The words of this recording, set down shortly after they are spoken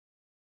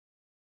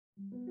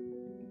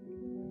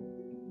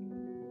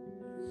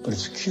But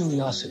it's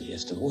curiosity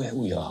as to where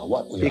we are,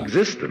 what we are.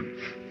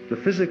 Existence, the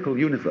physical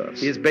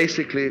universe, is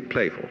basically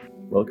playful.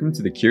 Welcome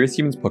to the Curious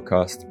Humans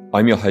podcast.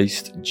 I'm your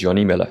host,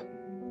 Johnny Miller.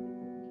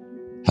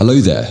 Hello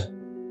there.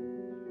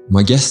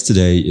 My guest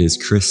today is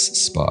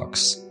Chris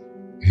Sparks,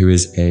 who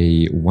is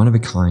a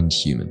one-of-a-kind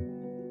human.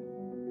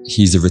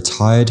 He's a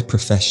retired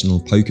professional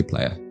poker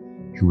player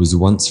who was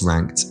once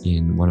ranked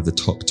in one of the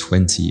top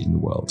 20 in the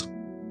world.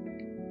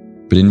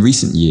 But in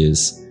recent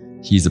years,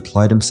 he's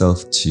applied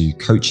himself to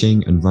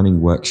coaching and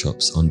running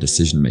workshops on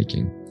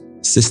decision-making,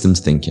 systems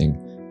thinking,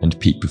 and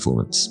peak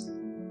performance.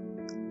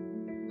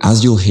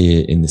 As you'll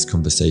hear in this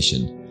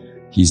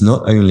conversation, he's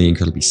not only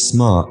incredibly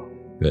smart,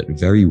 but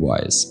very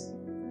wise.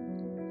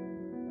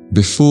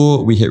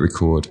 Before we hit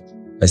record,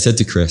 I said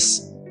to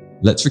Chris,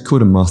 let's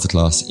record a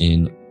masterclass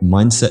in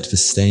mindset for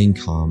staying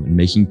calm and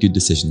making good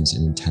decisions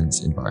in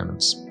intense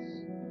environments.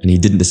 And he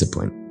didn't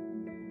disappoint.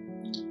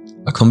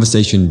 Our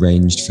conversation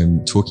ranged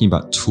from talking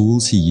about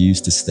tools he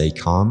used to stay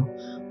calm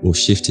or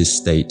shift his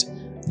state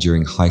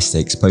during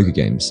high-stakes poker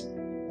games,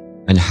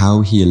 and how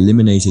he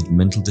eliminated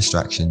mental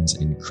distractions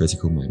in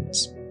critical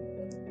moments.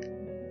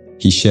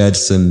 He shared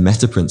some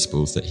meta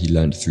principles that he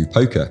learned through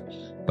poker,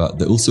 but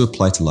that also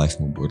apply to life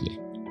more broadly,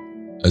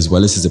 as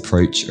well as his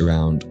approach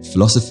around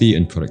philosophy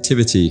and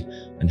productivity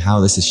and how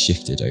this has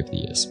shifted over the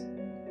years.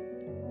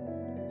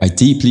 I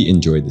deeply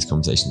enjoyed this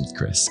conversation with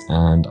Chris,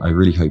 and I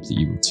really hope that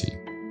you will too.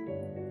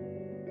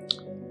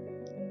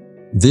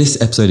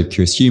 This episode of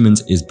Curious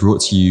Humans is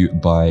brought to you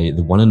by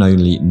the one and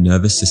only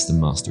Nervous System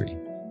Mastery,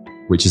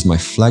 which is my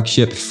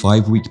flagship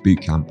 5-week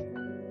bootcamp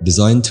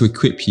designed to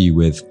equip you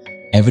with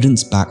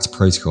evidence-backed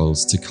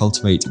protocols to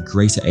cultivate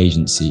greater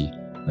agency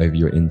over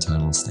your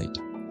internal state.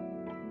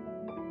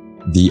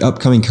 The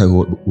upcoming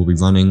cohort will be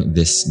running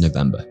this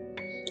November,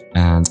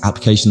 and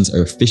applications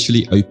are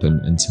officially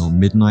open until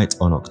midnight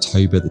on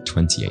October the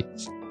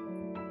 28th.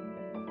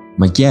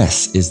 My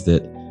guess is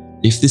that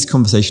if this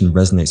conversation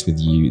resonates with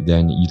you,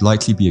 then you'd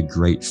likely be a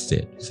great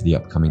fit for the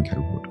upcoming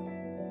cohort.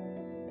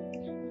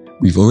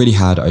 We've already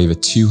had over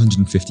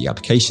 250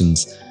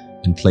 applications,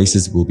 and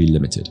places will be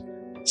limited.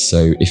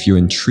 So if you're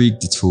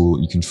intrigued at all,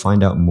 you can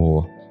find out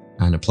more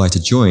and apply to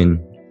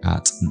join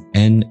at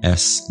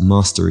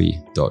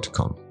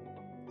nsmastery.com.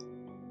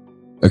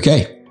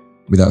 Okay,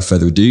 without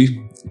further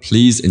ado,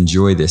 please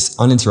enjoy this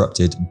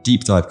uninterrupted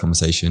deep dive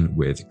conversation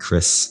with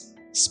Chris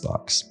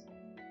Sparks.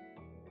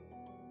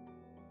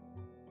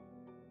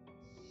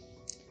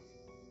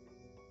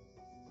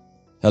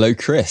 Hello,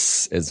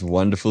 Chris. It's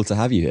wonderful to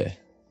have you here.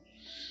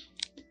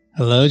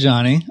 Hello,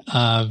 Johnny.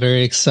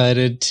 Very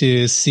excited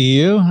to see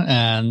you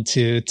and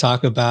to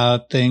talk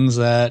about things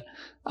that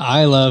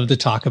I love to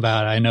talk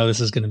about. I know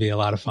this is going to be a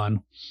lot of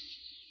fun.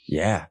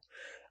 Yeah.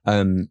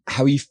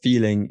 How are you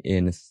feeling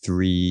in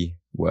 3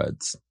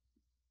 words?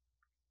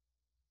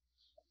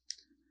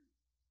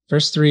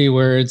 First 3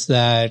 words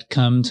that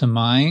come to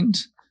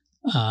mind,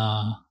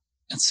 I'd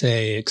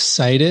say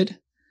excited,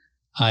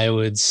 I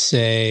would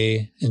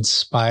say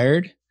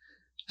inspired,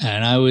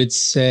 and I would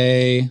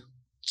say,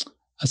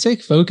 I'd say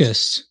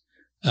focused.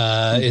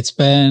 It's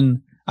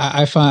been,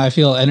 I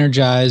feel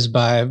energized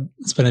by,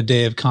 it's been a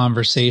day of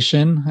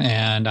conversation,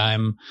 and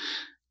I'm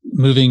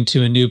moving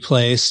to a new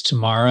place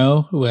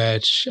tomorrow,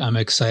 which I'm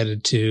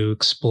excited to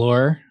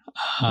explore.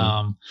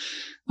 I'm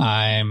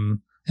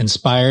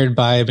inspired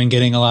by, I've been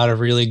getting a lot of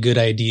really good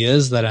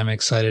ideas that I'm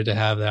excited to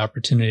have the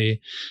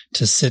opportunity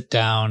to sit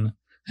down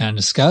and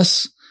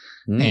discuss.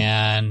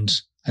 And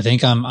I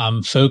think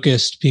I'm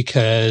focused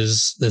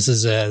because this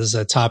is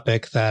a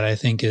topic that I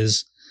think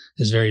is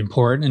very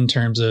important in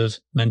terms of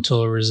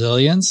mental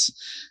resilience.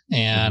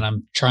 And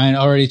I'm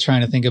already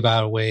trying to think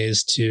about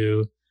ways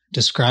to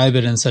describe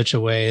it in such a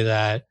way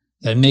that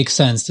makes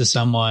sense to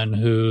someone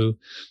who,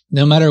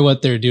 no matter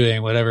what they're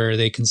doing, whatever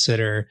they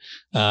consider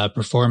a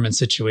performance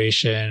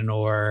situation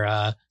or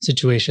a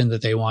situation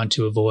that they want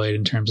to avoid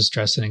in terms of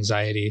stress and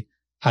anxiety,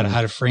 how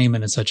to frame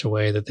it in such a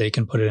way that they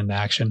can put it into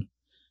action.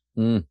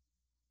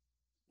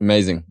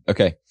 Amazing.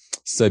 Okay.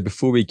 So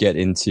before we get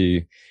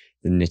into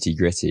the nitty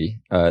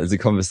gritty, there's a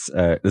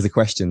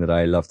question that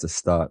I love to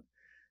start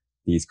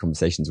these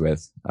conversations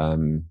with,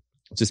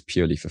 just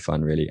purely for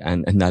fun, really.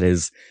 And that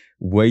is,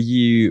 were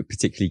you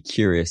particularly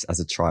curious as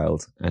a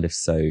child? And if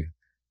so,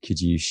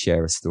 could you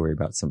share a story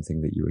about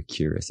something that you were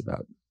curious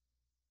about?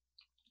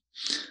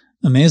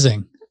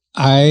 Amazing.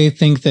 I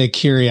think that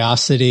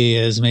curiosity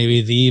is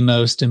maybe the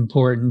most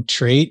important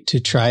trait to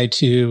try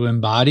to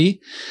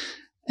embody.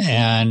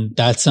 And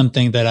that's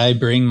something that I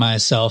bring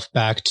myself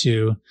back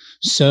to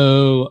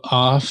so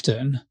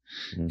often.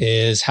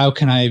 Is how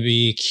can I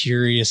be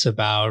curious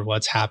about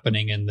what's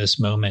happening in this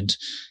moment,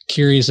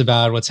 curious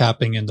about what's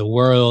happening in the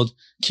world,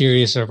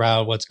 curious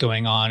about what's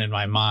going on in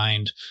my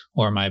mind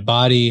or my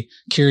body,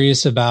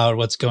 curious about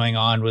what's going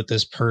on with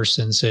this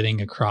person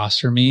sitting across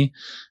from me,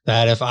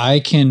 that if I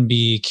can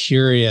be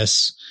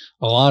curious,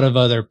 a lot of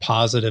other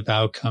positive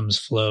outcomes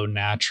flow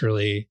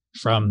naturally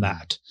from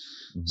that.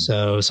 Mm-hmm.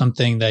 So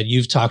something that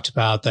you've talked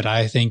about that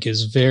I think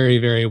is very,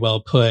 very well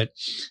put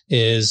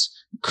is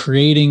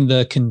creating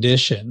the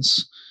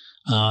conditions.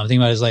 Think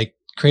about it as like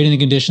creating the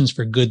conditions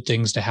for good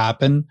things to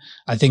happen.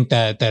 I think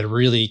that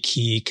really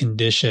key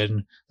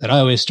condition that I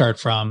always start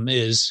from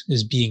is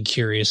being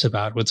curious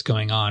about what's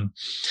going on.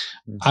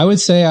 I would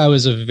say I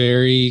was a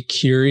very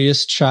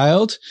curious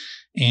child.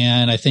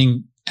 And I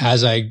think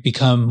as I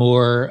become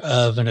more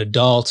of an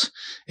adult,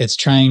 it's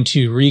trying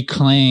to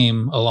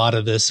reclaim a lot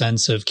of this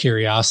sense of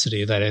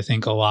curiosity that I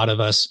think a lot of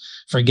us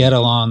forget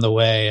along the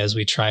way as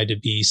we try to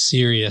be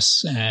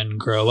serious and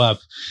grow up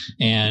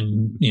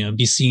and,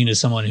 be seen as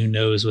someone who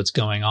knows what's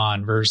going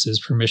on versus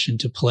permission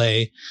to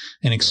play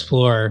and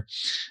explore.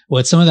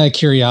 What some of that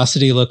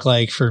curiosity looked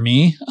like for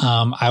me,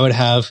 I would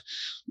have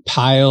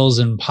piles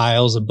and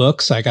piles of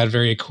books. I got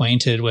very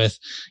acquainted with,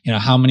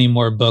 how many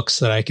more books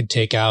that I could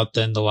take out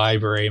than the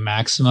library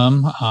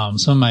maximum.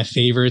 Some of my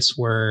favorites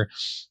were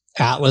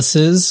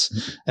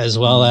atlases as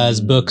well as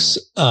books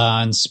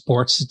on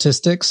sports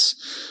statistics.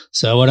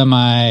 So one of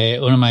my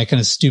kind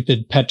of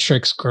stupid pet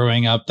tricks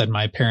growing up that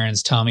my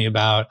parents tell me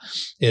about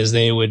is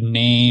they would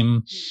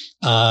name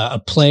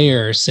a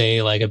player,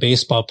 say like a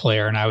baseball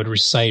player, and I would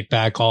recite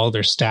back all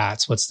their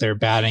stats. What's their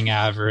batting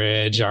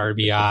average,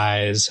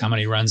 RBIs, how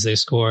many runs they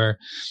score,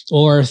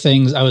 or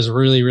things. I was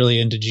really, really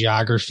into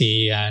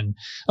geography and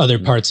other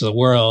parts of the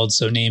world.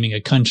 So naming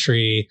a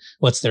country,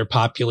 what's their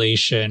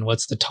population,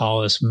 what's the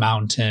tallest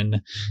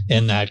mountain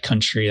in that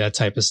country, that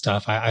type of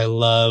stuff. I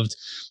loved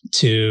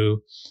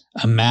to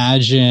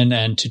imagine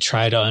and to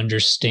try to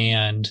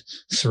understand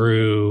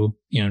through,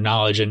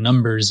 knowledge and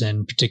numbers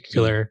in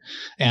particular.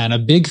 And a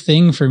big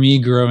thing for me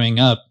growing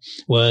up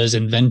was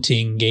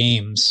inventing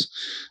games.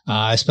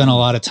 I spent a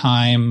lot of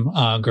time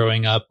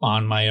growing up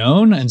on my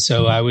own. And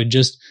so I would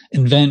just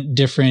invent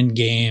different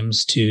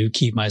games to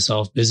keep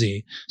myself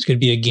busy. This could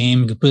be a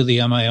game completely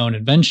on my own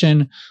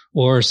invention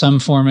or some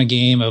form of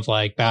game of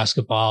like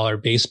basketball or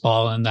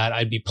baseball, and that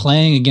I'd be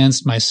playing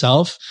against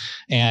myself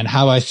and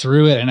how I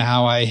threw it and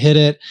how I hit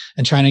it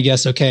and trying to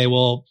guess, okay,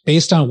 well,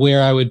 based on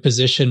where I would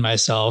position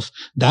myself,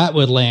 that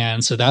would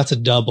land. So that's a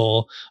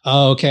double.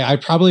 Oh, okay. I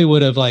probably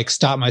would have like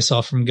stopped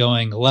myself from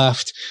going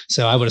left.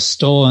 So I would have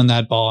stolen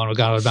that ball and would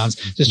have gone out of bounds.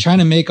 Just trying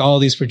to make all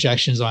these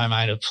projections in my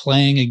mind of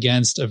playing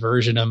against a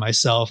version of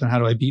myself and how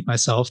do I beat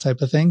myself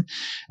type of thing.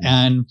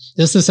 And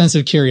just a sense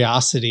of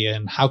curiosity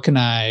and how can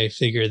I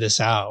figure this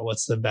out?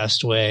 What's the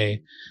best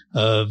way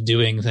of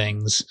doing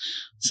things?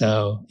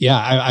 So yeah,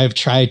 I've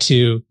tried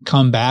to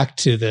come back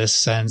to this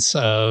sense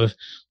of,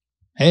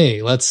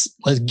 hey, let's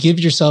give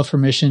yourself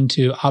permission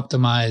to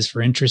optimize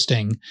for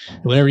interesting.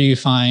 Whatever you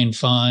find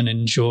fun,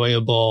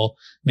 enjoyable,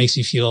 makes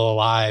you feel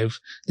alive,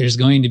 there's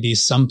going to be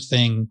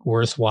something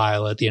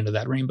worthwhile at the end of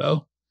that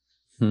rainbow.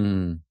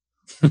 I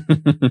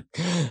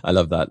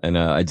love that. And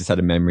I just had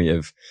a memory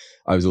of,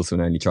 I was also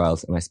an only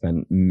child, and I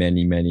spent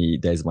many, many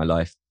days of my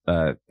life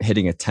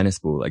hitting a tennis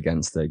ball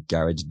against the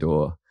garage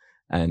door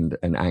and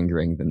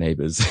angering the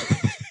neighbors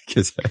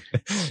because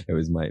it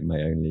was my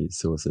only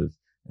source of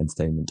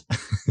entertainment.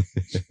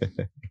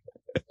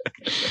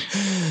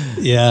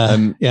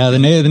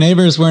 The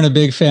neighbors weren't a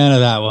big fan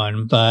of that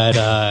one, but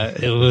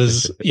it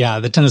was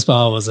the tennis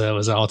ball was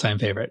an all-time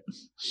favorite.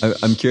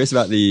 I'm curious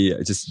about the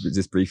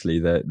just briefly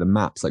the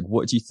maps. Like,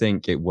 what do you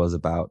think it was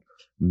about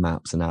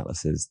maps and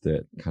atlases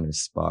that kind of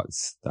sparked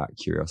that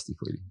curiosity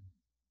for you?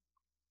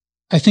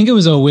 I think it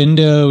was a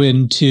window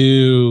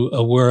into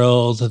a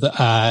world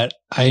that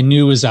I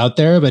knew was out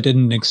there, but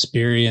didn't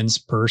experience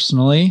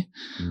personally.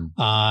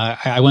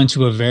 I went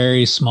to a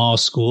very small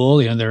school.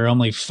 There were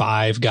only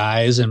 5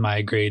 guys in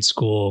my grade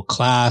school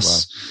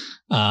class.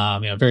 Wow.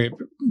 Very,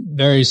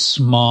 very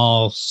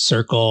small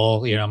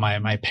circle.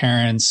 My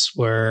parents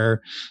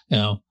were,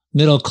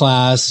 middle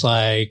class,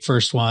 like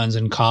first ones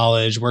in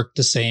college, worked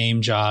the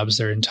same jobs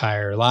their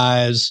entire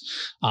lives.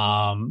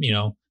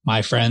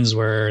 My friends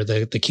were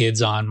the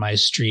kids on my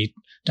street,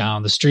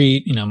 down the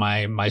street.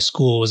 My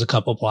school was a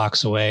couple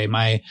blocks away.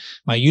 My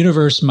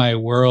universe, my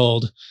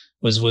world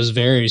was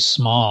very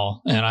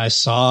small. And I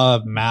saw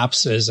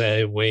maps as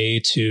a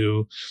way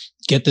to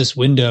get this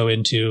window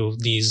into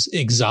these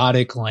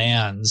exotic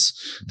lands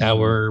that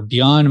were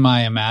beyond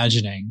my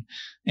imagining.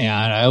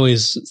 And I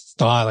always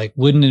thought, like,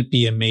 wouldn't it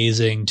be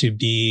amazing to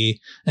be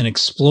an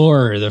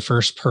explorer, the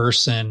first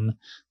person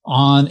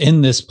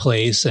in this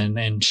place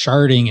and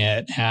charting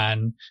it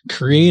and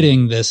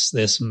creating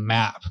this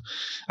map.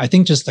 I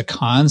think just the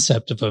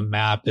concept of a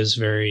map is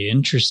very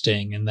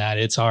interesting in that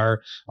it's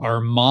our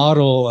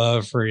model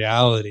of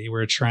reality.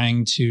 We're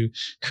trying to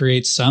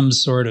create some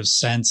sort of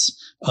sense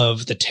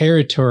of the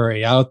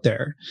territory out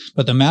there,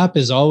 but the map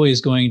is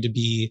always going to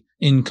be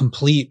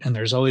incomplete. And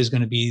there's always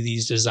going to be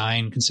these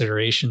design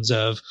considerations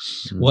of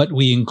what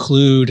we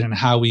include and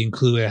how we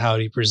include it, how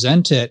we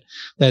present it.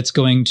 That's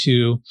going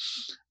to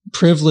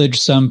privilege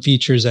some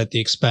features at the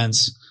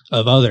expense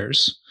of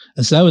others.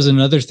 And so that was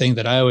another thing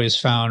that I always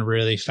found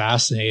really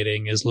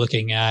fascinating is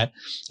looking at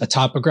a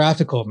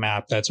topographical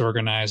map that's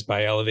organized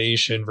by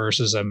elevation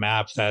versus a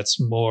map that's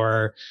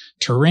more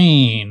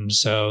terrain.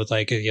 So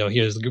like,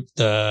 here's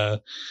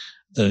the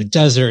the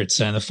deserts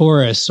and the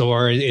forests,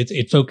 or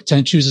it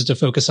chooses to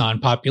focus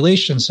on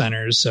population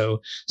centers.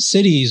 So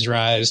cities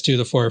rise to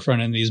the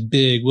forefront, and these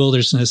big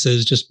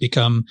wildernesses just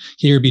become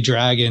here be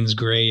dragons,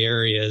 gray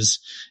areas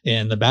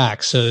in the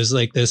back. So there's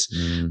like this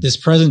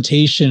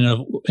presentation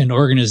of an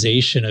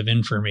organization of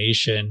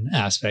information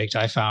aspect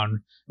I found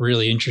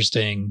really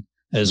interesting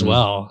as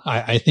well.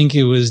 I think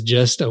it was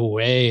just a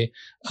way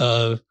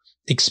of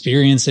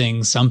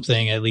experiencing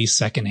something, at least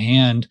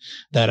secondhand,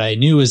 that I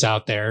knew was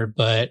out there,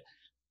 but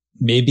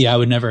maybe I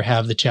would never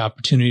have the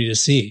opportunity to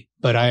see.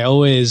 But I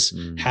always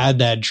had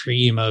that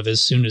dream of,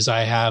 as soon as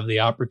I have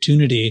the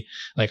opportunity,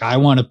 like, I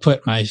want to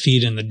put my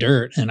feet in the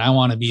dirt, and I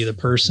want to be the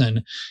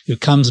person who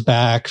comes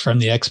back from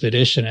the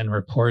expedition and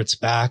reports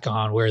back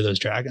on where those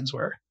dragons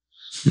were.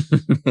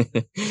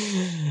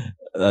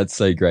 That's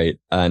so great.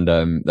 And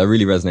that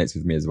really resonates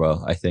with me as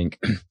well. I think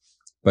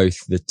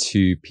both the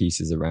two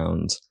pieces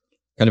around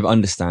kind of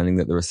understanding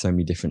that there are so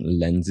many different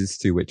lenses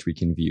through which we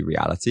can view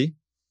reality.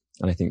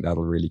 And I think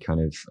that'll really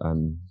kind of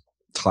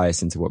tie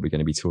us into what we're going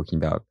to be talking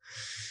about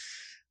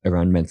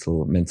around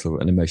mental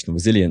and emotional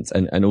resilience.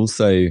 And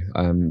also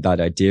that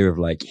idea of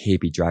like, here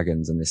be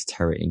dragons and this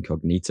terra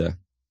incognita.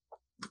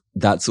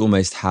 That's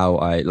almost how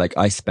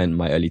I spent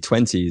my early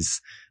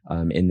 20s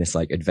in this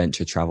like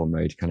adventure travel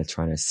mode, kind of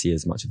trying to see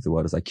as much of the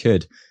world as I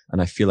could.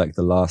 And I feel like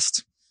the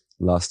last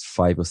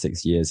 5 or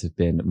 6 years have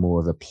been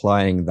more of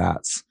applying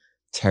that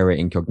terra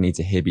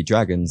incognita, here be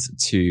dragons,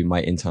 to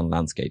my internal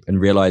landscape, and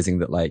realizing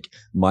that like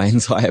my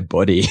entire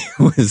body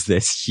was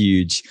this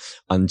huge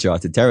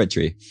uncharted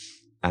territory,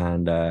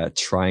 and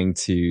trying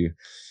to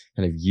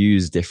kind of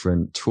use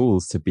different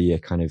tools to be a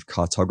kind of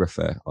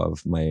cartographer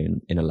of my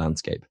own inner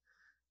landscape.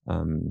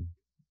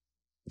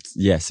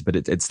 Yes, but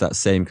it's that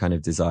same kind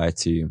of desire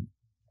to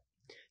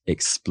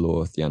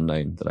explore the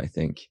unknown that I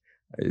think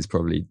is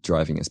probably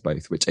driving us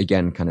both, which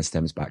again kind of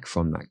stems back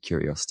from that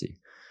curiosity.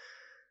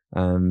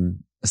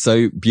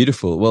 So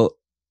beautiful. Well,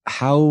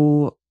 I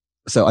also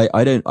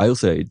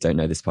don't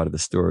know this part of the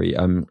story.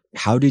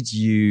 How did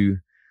you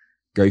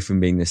go from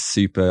being this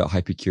super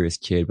hyper curious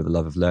kid with a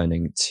love of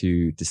learning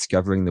to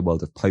discovering the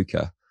world of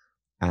poker?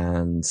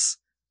 And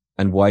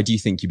why do you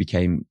think you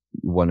became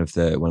one of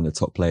the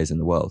top players in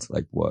the world?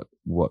 Like, what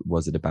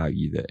was it about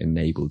you that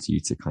enabled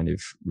you to kind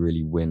of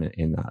really win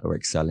in that, or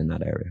excel in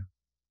that area?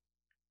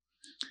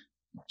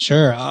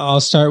 Sure. I'll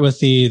start with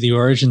the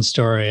origin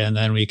story, and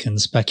then we can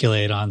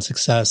speculate on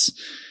success.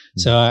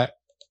 So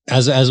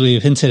as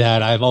we've hinted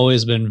at, I've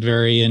always been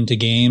very into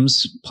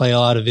games, play a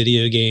lot of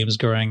video games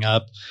growing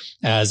up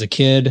as a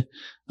kid.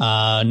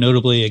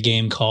 Notably a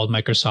game called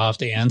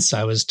Microsoft Ants.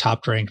 I was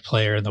top ranked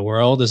player in the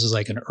world. This is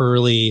like an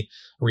early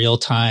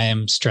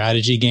real-time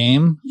strategy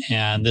game.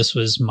 And this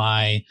was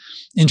my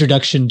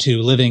introduction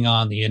to living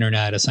on the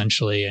internet,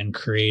 essentially, and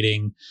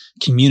creating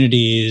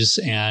communities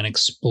and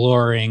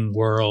exploring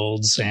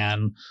worlds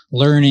and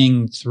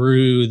learning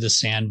through the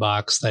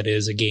sandbox that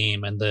is a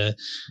game, and the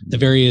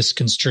various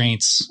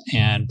constraints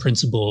and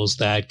principles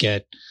that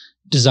get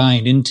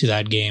designed into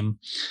that game.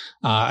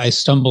 I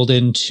stumbled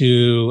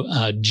into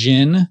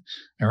Gin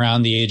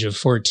around the age of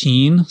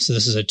 14. So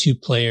this is a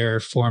 2-player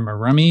form of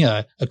rummy,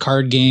 a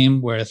card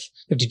game with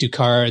 52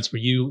 cards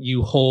where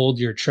you hold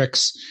your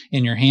tricks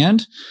in your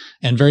hand,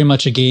 and very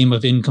much a game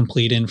of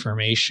incomplete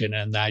information,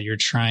 and that you're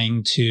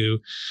trying to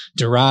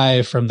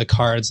derive from the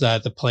cards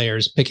that the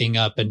player's picking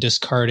up and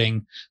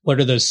discarding. What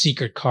are those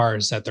secret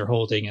cards that they're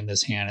holding in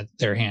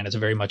their hand? It's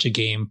very much a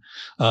game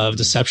of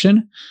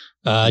deception.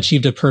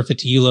 Achieved a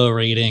perfect ELO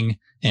rating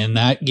in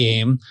that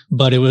game,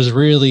 but it was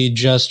really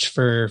just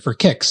for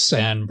kicks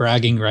and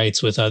bragging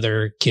rights with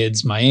other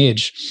kids my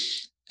age.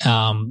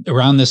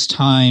 Around this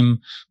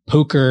time,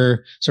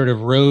 poker sort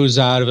of rose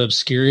out of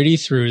obscurity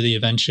through the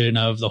invention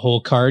of the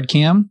whole card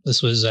cam.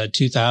 This was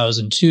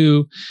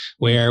 2002,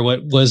 where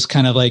what was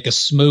kind of like a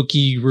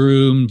smoky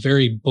room,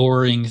 very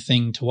boring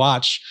thing to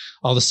watch,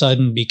 all of a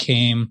sudden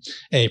became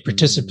a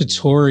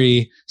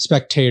participatory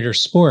spectator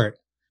sport.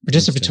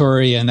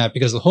 Participatory in that,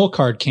 because the whole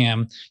card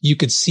cam, you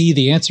could see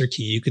the answer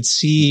key. You could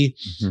see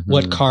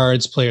what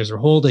cards players were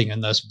holding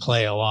and thus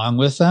play along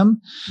with them.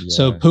 Yeah.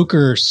 So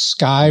poker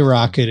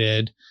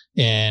skyrocketed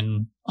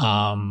in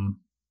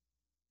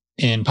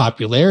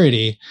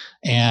popularity,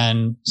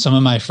 and some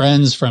of my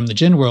friends from the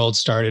Gin world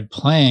started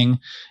playing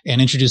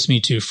and introduced me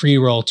to free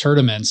roll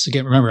tournaments.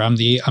 Again, remember,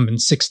 I'm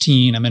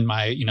 16. I'm in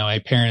my, my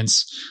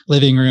parents'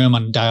 living room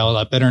on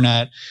dial-up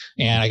internet,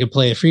 and I could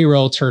play a free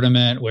roll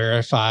tournament where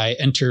if I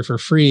enter for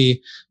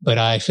free, but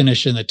I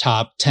finish in the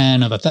top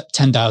 10 of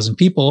 10,000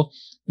 people,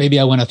 maybe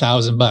I win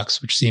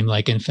 $1,000, which seemed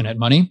like infinite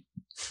money.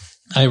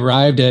 I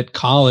arrived at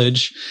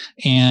college,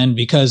 and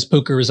because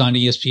poker was on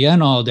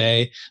ESPN all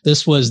day,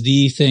 this was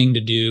the thing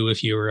to do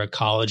if you were a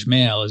college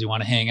male, is you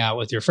want to hang out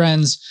with your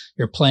friends.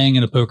 You're playing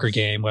in a poker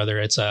game, whether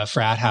it's a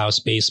frat house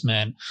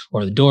basement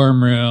or the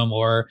dorm room,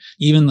 or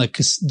even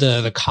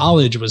the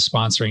college was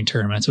sponsoring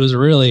tournaments. It was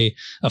really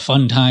a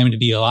fun time to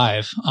be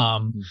alive.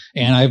 And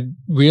I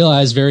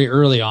realized very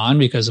early on,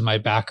 because of my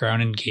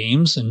background in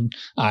games, and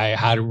I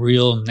had a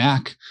real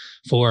knack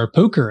for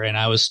poker, and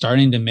I was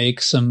starting to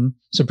make some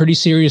pretty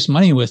serious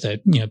money with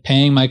it,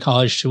 paying my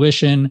college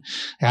tuition,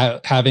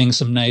 having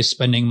some nice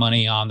spending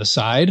money on the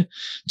side,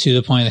 to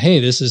the point that, hey,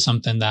 this is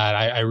something that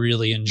I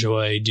really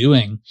enjoy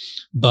doing.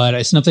 But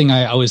it's nothing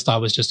I always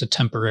thought was just a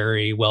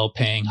temporary,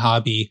 well-paying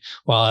hobby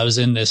while I was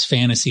in this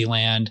fantasy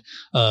land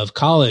of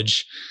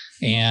college.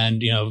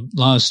 And,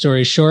 long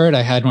story short,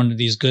 I had one of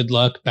these good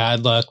luck,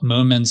 bad luck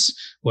moments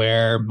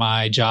where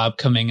my job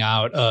coming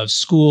out of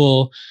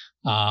school,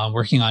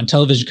 working on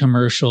television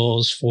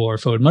commercials for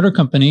Ford Motor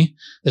Company.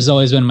 This has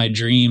always been my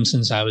dream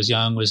since I was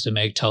young, was to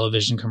make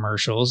television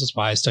commercials. That's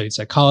why I studied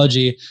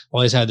psychology.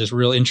 Always had this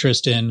real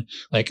interest in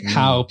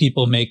how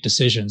people make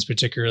decisions,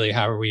 particularly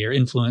how we are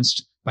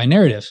influenced by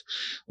narrative.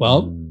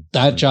 Well,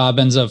 that job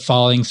ends up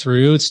falling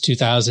through. It's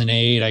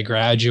 2008. I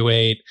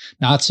graduate.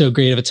 Not so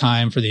great of a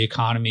time for the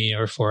economy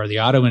or for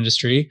the auto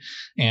industry.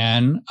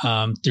 And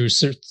through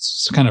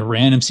kind of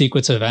random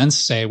sequence of events,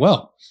 say,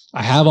 well,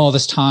 I have all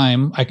this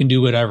time. I can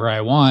do whatever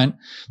I want.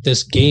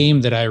 This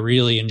game that I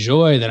really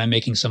enjoy, that I'm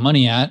making some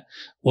money at,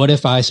 what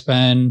if I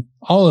spend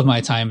all of my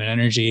time and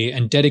energy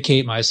and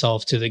dedicate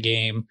myself to the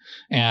game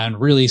and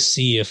really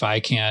see if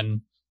I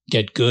can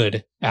get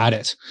good at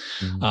it?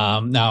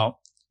 Now,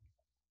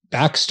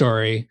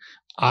 backstory,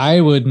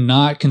 I would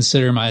not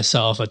consider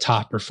myself a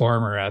top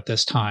performer at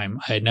this time.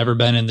 I had never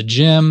been in the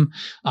gym.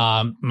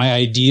 My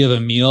idea of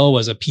a meal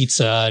was a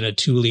pizza and a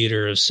 2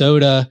 liter of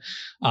soda.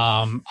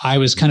 I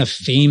was kind of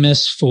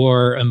famous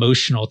for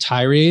emotional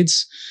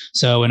tirades.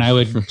 So when I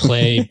would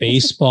play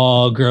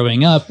baseball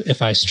growing up,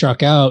 if I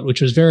struck out,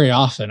 which was very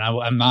often,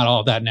 I'm not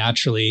all that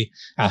naturally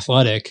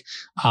athletic.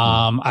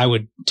 I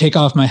would take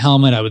off my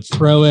helmet. I would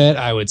throw it.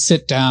 I would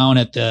sit down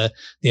at the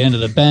end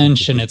of the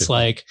bench, and it's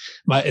like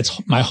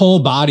my whole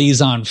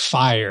body's on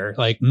fire.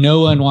 Like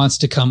no one wants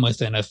to come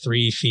within a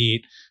 3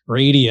 feet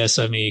radius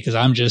of me, because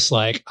I'm just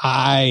like,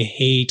 I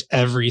hate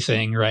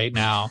everything right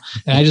now.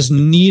 And I just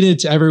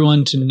needed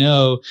everyone to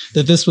know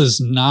that this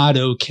was not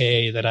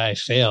okay, that I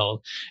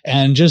failed.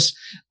 And just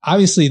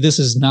obviously this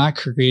is not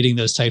creating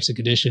those types of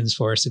conditions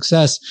for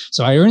success.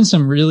 So I learned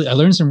some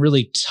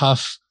really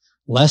tough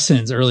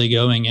lessons early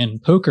going in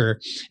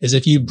poker, is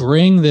if you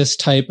bring this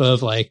type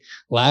of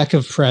lack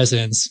of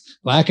presence,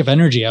 lack of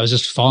energy. I was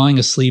just falling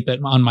asleep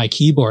on my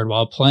keyboard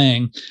while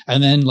playing.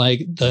 And then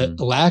the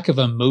lack of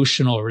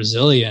emotional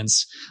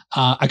resilience,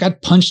 I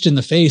got punched in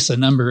the face a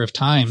number of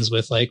times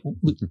with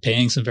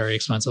paying some very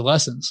expensive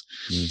lessons.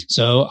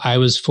 So I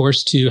was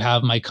forced to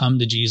have my come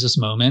to Jesus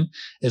moment,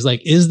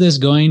 is this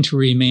going to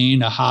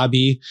remain a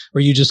hobby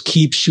where you just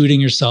keep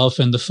shooting yourself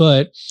in the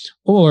foot,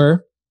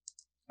 or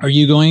are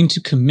you going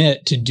to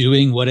commit to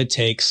doing what it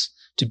takes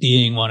to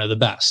being one of the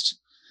best?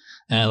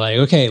 And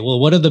okay, well,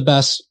 what are the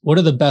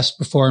best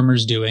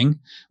performers doing?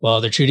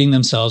 Well, they're treating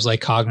themselves like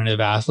cognitive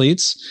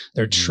athletes.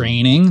 They're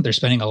training. They're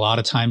spending a lot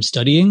of time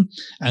studying,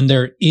 and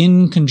they're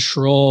in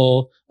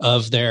control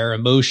of their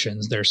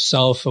emotions. They're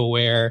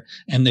self-aware,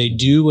 and they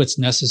do what's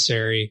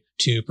necessary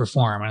to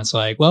perform. And it's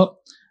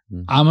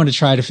I'm going to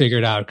try to figure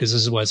it out, because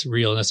this is what's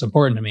real and it's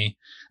important to me.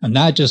 And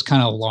that just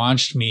kind of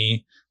launched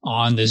me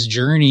on this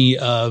journey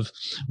of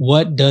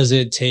what does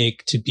it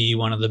take to be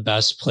one of the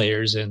best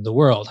players in the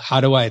world? How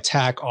do I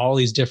attack all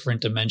these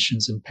different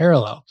dimensions in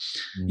parallel?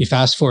 You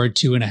fast forward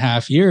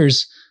 2.5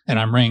 years and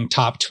I'm ranked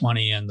top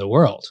 20 in the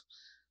world.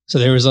 So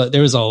there was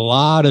a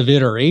lot of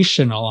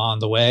iteration along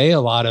the way,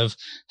 a lot of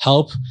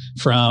help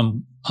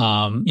from,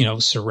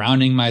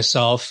 surrounding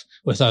myself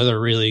with other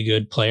really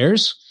good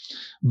players.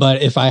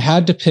 But if I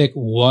had to pick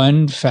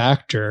one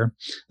factor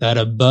that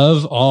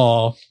above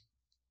all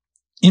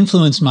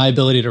influenced my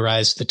ability to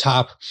rise to the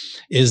top,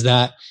 is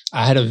that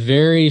I had a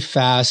very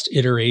fast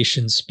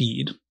iteration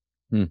speed.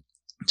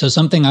 So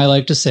something I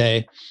like to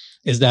say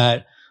is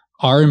that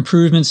our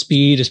improvement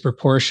speed is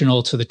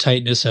proportional to the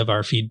tightness of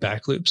our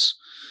feedback loops.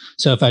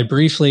 So if I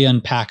briefly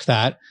unpack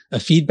that,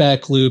 a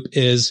feedback loop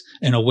is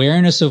an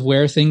awareness of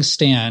where things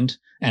stand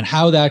and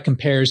how that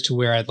compares to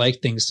where I'd like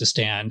things to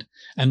stand,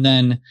 and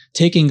then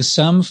taking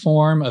some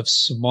form of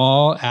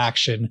small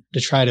action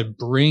to try to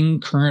bring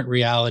current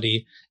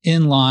reality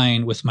in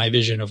line with my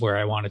vision of where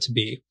I want it to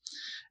be.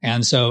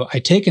 And so I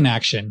take an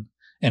action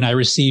and I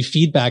receive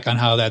feedback on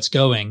how that's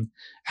going,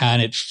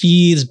 and it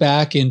feeds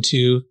back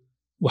into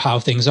how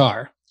things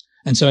are.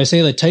 And so I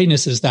say that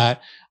tightness is that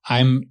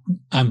I'm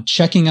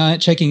checking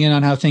in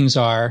on how things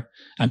are.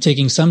 I'm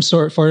taking some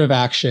sort of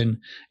action,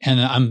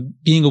 and I'm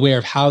being aware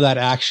of how that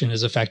action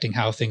is affecting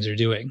how things are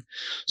doing.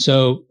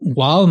 So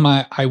while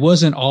I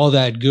wasn't all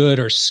that good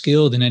or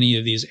skilled in any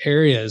of these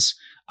areas,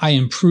 I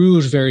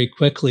improved very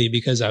quickly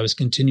because I was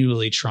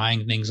continually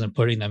trying things and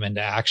putting them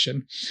into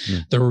action.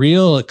 The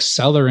real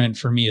accelerant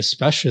for me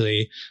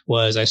especially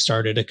was I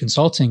started a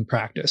consulting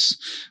practice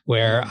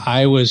where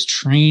I was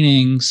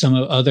training some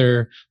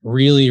other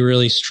really,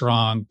 really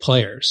strong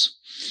players.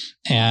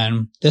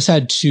 And this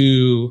had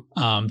two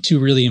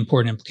really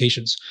important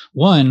implications.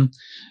 One,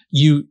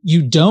 you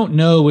don't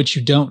know what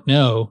you don't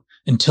know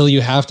until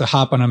you have to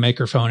hop on a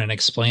microphone and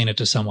explain it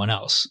to someone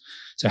else.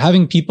 So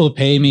having people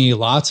pay me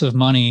lots of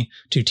money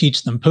to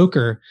teach them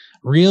poker,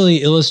 really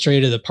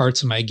illustrated the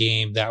parts of my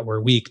game that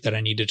were weak that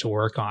I needed to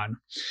work on.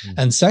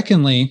 And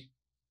secondly,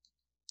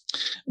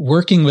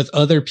 working with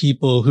other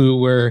people who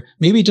were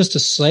maybe just a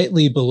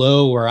slightly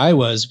below where I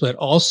was, but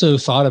also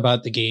thought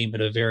about the game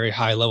at a very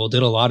high level,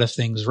 did a lot of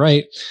things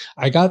right.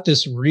 I got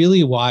this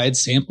really wide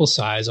sample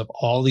size of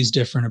all these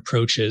different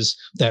approaches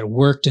that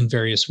worked in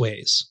various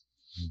ways.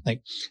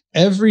 Like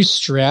every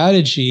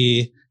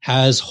strategy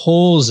has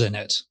holes in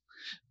it.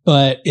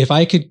 But if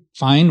I could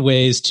find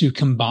ways to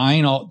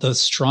combine all the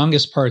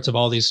strongest parts of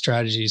all these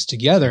strategies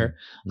together,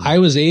 I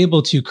was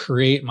able to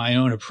create my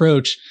own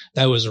approach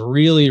that was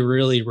really,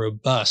 really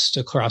robust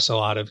across a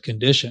lot of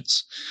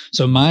conditions.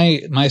 So my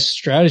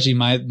strategy,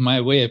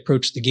 my way I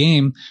approached the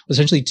game was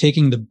essentially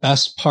taking the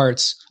best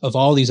parts of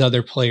all these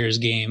other players'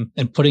 game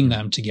and putting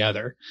them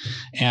together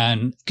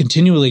and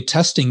continually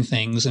testing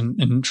things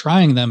and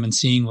trying them and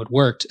seeing what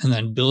worked and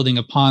then building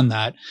upon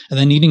that and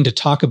then needing to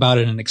talk about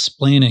it and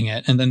explaining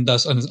it and then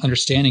thus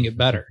understanding it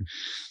better.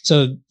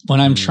 So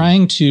when I'm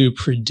trying to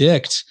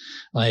predict,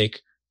 like,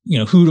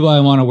 who do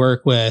I want to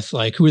work with?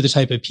 Like, who are the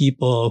type of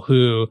people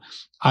who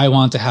I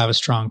want to have a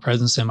strong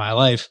presence in my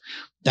life?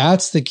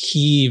 That's the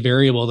key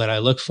variable that I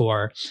look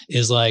for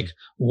is like,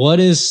 what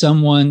is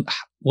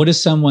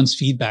someone's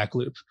feedback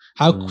loop?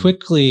 How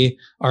quickly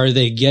are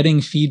they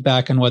getting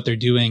feedback on what they're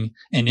doing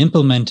and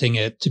implementing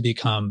it to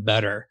become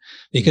better?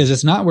 Because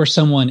it's not where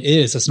someone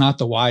is. It's not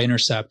the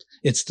y-intercept.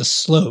 It's the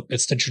slope.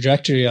 It's the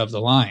trajectory of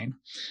the line.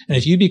 And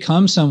if you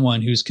become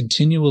someone who's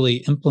continually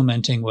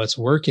implementing what's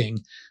working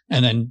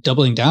and then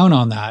doubling down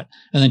on that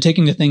and then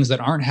taking the things that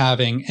aren't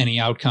having any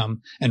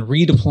outcome and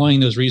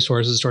redeploying those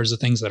resources towards the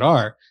things that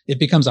are, it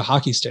becomes a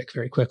hockey stick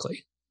very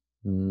quickly.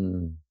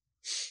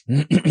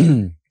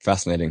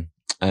 Fascinating.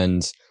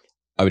 And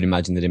I would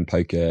imagine that in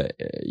poker,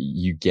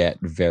 you get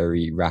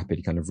very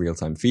rapid kind of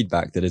real-time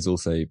feedback that is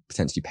also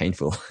potentially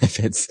painful if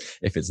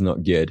it's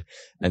not good.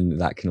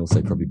 And that can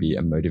also probably be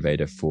a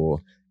motivator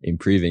for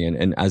improving.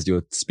 And as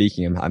you're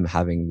speaking, I'm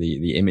having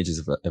the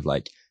images of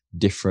like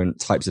different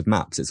types of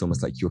maps. It's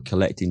almost like you're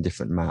collecting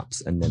different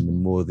maps. And then the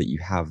more that you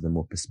have, the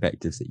more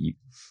perspectives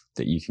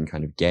that you can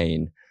kind of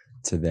gain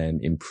to then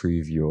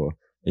improve your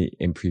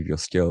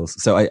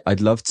skills. So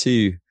I'd love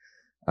to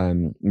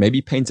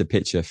maybe paint a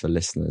picture for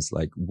listeners.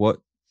 Like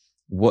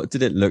what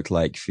did it look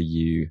like for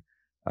you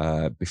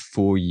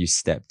before you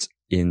stepped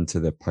into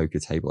the poker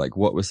table? Like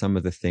what were some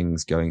of the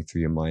things going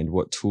through your mind?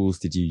 What tools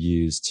did you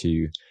use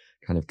to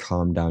kind of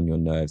calm down your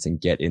nerves and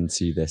get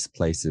into this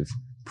place of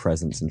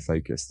presence and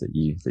focus that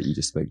you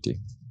just spoke to?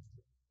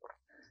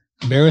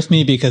 Bear with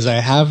me because I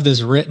have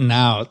this written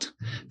out.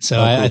 So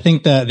cool. I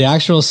think that the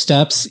actual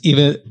steps,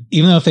 even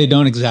though if they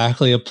don't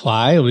exactly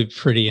apply, it'll be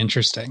pretty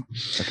interesting.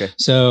 Okay.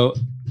 So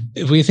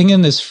if we think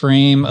in this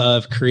frame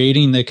of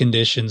creating the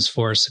conditions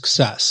for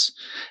success,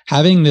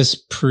 having this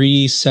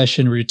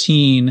pre-session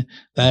routine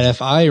that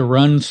if I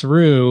run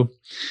through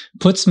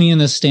puts me in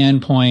the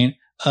standpoint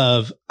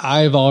of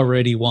I've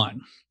already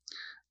won.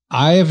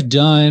 I've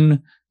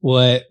done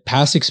what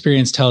past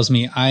experience tells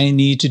me I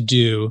need to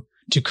do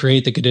to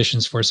create the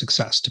conditions for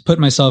success, to put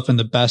myself in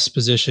the best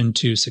position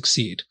to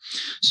succeed.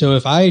 So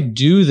if I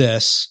do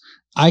this,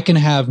 I can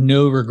have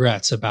no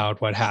regrets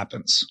about what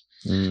happens.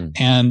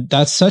 And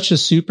that's such a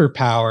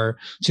superpower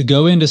to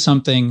go into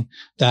something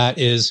that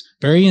is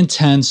very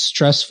intense,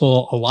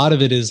 stressful. A lot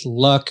of it is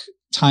luck,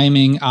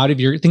 timing,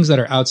 things that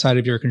are outside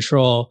of your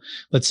control,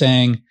 but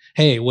saying,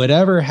 hey,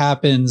 whatever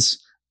happens,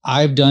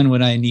 I've done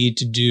what I need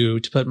to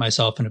do to put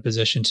myself in a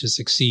position to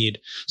succeed.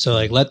 So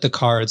like, let the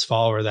cards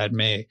fall where that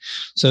may.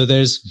 So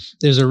there's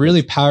a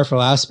really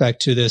powerful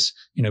aspect to this,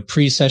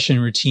 pre-session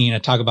routine I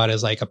talk about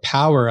as like a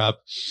power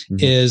up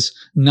is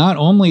not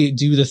only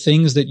do the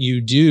things that you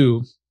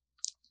do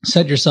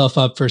set yourself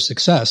up for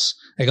success,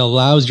 like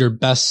allows your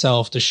best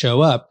self to show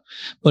up,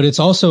 but it's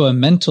also a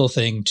mental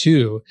thing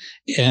too,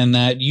 and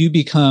that you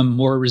become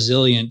more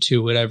resilient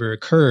to whatever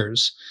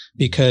occurs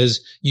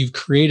because you've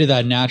created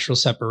that natural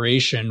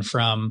separation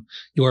from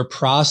your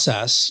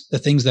process, the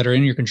things that are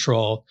in your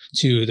control,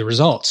 to the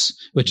results,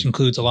 which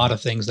includes a lot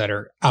of things that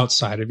are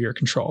outside of your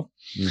control.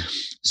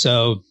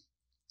 So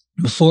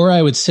before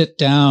I would sit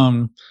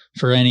down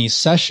for any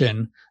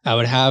session, I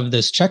would have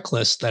this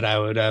checklist that I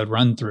would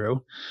run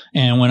through.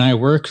 And when I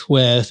work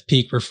with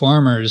peak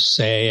performers,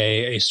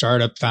 say a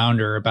startup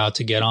founder about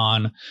to get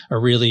on a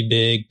really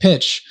big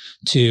pitch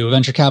to a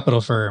venture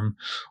capital firm,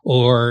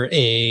 or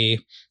say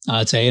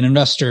an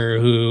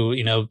investor who,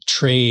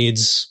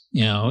 trades,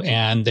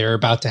 and they're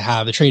about to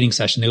have the trading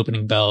session, the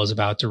opening bell is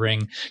about to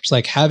ring. It's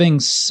like having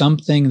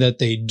something that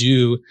they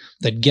do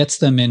that gets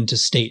them into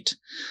state.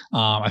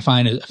 I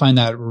find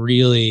that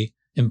really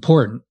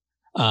important,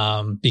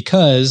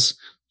 because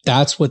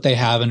that's what they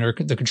have under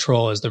the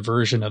control, is the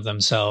version of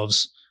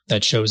themselves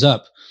that shows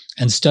up.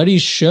 And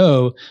studies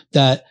show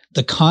that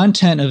the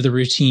content of the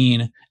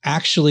routine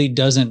actually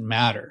doesn't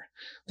matter.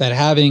 That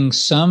having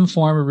some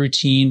form of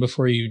routine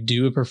before you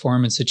do a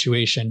performance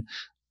situation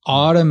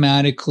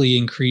automatically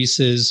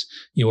increases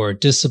your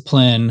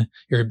discipline,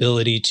 your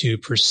ability to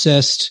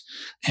persist,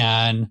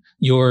 and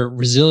your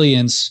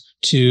resilience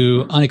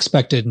to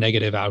unexpected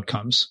negative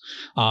outcomes.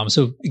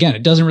 So again,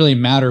 it doesn't really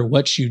matter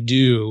what you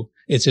do.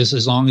 It's just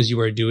as long as you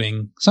are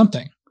doing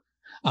something.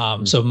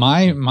 So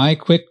my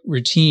quick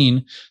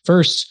routine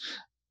first,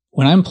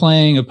 when I'm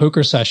playing a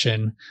poker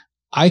session,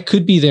 I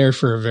could be there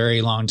for a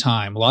very long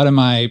time. A lot of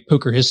my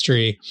poker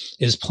history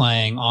is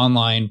playing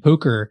online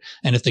poker.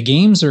 And if the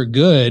games are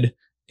good,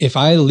 if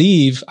I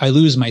leave, I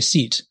lose my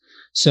seat.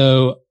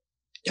 So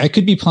I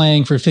could be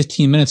playing for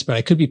 15 minutes, but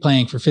I could be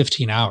playing for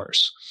 15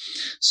 hours.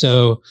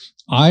 So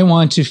I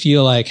want to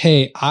feel like,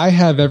 hey, I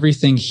have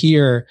everything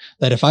here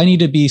that if I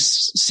need to be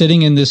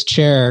sitting in this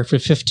chair for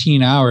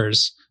 15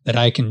 hours, that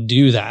I can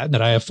do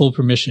that I have full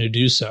permission to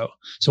do so.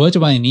 So what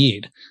do I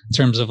need in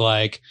terms of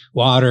like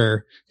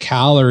water,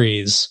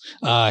 calories?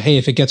 Hey,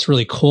 if it gets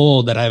really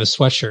cold, that I have a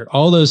sweatshirt,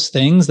 all those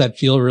things that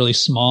feel really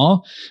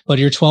small, but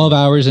you're 12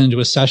 hours into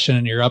a session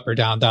and you're up or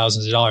down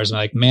thousands of dollars. And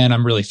like, man,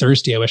 I'm really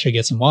thirsty. I wish I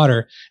get some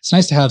water. It's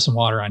nice to have some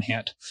water on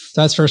hand.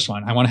 So that's first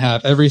one. I want to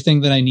have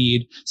everything that I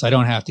need so I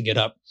don't have to get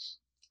up.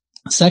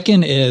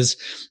 Second is,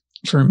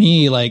 for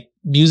me, like,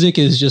 music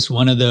is just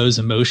one of those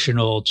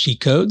emotional cheat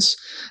codes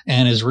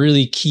and is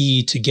really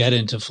key to get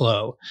into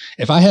flow.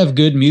 If I have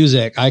good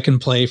music, I can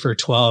play for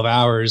 12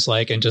 hours,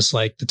 like, and just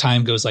like the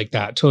time goes like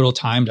that, total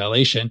time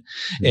dilation.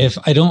 Mm-hmm. If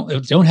I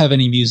don't have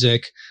any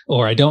music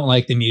or I don't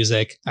like the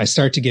music, I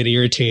start to get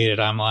irritated.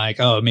 I'm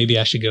like, oh, maybe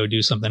I should go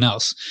do something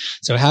else.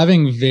 So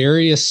having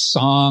various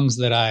songs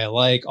that I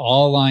like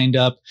all lined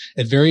up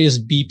at various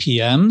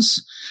BPMs,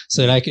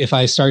 so that if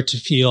I start to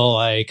feel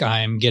like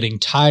I'm getting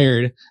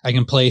tired, I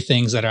can play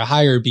things that are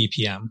higher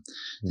BPM.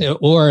 Mm-hmm.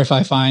 Or if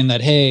I find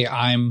that, hey,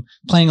 I'm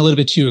playing a little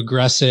bit too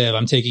aggressive,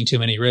 I'm taking too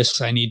many risks,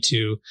 I need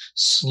to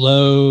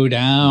slow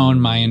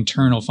down my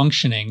internal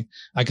functioning,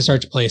 I can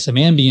start to play some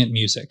ambient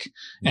music.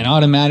 Mm-hmm. And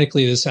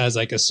automatically this has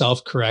like a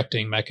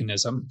self-correcting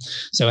mechanism.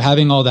 So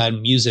having all that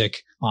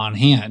music on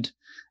hand.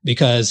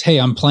 Because, hey,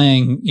 I'm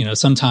playing,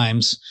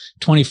 sometimes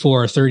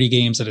 24 or 30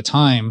 games at a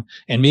time,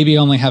 and maybe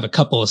I only have a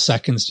couple of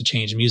seconds to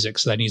change music.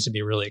 So that needs to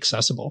be really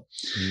accessible.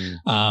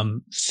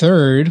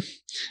 Third,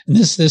 and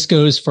this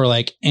goes for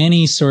like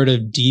any sort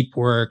of deep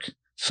work,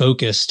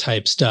 focus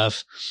type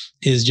stuff,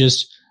 is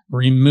just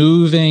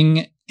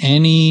removing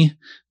any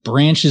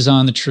branches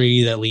on the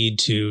tree that lead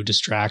to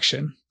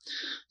distraction.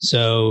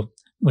 So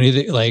when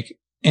you like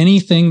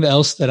anything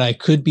else that I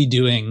could be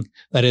doing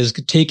that is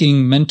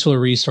taking mental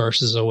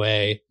resources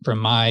away from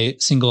my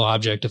single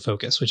object of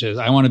focus, which is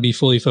I want to be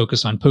fully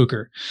focused on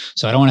poker.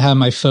 So I don't want to have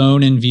my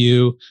phone in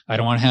view. I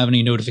don't want to have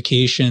any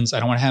notifications. I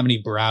don't want to have any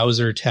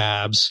browser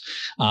tabs.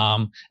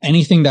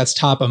 Anything that's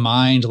top of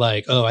mind,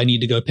 like, oh, I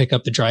need to go pick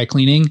up the dry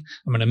cleaning.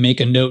 I'm going to make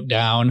a note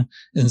down.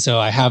 And so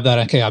I have that.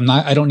 Okay.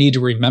 I don't need to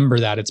remember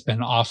that it's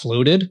been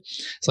offloaded.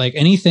 It's like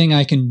anything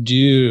I can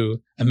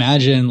do.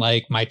 Imagine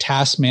like my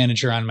task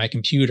manager on my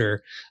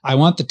computer. I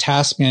want the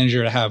task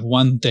manager to have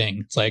one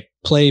thing. It's like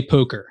play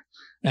poker,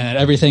 and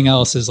everything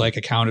else is like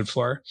accounted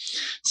for.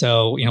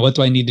 So, what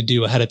do I need to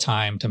do ahead of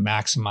time to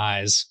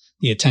maximize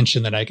the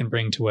attention that I can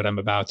bring to what I'm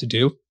about to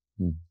do?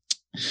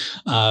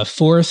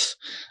 Fourth,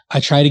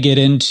 I try to get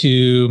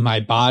into my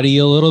body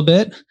a little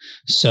bit.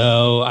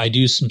 So I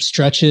do some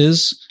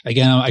stretches.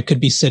 Again, I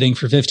could be sitting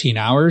for 15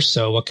 hours.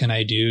 So what can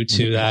I do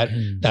to that?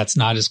 That's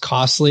not as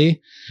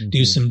costly.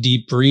 Do some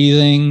deep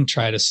breathing,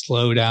 try to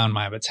slow down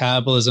my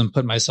metabolism,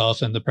 put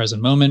myself in the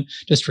present moment.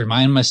 Just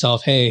remind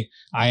myself, hey,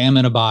 I am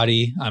in a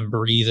body. I'm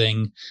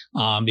breathing.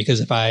 Because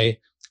if I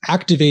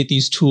activate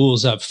these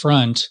tools up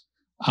front,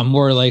 I'm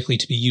more likely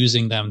to be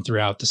using them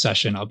throughout the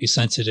session. I'll be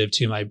sensitive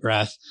to my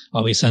breath.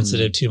 I'll be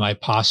sensitive to my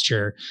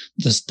posture,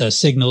 the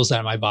signals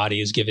that my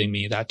body is giving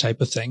me, that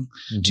type of thing.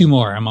 Two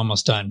more. I'm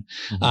almost done.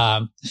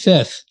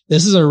 Fifth,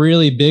 this is a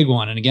really big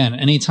one. And again,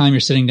 anytime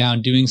you're sitting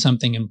down doing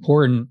something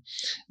important,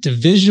 to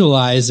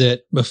visualize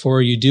it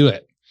before you do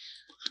it.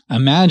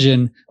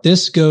 Imagine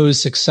this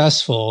goes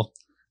successful.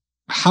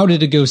 How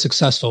did it go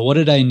successful? What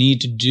did I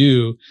need to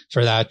do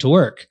for that to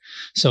work?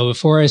 So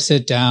before I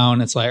sit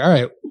down, it's like, all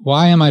right,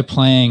 why am I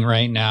playing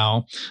right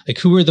now? Like,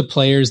 who are the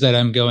players that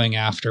I'm going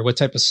after? What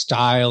type of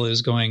style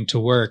is going to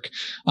work?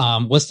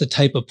 What's the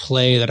type of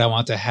play that I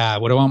want to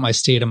have? What do I want my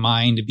state of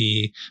mind to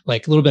be?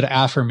 Like a little bit of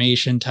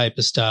affirmation type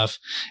of stuff.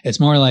 It's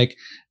more like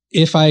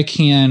if I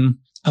can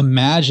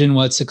imagine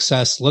what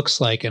success looks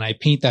like and I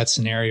paint that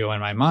scenario in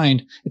my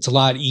mind, it's a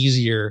lot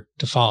easier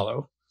to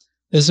follow.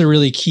 This is a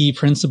really key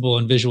principle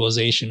in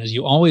visualization, is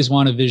you always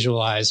want to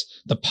visualize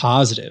the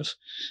positive.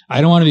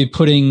 I don't want to be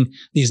putting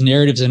these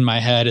narratives in my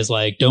head as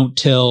like, don't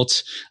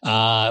tilt,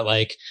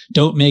 like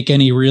don't make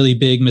any really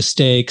big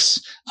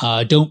mistakes,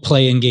 don't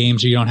play in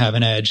games or you don't have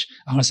an edge.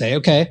 I want to say,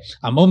 okay,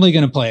 I'm only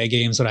going to play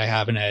games that I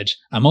have an edge.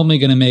 I'm only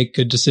going to make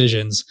good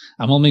decisions.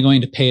 I'm only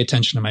going to pay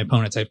attention to my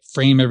opponents. I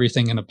frame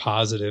everything in a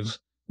positive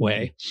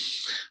way.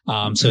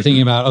 So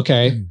thinking about,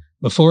 okay,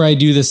 before I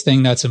do this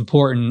thing that's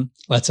important,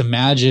 let's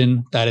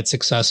imagine that it's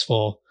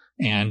successful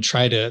and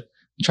try to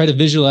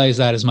visualize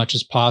that as much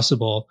as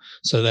possible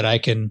so that I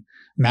can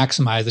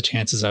maximize the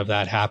chances of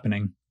that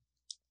happening.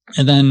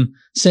 And then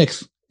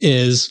sixth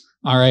is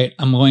all right,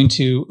 I'm going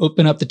to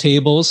open up the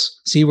tables,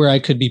 see where I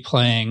could be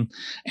playing.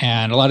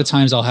 And a lot of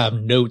times I'll have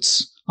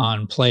notes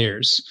on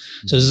players.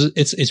 So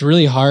it's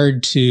really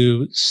hard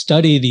to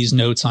study these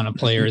notes on a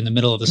player in the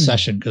middle of the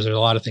session because there's a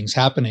lot of things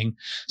happening.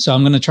 So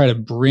I'm going to try to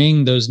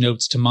bring those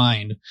notes to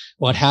mind.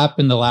 What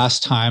happened the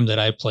last time that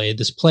I played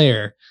this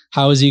player?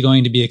 How is he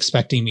going to be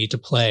expecting me to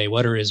play?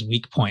 What are his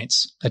weak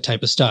points? That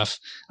type of stuff.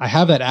 I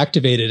have that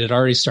activated. It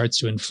already starts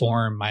to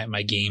inform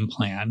my game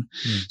plan.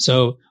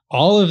 So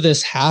all of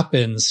this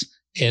happens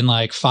in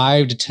like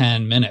 5 to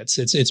 10 minutes.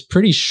 It's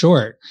pretty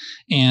short.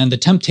 And the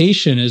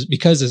temptation is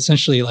because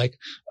essentially like,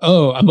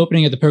 oh, I'm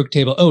opening at the poker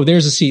table. Oh,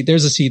 there's a seat.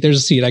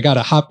 I got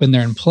to hop in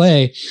there and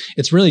play.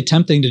 It's really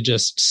tempting to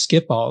just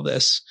skip all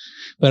this.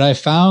 But I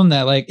found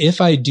that like, if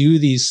I do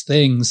these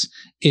things,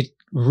 it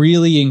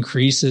really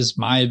increases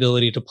my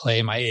ability to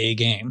play my A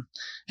game.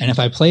 And if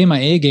I play my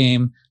A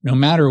game, no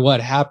matter what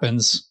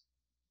happens,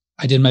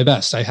 I did my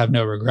best. I have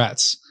no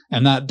regrets.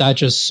 And that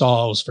just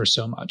solves for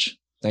so much.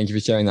 Thank you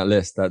for sharing that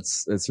list.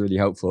 That's really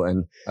helpful.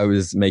 And I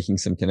was making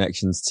some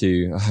connections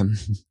to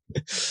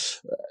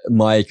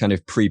my kind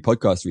of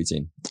pre-podcast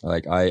routine.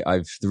 Like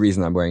the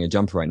reason I'm wearing a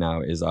jumper right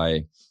now is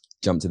I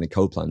jumped in the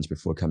cold plunge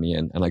before coming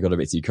in and I got a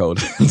bit too cold.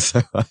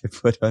 So I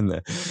put on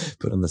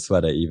the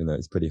sweater, even though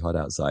it's pretty hot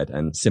outside.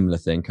 And similar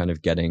thing, kind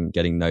of getting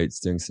notes,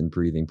 doing some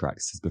breathing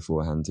practices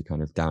beforehand to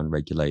kind of down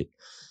regulate.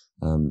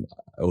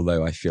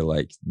 Although I feel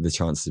like the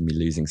chances of me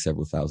losing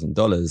several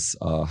 $1,000s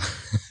are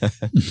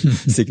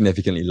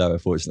significantly lower,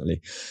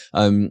 fortunately.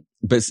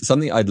 But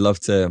something I'd love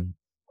to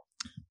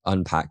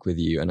unpack with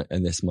you,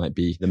 and this might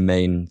be the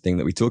main thing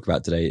that we talk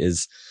about today,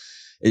 is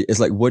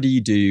like, what do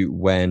you do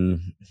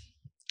when,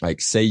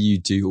 like, say you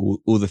do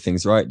all the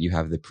things right, you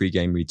have the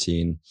pregame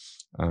routine,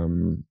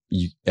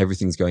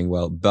 everything's going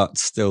well, but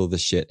still the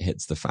shit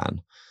hits the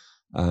fan.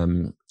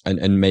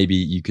 And maybe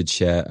you could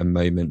share a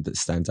moment that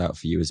stands out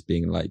for you as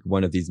being like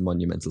one of these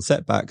monumental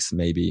setbacks.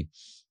 Maybe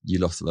you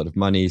lost a lot of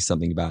money,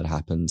 something bad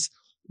happens.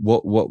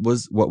 What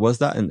was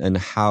that? And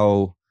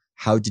how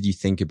did you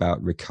think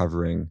about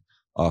recovering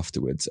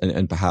afterwards?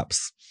 And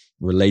perhaps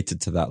related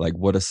to that, like,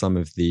 what are some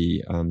of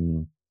the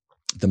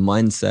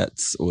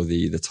mindsets or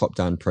the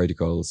top-down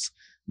protocols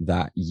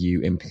that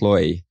you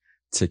employ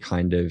to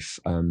kind of,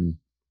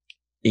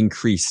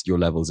 increase your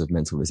levels of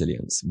mental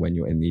resilience when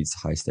you're in these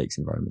high stakes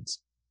environments?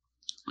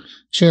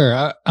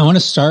 Sure. I want to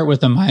start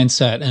with the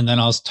mindset, and then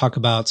I'll talk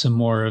about some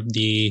more of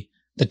the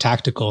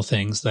tactical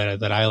things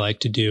that I like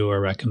to do or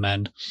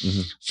recommend.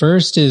 Mm-hmm.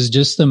 First is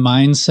just the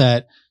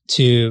mindset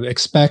to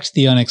expect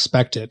the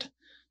unexpected,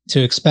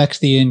 to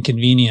expect the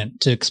inconvenient,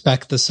 to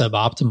expect the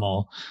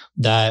suboptimal,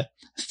 that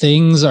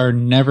things are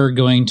never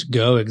going to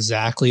go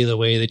exactly the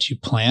way that you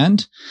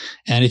planned.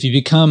 And if you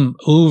become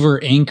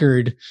over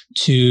anchored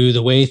to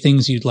the way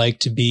things you'd like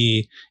to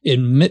be,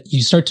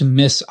 you start to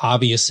miss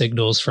obvious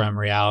signals from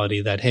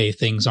reality that, hey,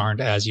 things aren't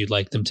as you'd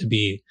like them to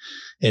be.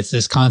 It's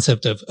this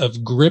concept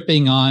of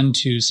gripping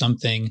onto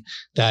something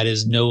that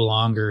is no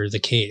longer the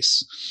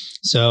case.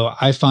 So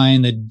I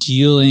find that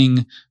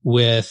dealing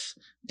with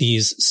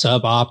these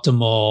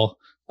suboptimal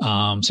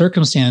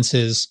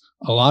circumstances,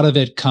 a lot of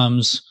it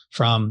comes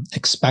from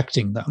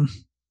expecting them.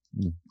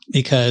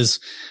 Because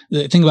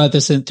think about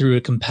this through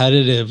a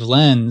competitive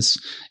lens.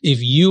 If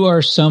you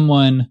are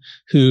someone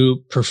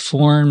who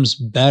performs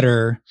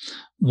better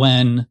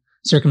when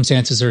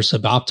circumstances are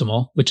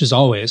suboptimal, which is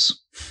always,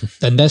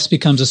 then this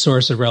becomes a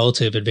source of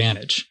relative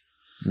advantage.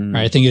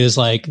 Right? I think it is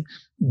like,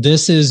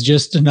 this is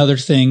just another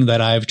thing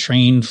that I've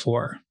trained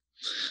for.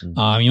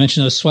 You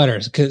mentioned those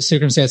sweaters.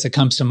 Circumstance that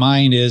comes to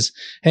mind is,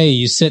 hey,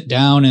 you sit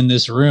down in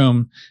this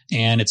room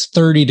and it's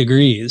 30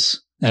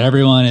 degrees. That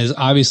everyone is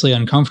obviously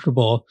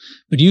uncomfortable,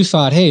 but you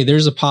thought, hey,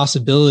 there's a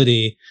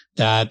possibility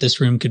that this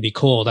room could be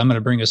cold. I'm going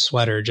to bring a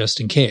sweater just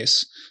in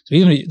case. So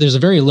even there's a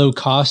very low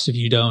cost if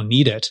you don't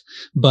need it,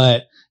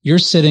 but you're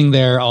sitting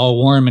there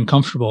all warm and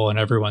comfortable and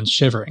everyone's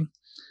shivering.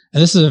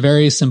 And this is a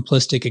very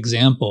simplistic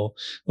example,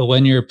 but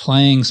when you're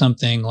playing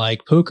something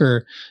like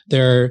poker,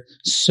 there are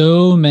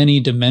so many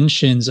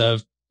dimensions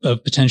of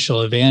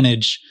potential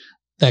advantage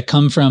that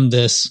come from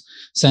this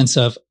sense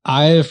of,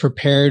 I have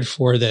prepared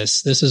for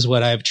this. This is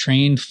what I've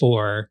trained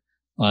for.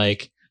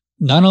 Like,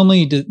 not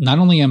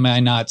only am I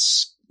not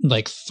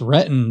like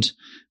threatened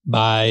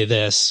by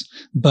this,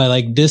 but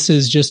like, this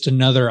is just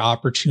another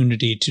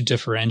opportunity to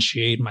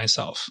differentiate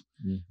myself.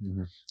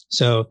 Mm-hmm.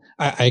 So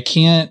I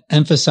can't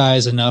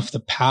emphasize enough the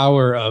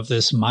power of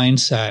this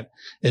mindset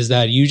is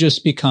that you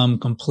just become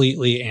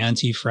completely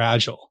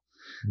anti-fragile.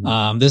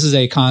 This is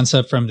a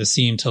concept from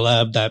Nassim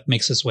Taleb that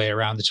makes its way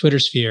around the Twitter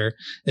sphere,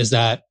 is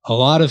that a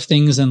lot of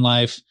things in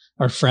life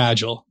are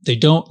fragile. They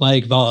don't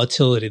like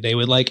volatility. They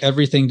would like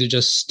everything to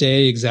just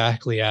stay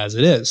exactly as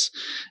it is.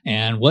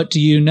 And what do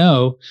you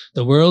know?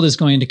 The world is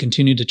going to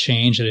continue to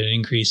change at an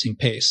increasing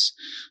pace.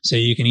 So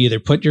you can either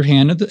put your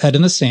head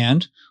in the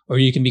sand, or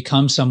you can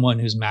become someone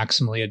who's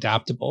maximally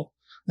adaptable.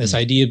 This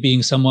idea of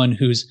being someone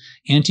who's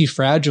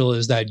anti-fragile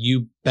is that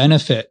you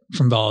benefit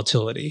from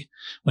volatility.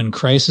 When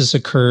crisis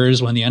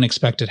occurs, when the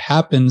unexpected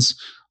happens,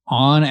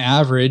 on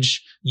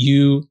average,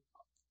 you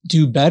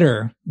do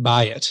better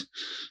by it.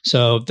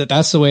 So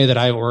that's the way that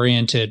I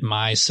oriented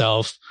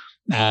myself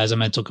as a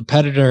mental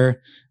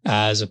competitor,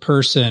 as a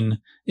person,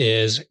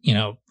 is,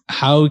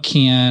 how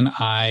can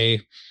I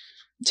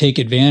take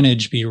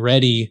advantage, be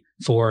ready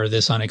for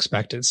this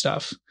unexpected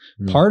stuff?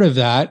 Part of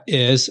that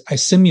is I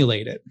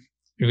simulate it.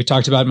 We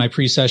talked about my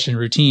pre-session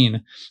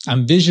routine.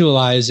 I'm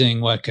visualizing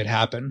what could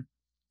happen.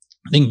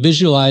 I think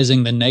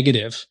visualizing the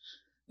negative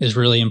is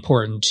really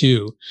important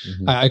too.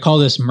 I call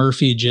this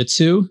Murphy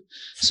Jitsu.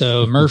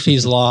 So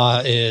Murphy's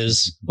law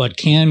is what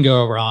can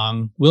go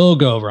wrong will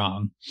go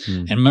wrong.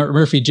 And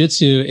Murphy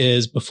Jitsu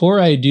is, before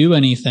I do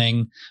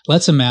anything,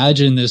 let's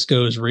imagine this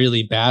goes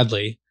really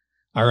badly.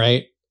 All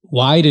right.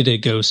 Why did it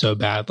go so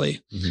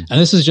badly? And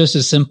this is just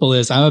as simple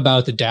as I'm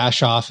about to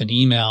dash off an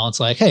email.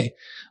 It's like, hey,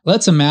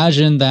 let's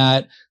imagine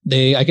that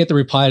I get the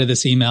reply to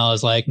this email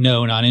is like,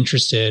 no, not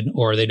interested,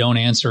 or they don't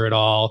answer at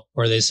all,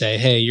 or they say,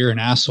 hey, you're an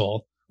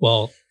asshole.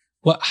 Well,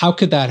 how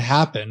could that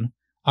happen?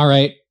 All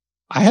right.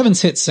 I haven't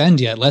hit send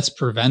yet. Let's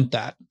prevent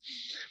that.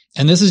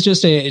 And this is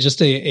just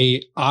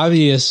a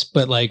obvious,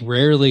 but like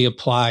rarely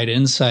applied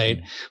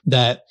insight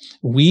that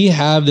we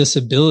have this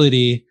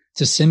ability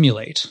to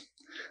simulate.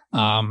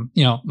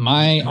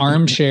 My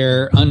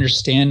armchair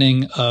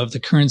understanding of the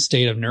current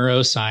state of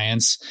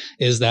neuroscience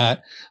is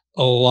that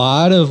a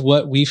lot of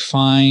what we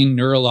find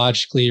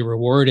neurologically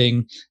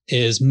rewarding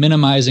is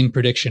minimizing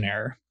prediction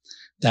error.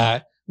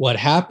 That what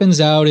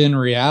happens out in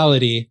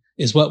reality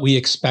is what we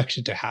expect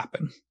it to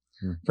happen.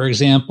 For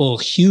example,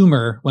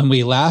 humor, when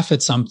we laugh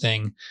at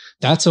something,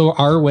 that's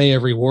our way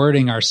of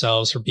rewarding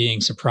ourselves for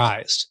being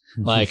surprised.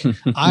 Like,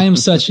 I am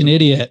such an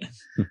idiot.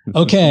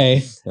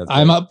 Okay,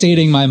 I'm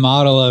updating my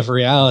model of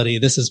reality.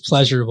 This is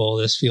pleasurable.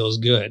 This feels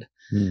good.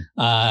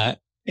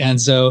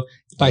 And so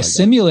by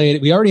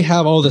simulating, we already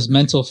have all this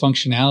mental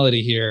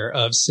functionality here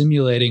of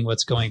simulating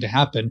what's going to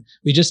happen.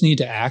 We just need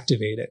to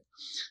activate it.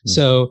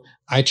 So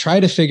I try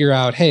to figure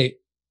out, hey,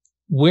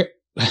 where,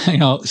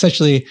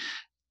 essentially,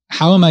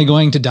 how am I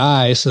going to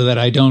die so that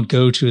I don't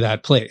go to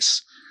that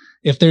place?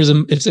 If there's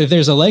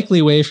a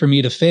likely way for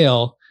me to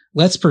fail,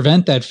 let's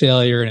prevent that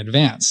failure in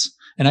advance.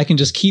 And I can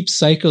just keep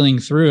cycling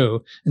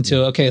through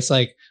until, okay, it's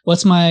like,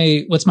 what's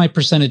my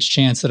percentage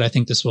chance that I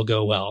think this will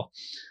go well?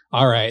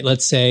 All right,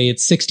 let's say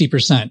it's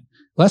 60%.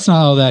 Well, that's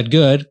not all that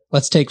good.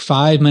 Let's take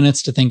 5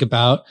 minutes to think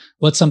about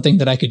what's something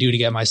that I could do to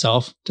get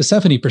myself to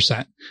 70%.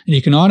 And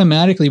you can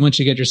automatically, once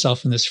you get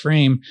yourself in this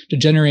frame, to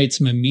generate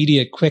some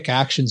immediate quick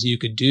actions you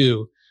could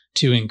do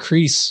to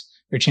increase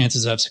your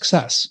chances of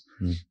success.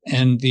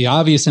 And the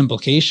obvious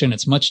implication,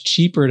 it's much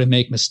cheaper to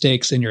make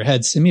mistakes in your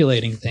head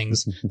simulating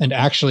things than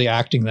actually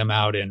acting them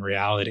out in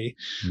reality.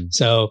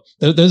 So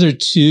those are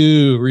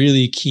two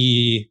really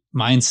key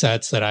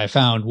mindsets that I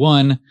found.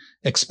 One,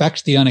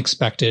 expect the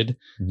unexpected,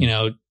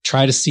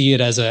 try to see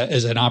it as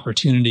an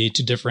opportunity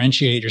to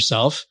differentiate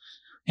yourself.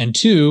 And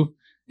two,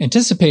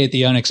 anticipate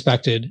the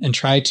unexpected and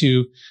try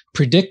to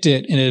predict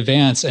it in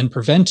advance and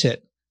prevent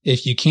it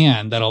if you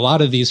can. That a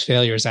lot of these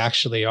failures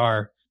actually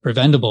are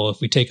preventable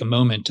if we take a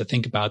moment to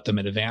think about them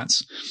in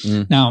advance.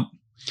 Now,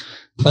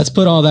 let's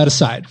put all that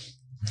aside.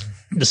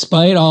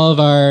 Despite all of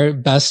our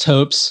best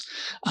hopes,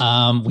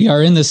 we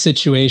are in this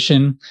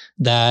situation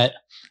that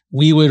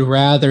we would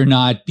rather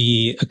not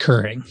be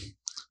occurring.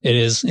 It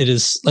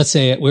is, let's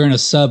say we're in a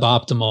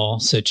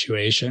suboptimal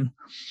situation.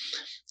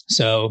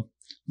 So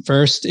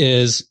first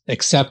is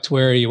accept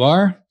where you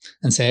are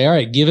and say, all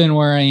right, given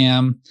where I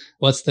am,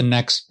 what's the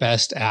next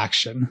best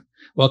action?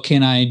 What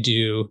can I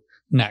do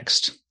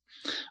next?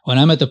 When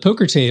I'm at the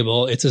poker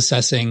table, it's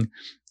assessing,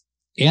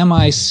 am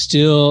I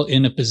still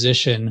in a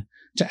position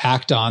to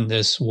act on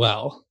this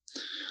well?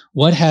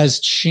 What has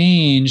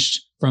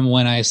changed from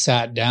when I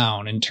sat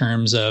down in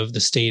terms of the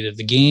state of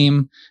the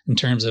game, in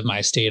terms of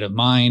my state of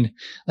mind?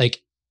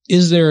 Like,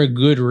 is there a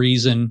good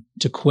reason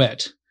to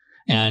quit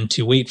and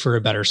to wait for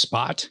a better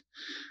spot?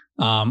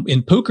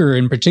 In poker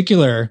in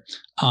particular,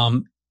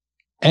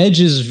 edge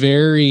is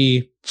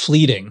very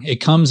fleeting. It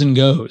comes and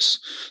goes.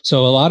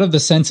 So a lot of the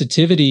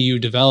sensitivity you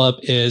develop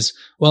is,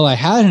 well, I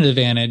had an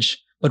advantage,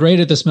 but right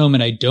at this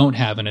moment, I don't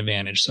have an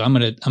advantage. So I'm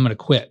going to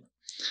quit.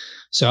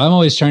 So I'm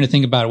always trying to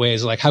think about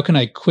ways like, how can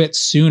I quit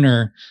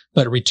sooner,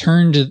 but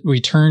return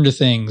to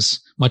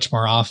things much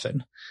more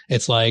often?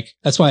 It's like,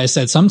 that's why I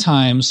said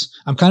sometimes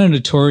I'm kind of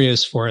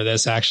notorious for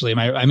this. Actually,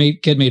 I may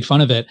get made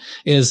fun of it,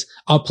 is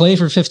I'll play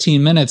for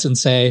 15 minutes and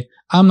say,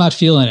 I'm not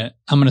feeling it.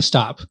 I'm going to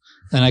stop.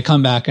 Then I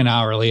come back an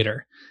hour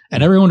later.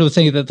 And everyone would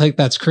think that like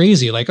that's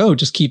crazy. Like, oh,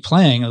 just keep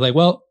playing. I'm like,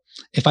 well,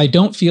 if I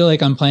don't feel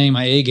like I'm playing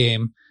my A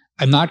game,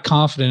 I'm not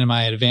confident in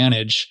my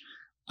advantage,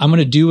 I'm going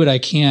to do what I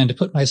can to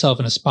put myself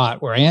in a spot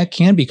where I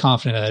can be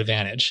confident in that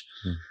advantage.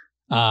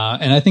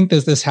 And I think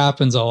that this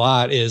happens a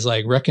lot, is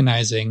like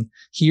recognizing,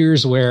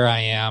 here's where I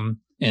am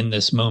in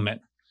this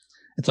moment.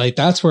 It's like,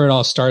 that's where it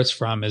all starts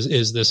from,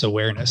 is this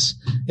awareness.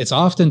 It's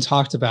often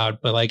talked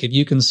about, but like, if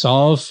you can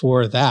solve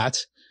for that,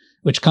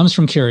 which comes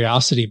from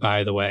curiosity,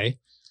 by the way,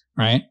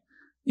 right?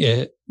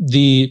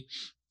 The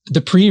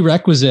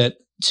prerequisite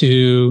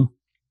to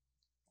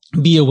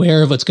be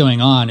aware of what's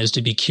going on is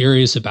to be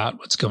curious about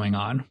what's going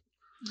on.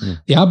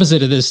 The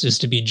opposite of this is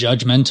to be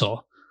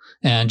judgmental.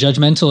 And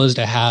judgmental is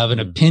to have an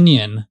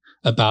opinion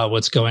about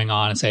what's going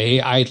on and say,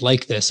 hey, I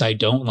like this, I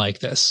don't like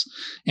this,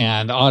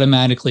 and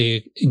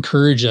automatically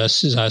encourage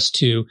us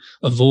to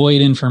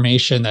avoid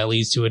information that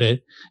leads to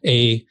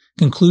a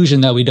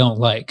conclusion that we don't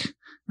like,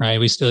 right?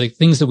 We still like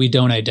things that we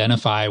don't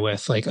identify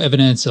with, like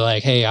evidence of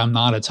like, hey, I'm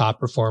not a top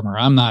performer,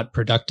 I'm not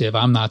productive,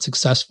 I'm not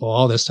successful,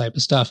 all this type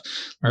of stuff,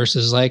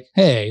 versus like,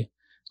 hey,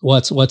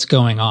 what's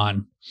going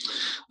on?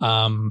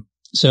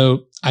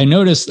 So I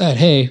noticed that,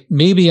 hey,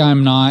 maybe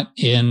I'm not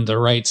in the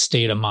right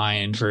state of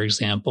mind, for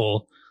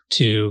example,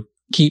 to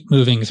keep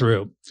moving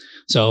through.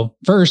 So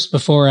first,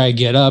 before I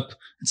get up,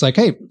 it's like,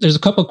 hey, there's a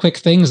couple quick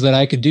things that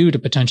I could do to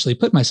potentially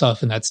put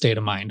myself in that state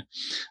of mind.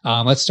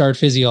 Let's start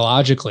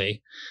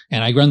physiologically.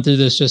 And I run through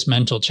this just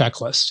mental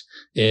checklist.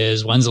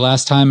 Is when's the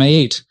last time I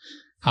ate?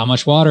 How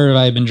much water have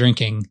I been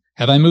drinking?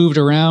 Have I moved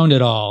around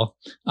at all?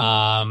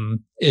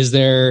 Is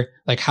there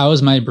like, how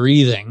is my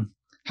breathing?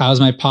 How's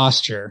my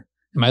posture?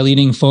 Am I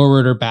leaning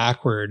forward or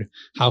backward?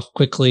 How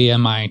quickly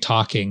am I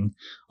talking?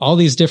 All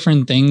these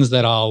different things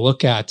that I'll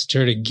look at to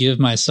try to give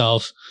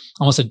myself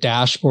almost a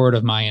dashboard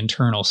of my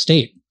internal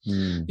state.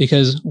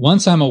 Because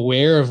once I'm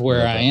aware of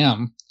where I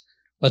am,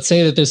 let's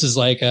say that this is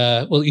like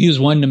we'll use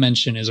one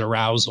dimension is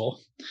arousal.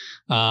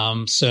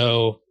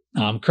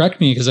 Correct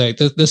me, because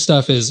this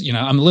stuff is,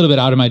 I'm a little bit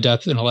out of my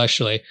depth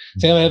intellectually.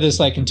 Say I have this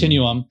like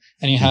continuum,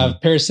 and you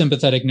have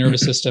parasympathetic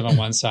nervous system on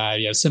one side,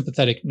 you have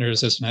sympathetic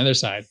nervous system on the other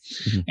side.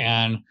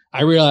 And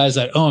I realized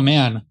that, oh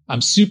man,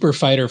 I'm super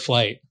fight or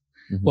flight.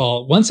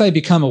 Well, once I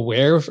become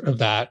aware of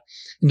that,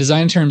 in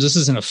design terms, this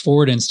is an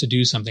affordance to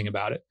do something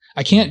about it.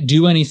 I can't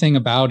do anything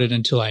about it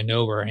until I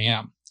know where I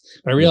am.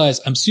 But I realize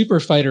I'm super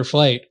fight or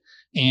flight,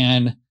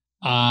 and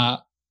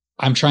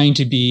I'm trying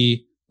to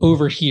be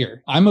over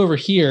here. I'm over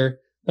here,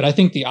 but I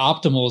think the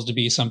optimal is to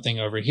be something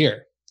over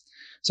here.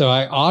 So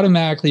I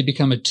automatically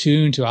become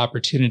attuned to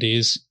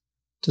opportunities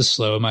to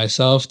slow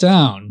myself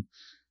down,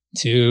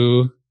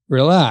 to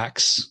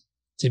relax,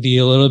 to be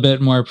a little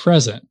bit more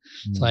present.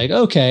 It's like,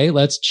 okay,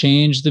 let's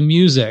change the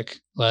music.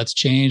 Let's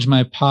change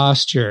my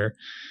posture.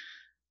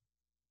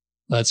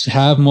 Let's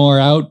have more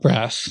out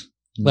breath.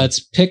 Let's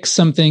pick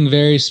something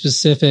very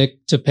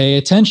specific to pay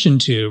attention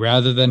to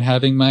rather than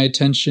having my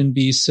attention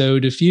be so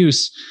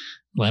diffuse.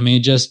 Let me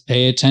just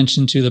pay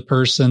attention to the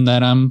person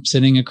that I'm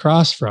sitting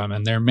across from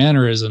and their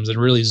mannerisms and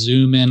really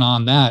zoom in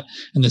on that.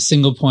 And the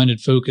single pointed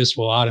focus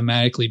will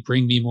automatically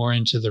bring me more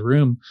into the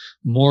room,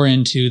 more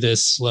into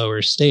this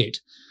slower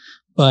state.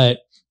 But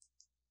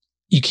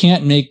you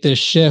can't make this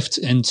shift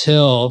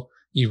until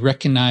you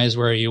recognize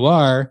where you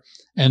are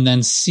and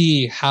then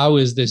see how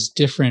is this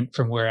different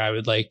from where I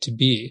would like to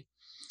be.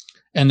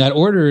 And that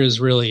order is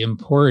really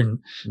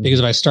important because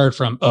if I start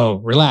from,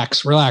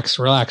 relax, relax,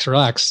 relax,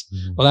 relax,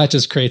 well, that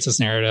just creates this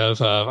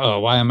narrative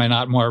of, why am I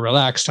not more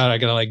relaxed? How do I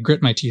gotta like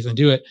grit my teeth and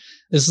do it?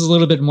 This is a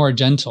little bit more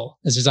gentle.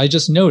 It's just, I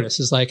just notice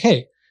it's like,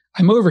 hey,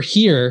 I'm over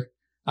here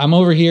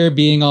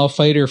being all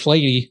fight or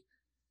flighty.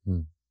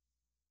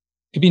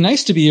 It'd be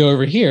nice to be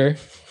over here.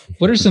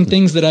 What are some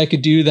things that I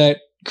could do that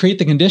create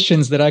the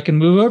conditions that I can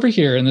move over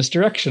here in this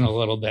direction a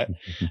little bit?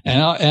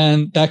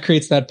 And that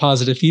creates that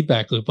positive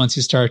feedback loop. Once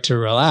you start to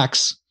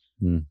relax,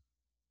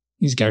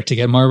 you start to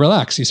get more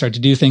relaxed. You start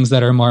to do things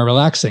that are more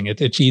relaxing.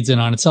 It feeds in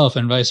on itself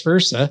and vice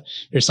versa.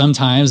 There's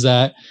sometimes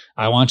that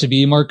I want to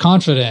be more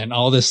confident,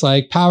 all this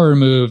like power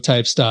move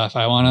type stuff.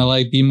 I want to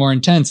like be more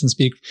intense and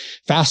speak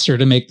faster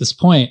to make this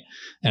point.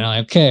 And I'm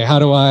like, okay, how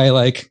do I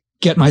like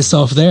get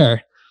myself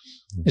there?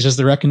 It's just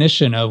the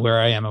recognition of where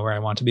I am and where I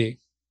want to be.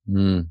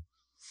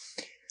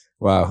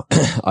 Wow.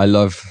 I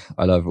love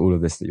all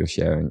of this that you're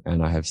sharing,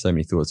 and I have so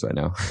many thoughts right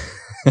now.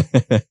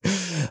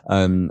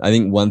 I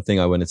think one thing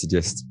I wanted to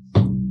just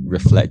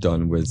reflect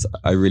on was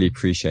I really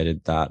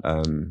appreciated that,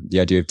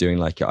 the idea of doing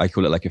like, I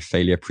call it like a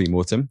failure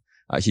pre-mortem.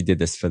 I actually did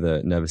this for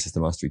the Nervous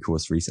System Mastery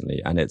course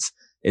recently, and it's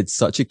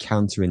such a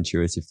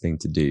counterintuitive thing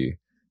to do.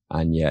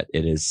 And yet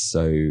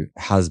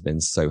has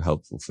been so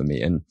helpful for me.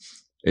 And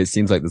it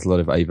seems like there's a lot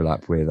of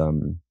overlap with,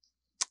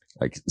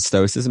 like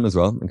stoicism as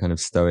well, and kind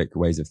of stoic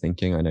ways of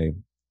thinking. I know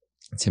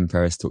Tim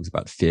Ferriss talks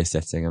about fear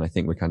setting, and I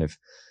think we're kind of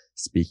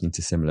speaking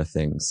to similar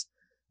things.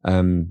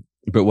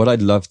 But what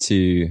I'd love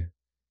to,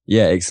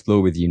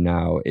 explore with you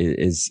now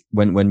is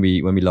when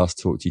we last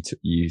talked,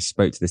 you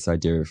spoke to this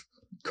idea of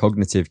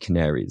cognitive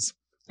canaries.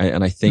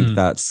 And I think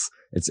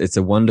it's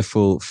a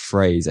wonderful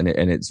phrase, and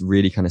it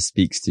really kind of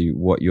speaks to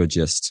what you're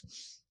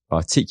just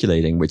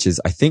articulating, which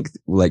is, I think,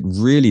 like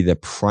really the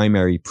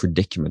primary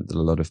predicament that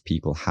a lot of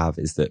people have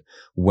is that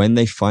when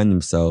they find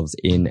themselves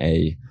in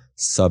a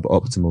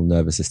suboptimal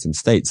nervous system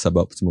state,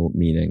 suboptimal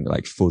meaning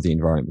like for the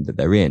environment that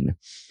they're in,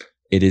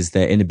 it is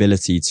their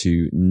inability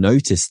to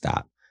notice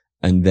that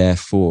and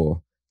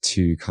therefore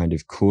to kind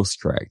of course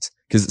correct.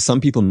 Because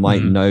some people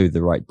might know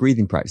the right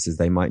breathing practices,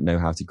 they might know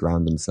how to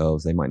ground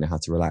themselves, they might know how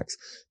to relax.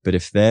 But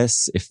if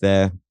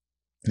they're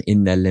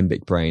in their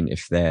limbic brain,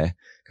 if they're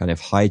kind of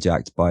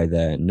hijacked by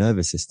their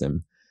nervous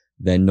system,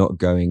 they're not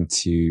going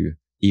to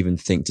even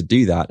think to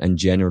do that. And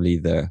generally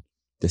the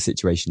the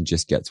situation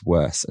just gets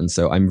worse. And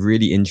so I'm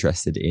really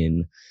interested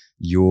in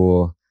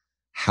your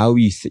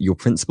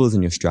principles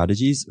and your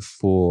strategies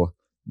for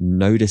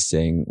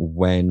noticing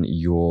when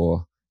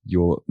your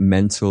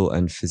mental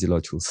and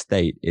physiological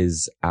state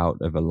is out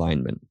of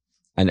alignment.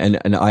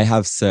 And I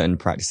have certain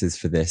practices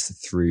for this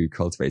through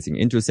cultivating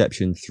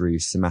interoception, through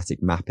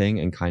somatic mapping,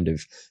 and kind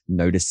of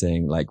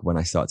noticing, like, when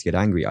I start to get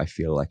angry, I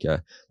feel like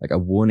a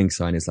warning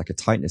sign is like a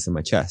tightness in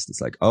my chest. It's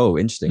like, oh,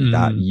 interesting.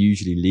 That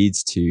usually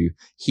leads to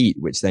heat,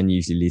 which then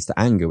usually leads to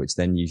anger, which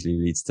then usually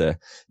leads to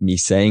me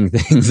saying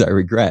things I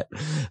regret.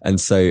 And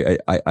so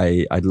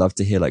I'd love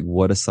to hear, like,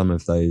 what are some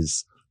of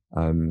those,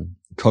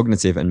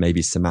 cognitive and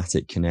maybe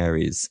somatic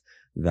canaries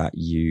that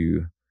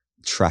you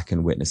track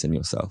and witness in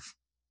yourself?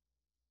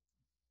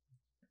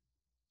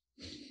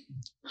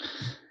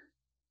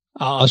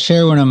 I'll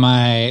share one of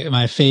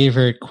my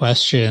favorite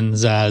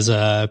questions as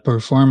a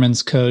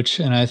performance coach.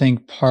 And I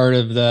think part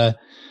of the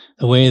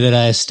way that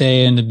I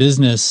stay into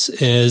business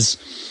is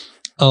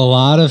a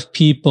lot of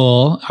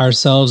people,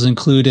 ourselves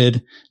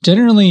included,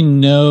 generally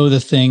know the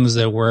things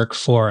that work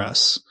for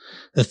us,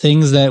 the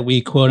things that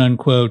we quote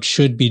unquote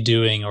should be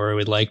doing or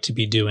would like to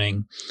be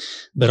doing.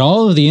 But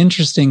all of the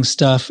interesting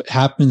stuff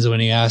happens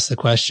when you ask the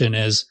question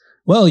is,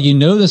 well,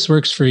 this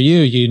works for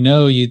you.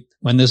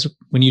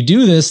 When you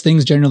do this,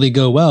 things generally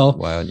go well.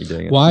 Why aren't you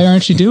doing it? Why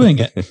aren't you doing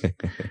it?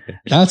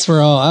 That's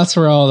where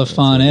all the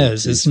fun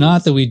is. It's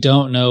not that we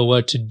don't know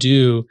what to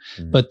do,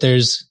 but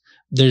there's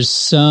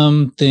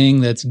something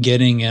that's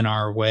getting in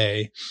our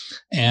way.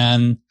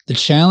 And the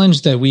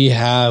challenge that we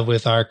have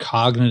with our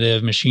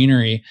cognitive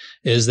machinery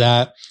is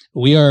that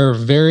we are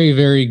very,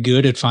 very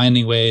good at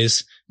finding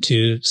ways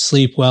to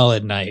sleep well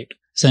at night,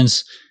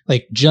 since,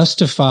 like,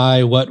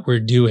 justify what we're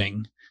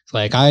doing.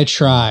 Like, I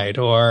tried,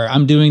 or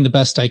I'm doing the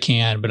best I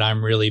can, but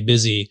I'm really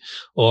busy,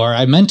 or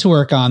I meant to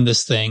work on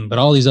this thing, but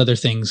all these other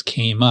things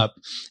came up,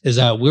 is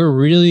that we're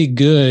really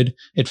good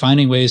at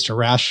finding ways to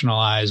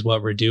rationalize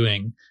what we're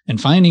doing and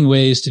finding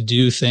ways to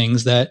do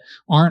things that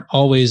aren't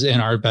always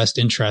in our best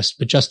interest,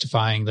 but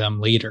justifying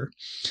them later.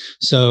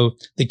 So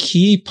the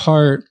key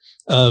part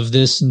of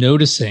this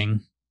noticing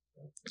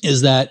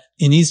is that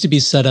it needs to be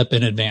set up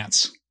in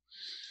advance.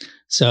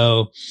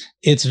 So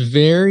it's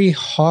very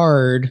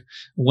hard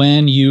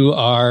when you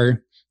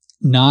are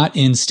not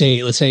in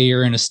state. Let's say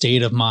you're in a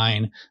state of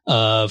mind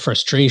of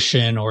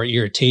frustration or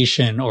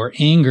irritation or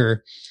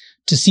anger,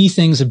 to see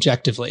things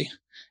objectively.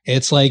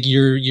 It's like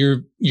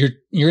you're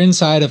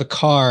inside of a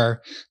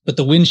car, but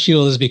the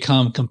windshield has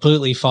become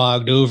completely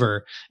fogged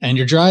over, and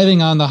you're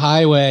driving on the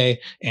highway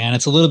and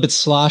it's a little bit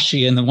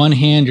sloshy. And the one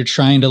hand you're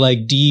trying to,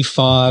 like,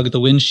 defog the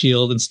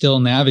windshield and still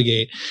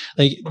navigate.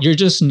 Like, you're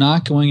just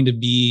not going to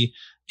be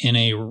in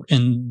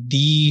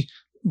the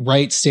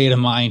right state of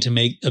mind to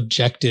make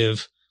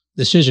objective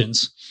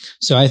decisions.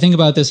 So I think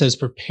about this as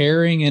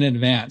preparing in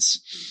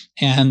advance.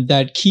 And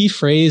that key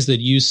phrase that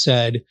you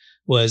said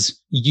was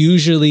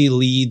usually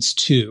leads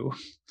to,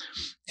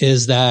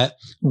 is that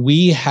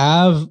we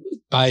have,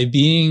 by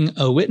being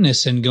a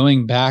witness and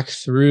going back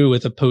through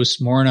with a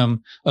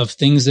postmortem of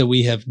things that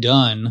we have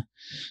done,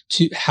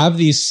 to have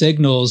these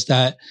signals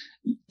that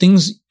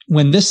things,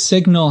 when this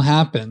signal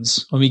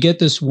happens, when we get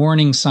this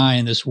warning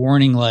sign, this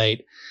warning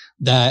light,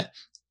 that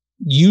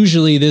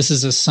usually this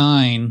is a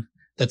sign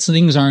that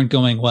things aren't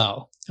going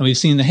well. And we've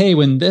seen that, hey,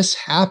 when this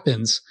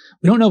happens,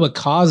 we don't know what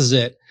causes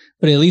it,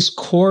 but it at least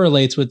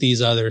correlates with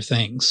these other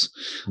things.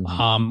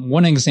 Mm-hmm.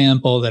 One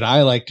example that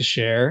I like to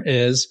share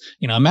is,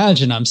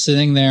 imagine I'm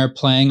sitting there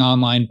playing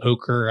online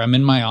poker. I'm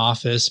in my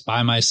office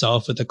by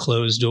myself with a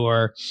closed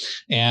door,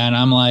 and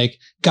I'm like,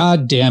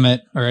 God damn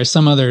it, or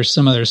some other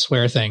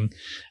swear thing.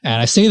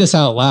 And I say this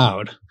out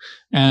loud,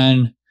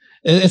 and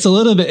it's a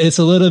little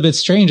bit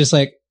strange. It's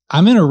like,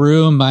 I'm in a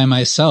room by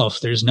myself.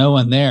 There's no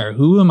one there.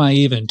 Who am I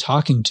even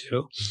talking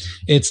to?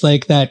 It's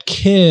like that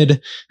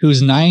kid who's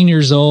 9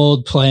 years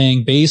old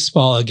playing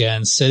baseball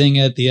again, sitting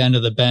at the end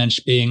of the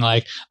bench being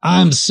like,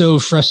 I'm so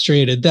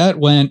frustrated. That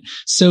went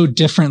so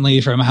differently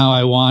from how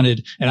I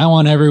wanted. And I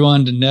want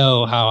everyone to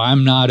know how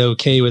I'm not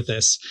okay with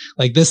this.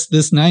 Like this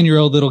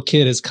 9-year-old little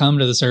kid has come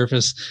to the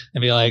surface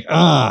and be like,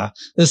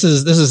 this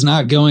is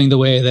not going the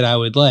way that I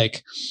would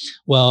like.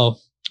 Well,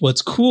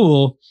 what's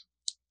cool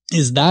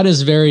is that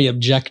is very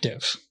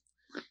objective.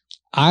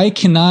 I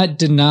cannot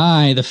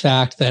deny the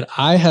fact that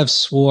I have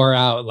swore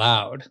out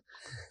loud.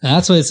 And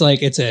that's what it's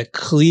like. It's a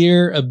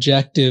clear,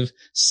 objective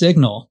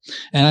signal.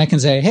 And I can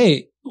say,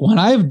 hey, when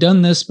I've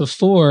done this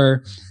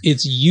before,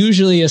 it's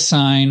usually a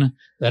sign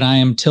that I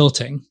am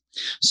tilting.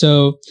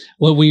 So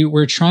what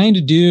we're trying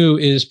to do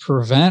is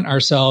prevent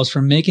ourselves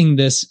from making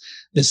this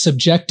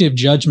subjective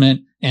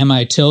judgment. Am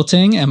I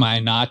tilting? Am I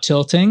not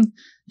tilting?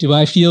 Do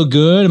I feel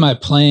good? Am I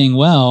playing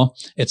well?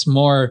 It's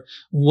more,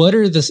 what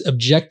are the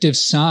objective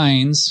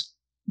signs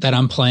that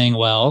I'm playing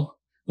well?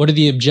 What are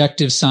the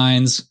objective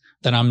signs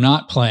that I'm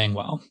not playing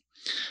well?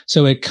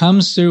 So it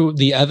comes through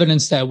the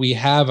evidence that we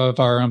have of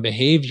our own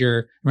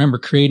behavior. Remember,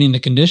 creating the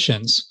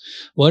conditions.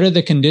 What are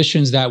the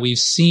conditions that we've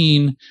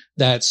seen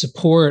that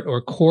support or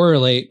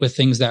correlate with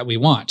things that we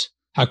want?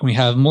 How can we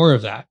have more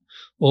of that?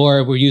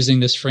 or we're using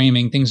this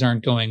framing, things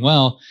aren't going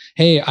well.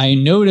 Hey, I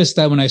noticed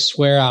that when I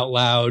swear out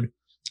loud,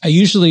 I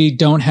usually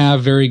don't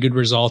have very good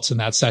results in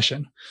that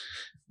session.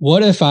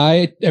 What if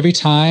every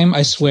time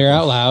I swear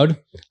out loud,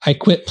 I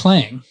quit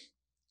playing?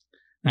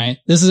 Right?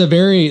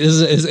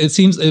 It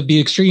seems it'd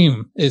be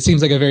extreme. It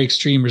seems like a very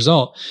extreme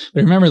result.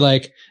 But remember,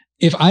 like,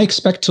 if I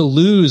expect to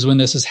lose when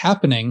this is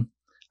happening,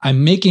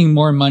 I'm making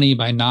more money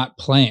by not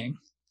playing.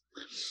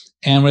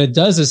 And what it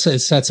does is it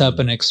sets up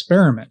an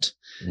experiment.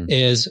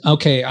 Is,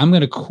 okay, I'm going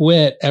to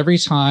quit every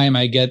time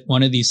I get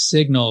one of these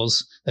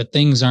signals that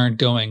things aren't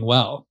going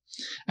well.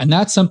 And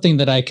that's something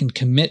that I can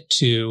commit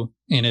to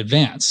in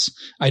advance.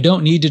 I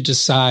don't need to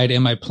decide,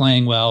 am I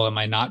playing well? Am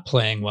I not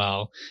playing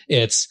well?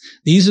 It's,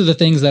 these are the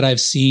things that I've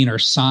seen are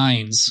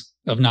signs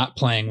of not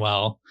playing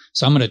well.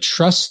 So I'm going to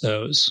trust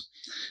those.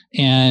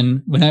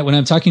 And when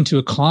I'm talking to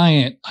a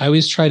client, I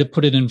always try to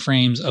put it in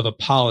frames of a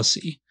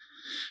policy.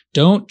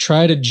 Don't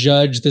try to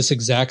judge this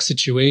exact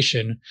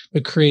situation,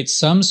 but create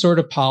some sort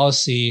of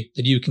policy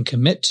that you can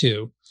commit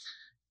to.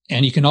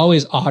 And you can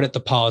always audit the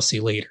policy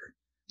later.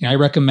 I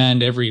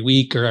recommend every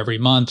week or every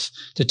month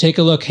to take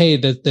a look. Hey,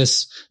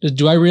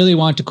 do I really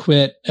want to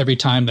quit every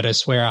time that I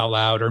swear out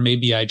loud? Or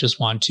maybe I just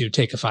want to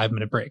take a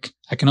 5-minute break.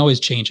 I can always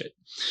change it.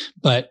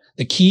 But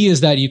the key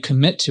is that you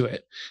commit to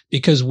it,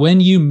 because when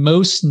you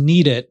most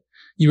need it,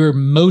 you are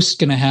most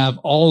going to have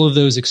all of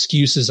those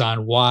excuses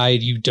on why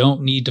you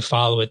don't need to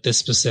follow it this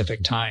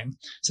specific time.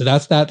 So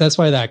that's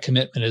why that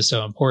commitment is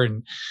so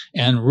important.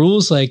 And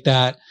rules like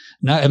that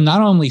have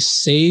not only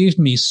saved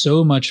me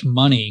so much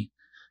money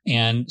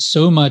and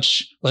so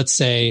much, let's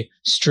say,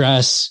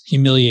 stress,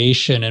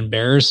 humiliation,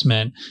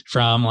 embarrassment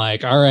from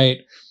like, all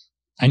right,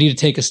 I need to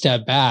take a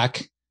step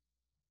back.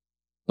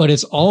 But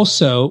it's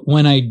also,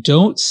 when I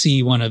don't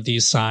see one of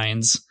these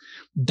signs,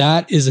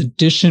 that is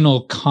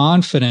additional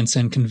confidence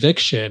and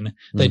conviction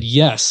that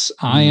yes,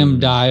 I am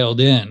dialed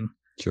in.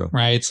 Sure.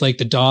 Right? It's like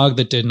the dog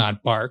that did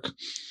not bark.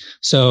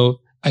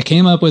 So I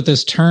came up with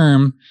this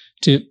term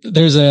I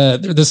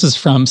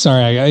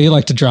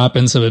like to drop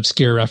in some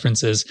obscure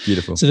references.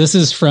 Beautiful. So this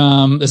is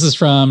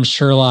from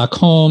Sherlock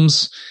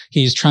Holmes.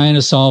 He's trying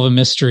to solve a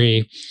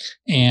mystery,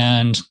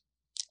 and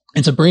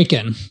it's a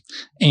break-in,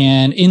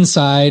 and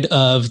inside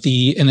of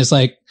and it's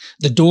like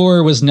the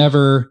door was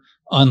never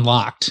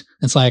unlocked.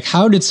 It's like,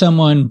 how did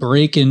someone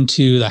break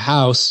into the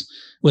house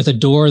with a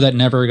door that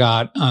never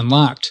got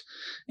unlocked?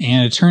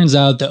 And it turns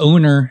out the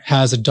owner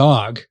has a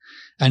dog,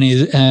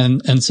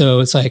 and so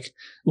it's like,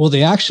 well,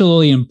 the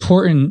actually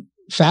important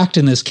fact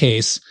in this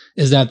case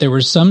is that there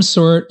was some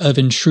sort of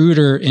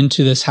intruder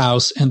into this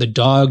house and the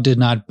dog did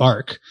not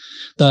bark.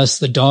 Thus,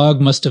 the dog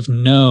must have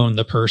known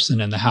the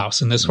person in the house.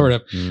 And this sort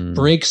of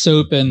breaks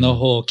open the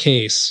whole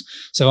case.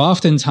 So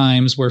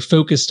oftentimes we're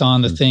focused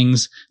on the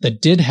things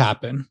that did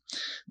happen,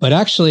 but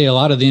actually a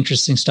lot of the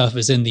interesting stuff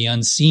is in the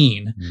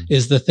unseen,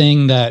 is the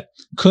thing that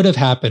could have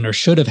happened or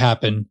should have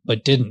happened,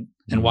 but didn't.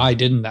 And why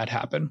didn't that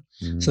happen?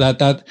 So that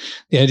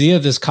the idea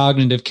of this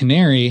cognitive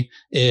canary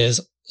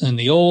is, in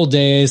the old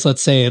days,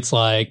 let's say it's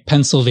like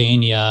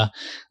Pennsylvania,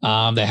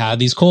 they had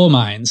these coal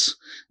mines,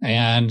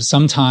 and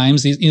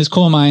sometimes these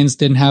coal mines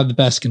didn't have the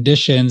best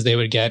conditions. They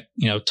would get,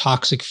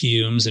 toxic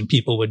fumes and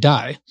people would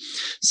die.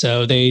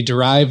 So they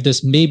derived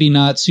this maybe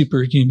not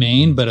super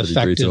humane, but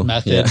effective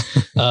method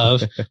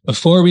of,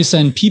 before we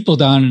send people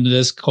down into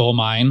this coal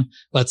mine,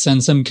 let's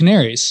send some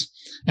canaries.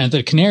 And if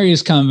the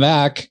canaries come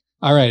back,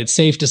 all right, it's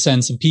safe to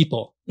send some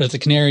people. But if the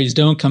canaries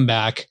don't come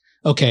back,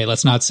 okay,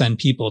 let's not send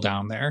people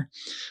down there.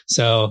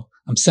 So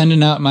I'm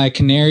sending out my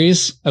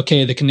canaries.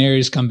 Okay, the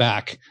canaries come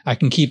back. I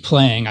can keep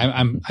playing.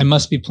 I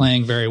must be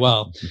playing very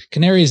well.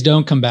 Canaries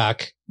don't come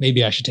back.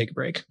 Maybe I should take a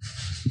break.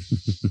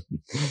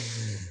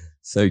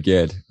 So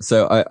good.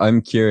 So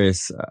I'm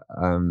curious,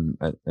 and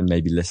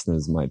maybe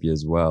listeners might be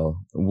as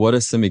well. What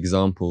are some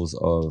examples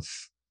of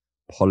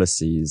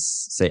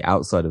policies, say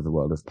outside of the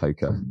world of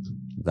poker,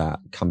 that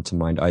come to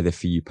mind either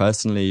for you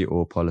personally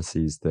or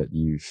policies that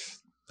you've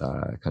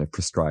kind of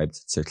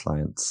prescribed to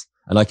clients?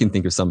 And I can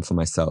think of some for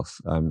myself,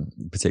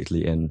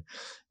 particularly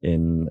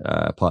in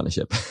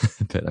partnership,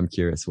 but I'm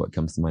curious what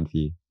comes to mind for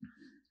you.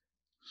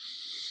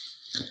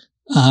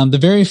 The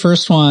very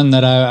first one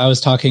that I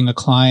was talking a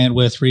client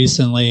with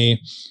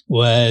recently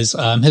was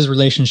his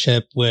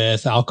relationship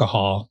with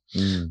alcohol.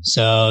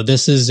 So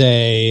this is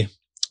a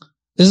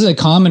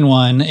common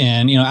one,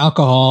 and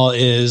alcohol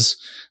is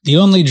the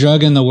only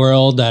drug in the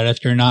world that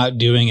if you're not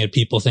doing it,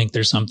 people think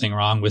there's something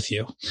wrong with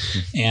you.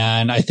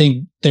 And I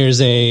think there's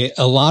a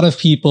lot of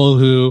people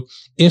who,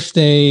 if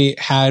they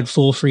had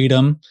full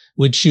freedom,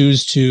 would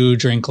choose to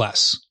drink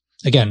less.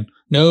 Again,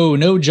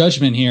 no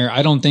judgment here.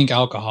 I don't think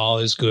alcohol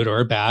is good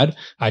or bad.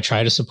 I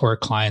try to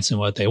support clients in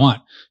what they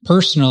want.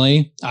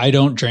 Personally, I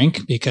don't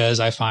drink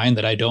because I find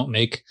that I don't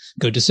make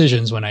good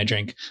decisions when I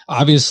drink.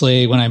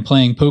 Obviously, when I'm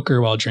playing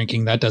poker while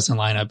drinking, that doesn't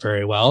line up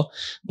very well,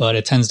 but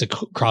it tends to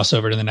cross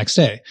over to the next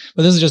day.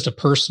 But this is just a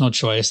personal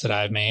choice that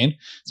I've made.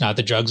 It's not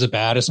that drugs are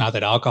bad. It's not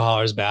that alcohol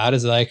is bad.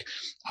 It's like,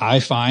 I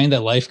find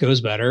that life goes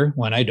better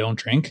when I don't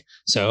drink.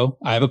 So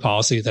I have a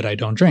policy that I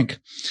don't drink.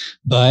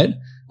 But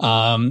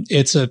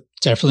it's a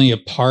definitely a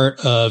part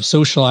of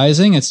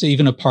socializing. It's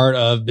even a part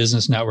of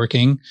business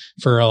networking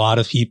for a lot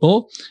of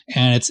people.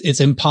 And it's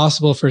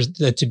impossible for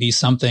that to be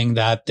something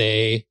that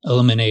they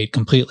eliminate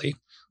completely.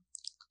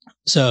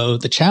 So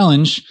the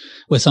challenge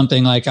with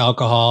something like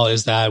alcohol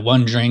is that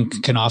one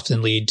drink can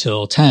often lead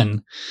till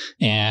 10,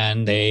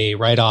 and they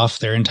write off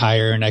their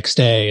entire next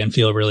day and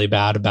feel really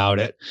bad about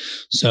it.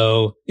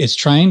 So it's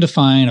trying to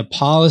find a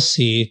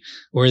policy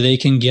where they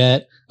can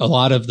get a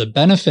lot of the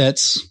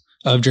benefits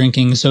of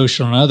drinking,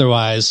 social and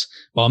otherwise,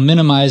 while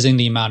minimizing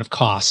the amount of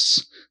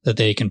costs that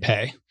they can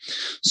pay.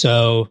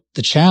 So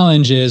the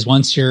challenge is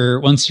once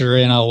you're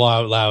in a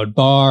loud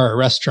bar or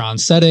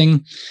restaurant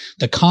setting,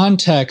 the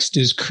context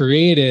is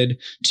created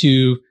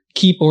to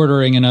keep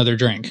ordering another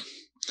drink.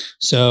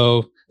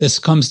 So this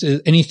comes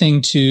to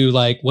anything to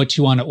like what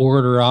you want to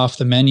order off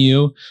the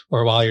menu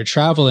or while you're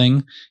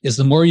traveling is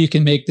the more you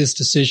can make this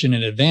decision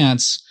in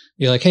advance.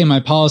 You're like, hey, my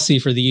policy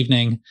for the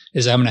evening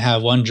is I'm going to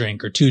have one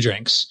drink or two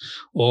drinks,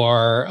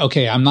 or,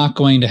 okay, I'm not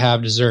going to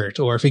have dessert,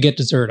 or if we get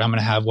dessert, I'm going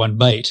to have one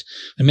bite.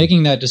 And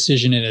making that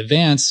decision in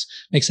advance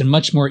makes it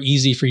much more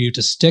easy for you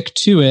to stick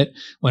to it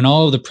when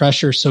all of the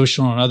pressure,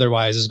 social and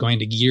otherwise, is going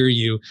to gear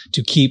you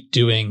to keep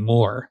doing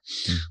more.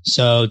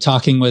 So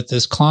talking with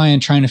this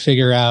client, trying to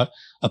figure out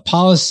a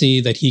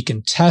policy that he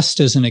can test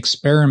as an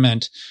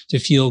experiment to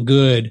feel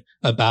good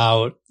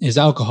about his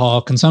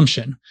alcohol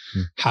consumption,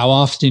 how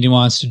often he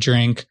wants to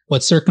drink,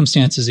 what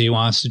circumstances he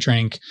wants to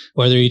drink,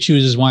 whether he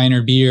chooses wine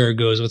or beer or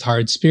goes with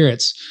hard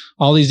spirits,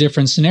 all these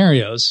different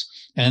scenarios.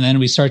 And then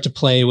we start to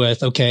play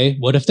with, okay,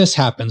 what if this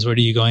happens? What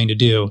are you going to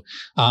do?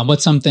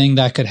 What's something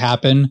that could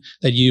happen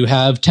that you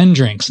have 10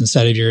 drinks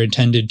instead of your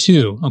intended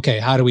 2? Okay,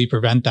 how do we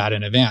prevent that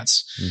in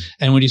advance?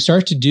 And what you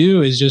start to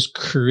do is just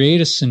create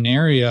a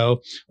scenario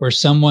where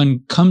someone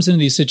comes into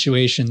these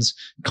situations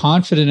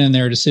confident in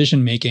their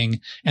decision making,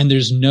 and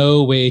there's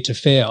no way to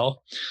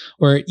fail.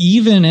 Or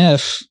even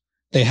if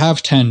they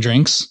have 10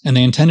 drinks and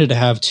they intended to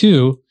have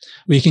 2,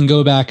 we can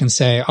go back and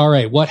say, all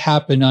right, what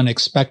happened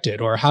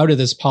unexpected? Or how did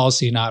this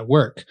policy not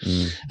work?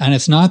 And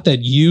it's not that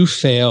you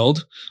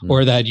failed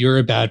or that you're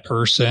a bad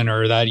person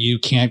or that you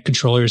can't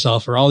control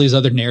yourself or all these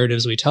other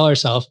narratives we tell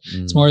ourselves.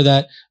 It's more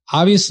that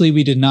obviously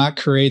we did not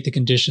create the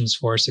conditions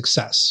for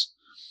success.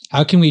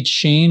 How can we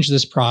change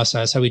this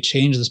process? How we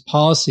change this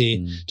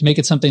policy to make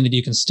it something that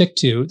you can stick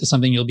to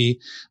something you'll be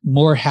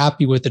more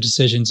happy with the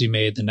decisions you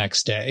made the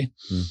next day?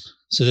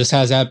 So this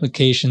has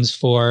applications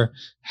for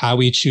how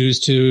we choose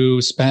to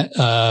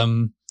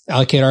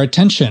allocate our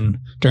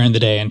attention during the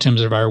day in terms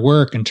of our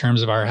work, in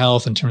terms of our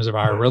health, in terms of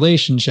our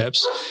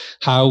relationships,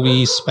 how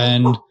we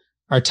spend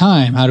our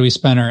time, how do we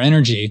spend our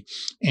energy?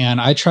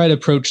 And I try to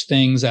approach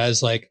things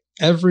as like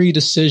every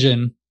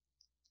decision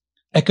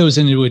echoes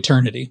into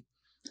eternity.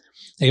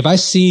 Like if I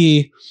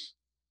see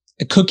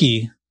a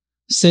cookie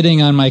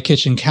sitting on my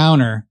kitchen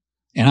counter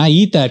and I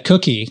eat that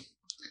cookie,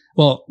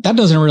 well, that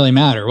doesn't really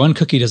matter. One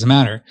cookie doesn't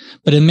matter,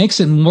 but it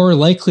makes it more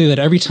likely that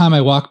every time I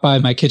walk by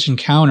my kitchen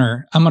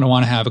counter, I'm going to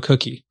want to have a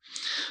cookie.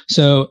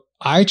 So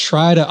I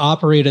try to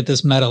operate at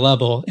this meta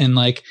level in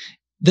like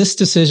this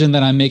decision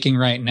that I'm making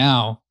right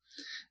now.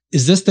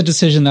 Is this the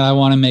decision that I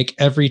want to make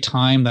every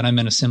time that I'm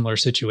in a similar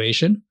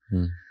situation?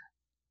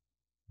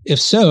 If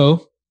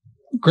so,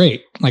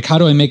 great. Like, how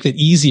do I make that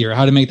easier?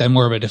 How to make that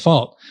more of a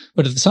default?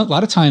 But a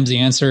lot of times the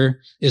answer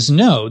is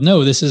no,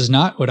 this is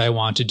not what I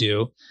want to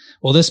do.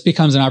 Well, this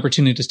becomes an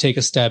opportunity to take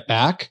a step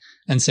back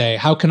and say,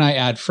 how can I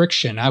add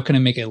friction? How can I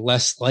make it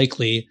less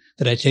likely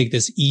that I take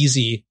this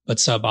easy but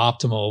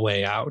suboptimal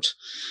way out?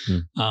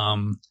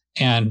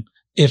 And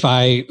if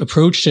I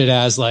approached it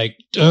as like,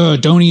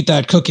 don't eat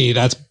that cookie,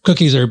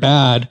 cookies are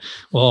bad.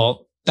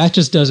 Well, that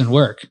just doesn't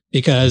work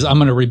because I'm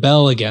going to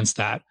rebel against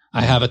that.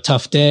 I have a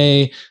tough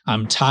day.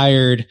 I'm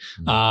tired.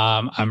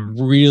 I'm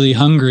really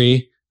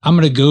hungry. I'm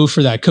going to go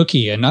for that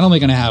cookie, and not only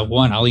going to have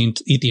one, I'll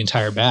eat the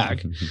entire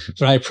bag.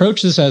 So I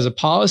approach this as a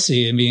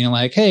policy and being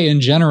like, hey,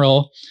 in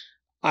general,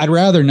 I'd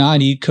rather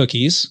not eat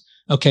cookies.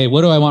 Okay,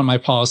 what do I want my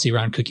policy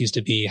around cookies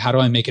to be? How do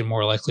I make it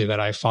more likely that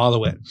I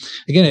follow it?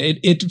 Again,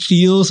 it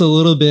feels a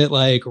little bit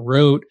like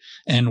rote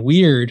and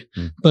weird,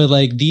 but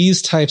like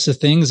these types of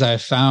things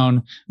I've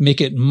found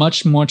make it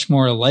much, much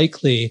more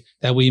likely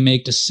that we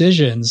make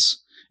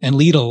decisions and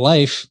lead a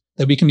life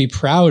that we can be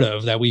proud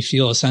of, that we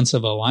feel a sense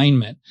of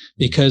alignment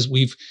because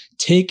we've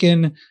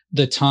taken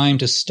the time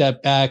to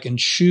step back and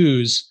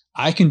choose,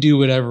 I can do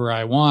whatever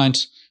I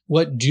want.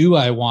 What do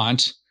I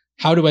want?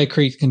 How do I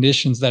create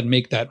conditions that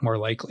make that more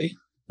likely?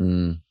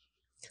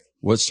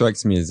 What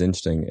strikes me as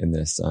interesting in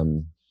this,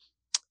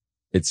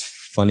 it's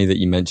funny that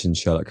you mentioned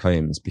Sherlock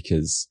Holmes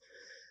because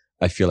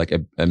I feel like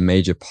a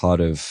major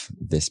part of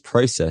this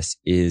process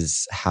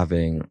is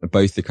having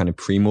both the kind of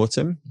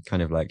pre-mortem,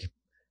 kind of like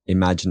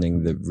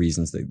imagining the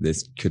reasons that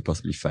this could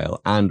possibly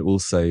fail, and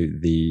also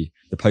the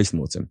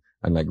post-mortem,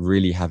 and like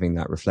really having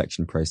that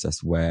reflection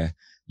process where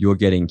you're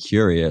getting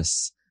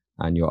curious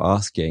and you're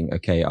asking,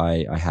 okay,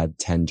 I had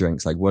 10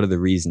 drinks. Like, what are the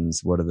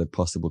reasons? What are the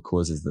possible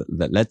causes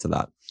that led to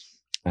that?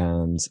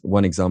 And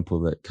one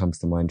example that comes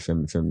to mind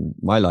from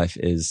my life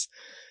is,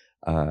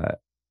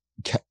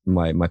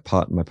 my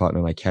partner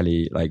and I,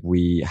 Kelly, like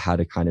we had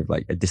a kind of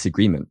like a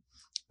disagreement,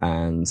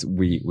 and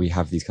we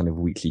have these kind of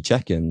weekly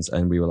check-ins,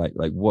 and we were like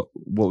what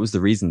was the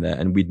reason there?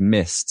 And we'd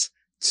missed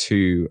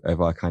 2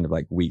 of our kind of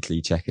like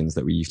weekly check-ins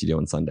that we usually do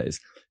on Sundays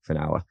for an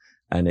hour.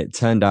 And it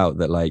turned out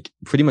that like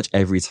pretty much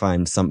every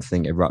time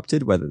something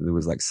erupted, whether there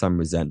was like some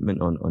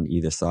resentment on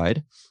either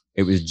side,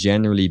 it was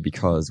generally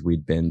because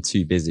we'd been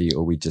too busy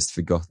or we'd just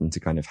forgotten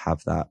to kind of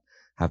have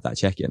that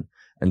check-in.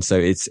 And so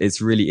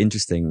it's really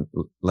interesting,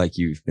 like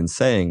you've been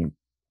saying,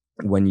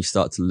 when you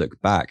start to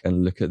look back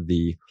and look at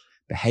the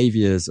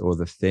behaviors or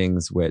the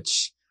things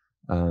which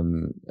are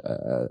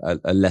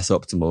less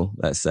optimal,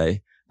 let's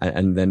say,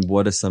 and then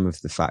what are some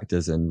of the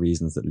factors and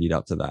reasons that lead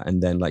up to that?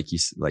 And then like you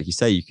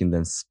say, you can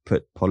then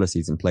put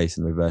policies in place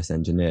and reverse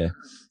engineer,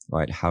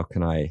 right? How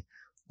can I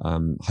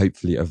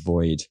hopefully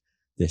avoid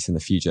this in the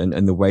future?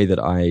 And the way that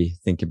I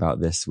think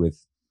about this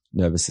with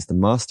nervous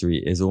system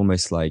mastery is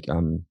almost like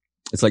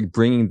it's like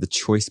bringing the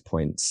choice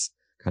points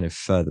kind of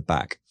further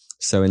back.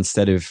 So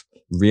instead of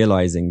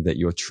realizing that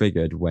you're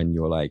triggered when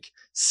you're like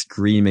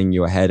screaming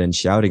your head and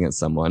shouting at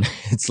someone,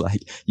 it's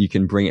like you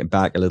can bring it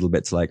back a little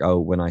bit to like, oh,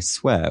 when I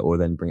swear, or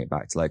then bring it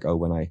back to like, oh,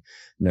 when I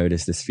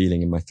notice this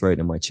feeling in my throat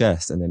and my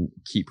chest, and then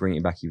keep bringing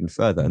it back even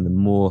further. And the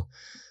more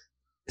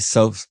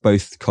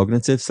both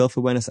cognitive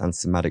self-awareness and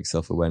somatic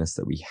self-awareness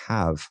that we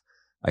have,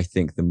 I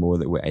think the more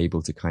that we're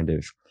able to kind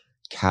of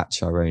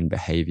catch our own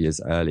behaviors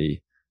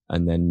early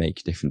and then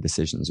make different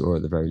decisions, or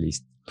at the very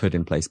least put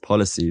in place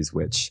policies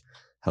which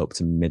help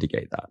to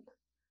mitigate that.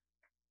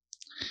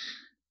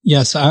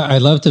 Yes,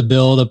 I'd love to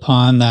build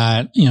upon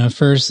that.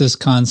 First, this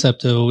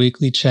concept of a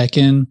weekly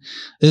check-in.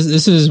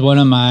 This is one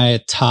of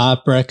my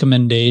top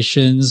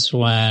recommendations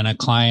when a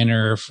client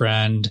or a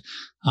friend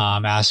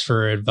asks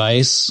for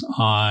advice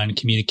on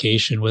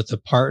communication with a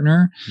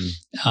partner.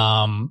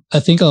 I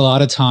think a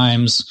lot of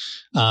times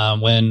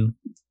when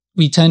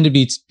we tend to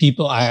be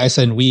people, I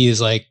said we is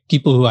like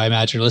people who I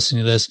imagine are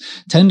listening to this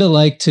tend to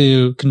like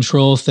to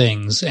control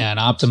things and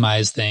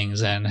optimize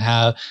things and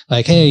have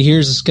like, hey,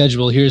 here's a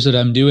schedule. Here's what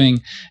I'm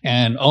doing.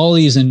 And all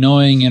these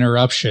annoying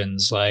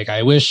interruptions. Like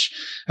I wish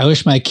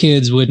my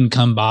kids wouldn't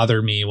come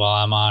bother me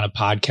while I'm on a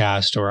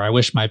podcast, or I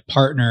wish my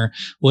partner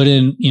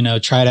wouldn't,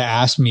 try to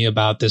ask me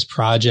about this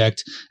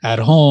project at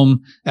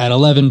home at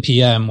 11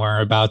 p.m. where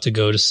I'm about to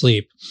go to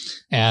sleep.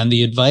 And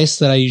the advice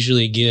that I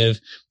usually give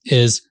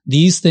is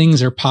these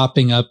things are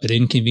popping up at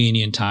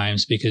inconvenient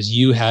times because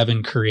you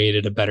haven't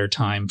created a better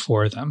time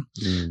for them.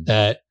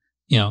 That,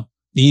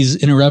 these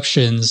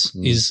interruptions,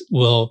 these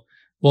will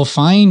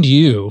find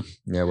you.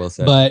 Yeah, well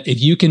said. But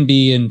if you can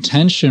be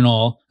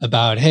intentional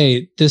about,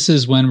 hey, this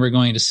is when we're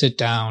going to sit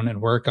down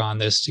and work on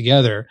this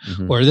together,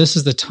 or this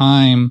is the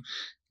time,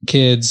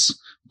 kids,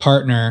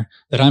 partner,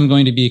 that I'm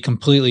going to be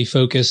completely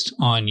focused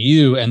on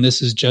you, and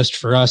this is just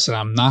for us, and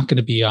I'm not going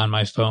to be on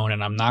my phone,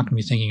 and I'm not going to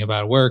be thinking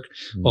about work.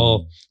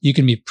 Well, you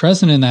can be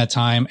present in that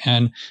time,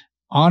 and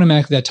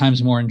automatically that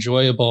time's more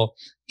enjoyable,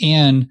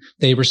 and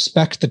they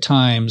respect the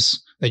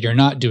times that you're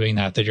not doing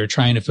that you're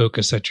trying to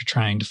focus, that you're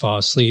trying to fall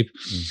asleep.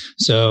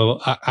 So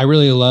I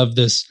really love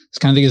this. This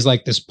kind of thing is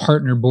like this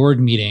partner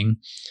board meeting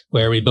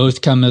where we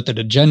both come with an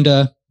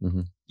agenda,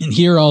 and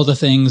here are all the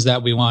things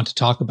that we want to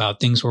talk about,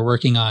 things we're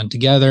working on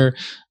together,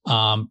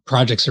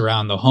 projects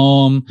around the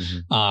home,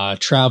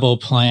 travel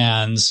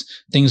plans,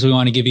 things we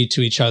want to give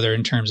to each other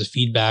in terms of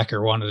feedback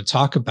or wanted to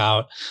talk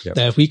about.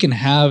 That if we can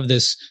have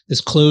this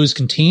closed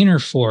container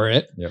for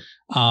it,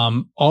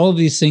 all of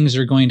these things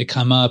are going to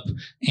come up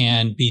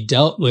and be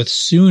dealt with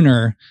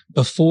sooner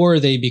before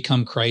they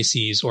become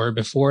crises or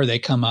before they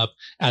come up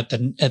at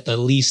the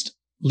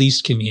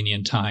least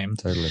convenient time.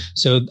 Totally.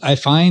 So I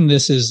find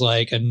this is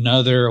like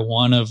another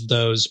one of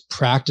those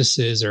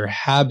practices or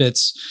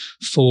habits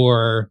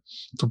for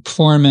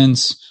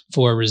performance,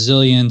 for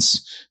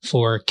resilience,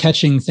 for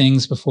catching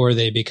things before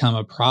they become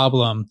a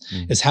problem,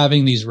 is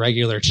having these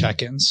regular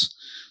check-ins.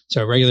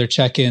 So regular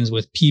check-ins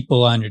with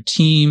people on your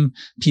team,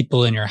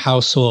 people in your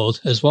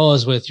household, as well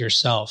as with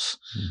yourself.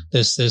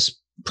 This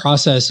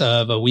process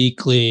of a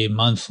weekly,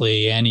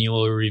 monthly,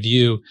 annual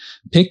review,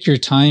 pick your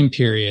time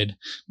period,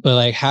 but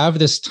like have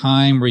this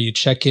time where you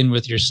check in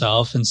with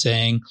yourself and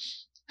saying,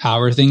 how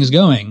are things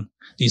going?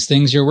 These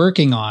things you're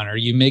working on, are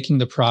you making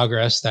the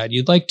progress that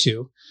you'd like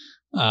to?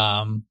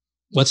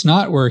 What's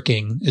not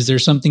working? Is there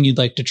something you'd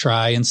like to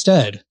try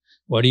instead?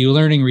 What are you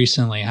learning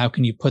recently? How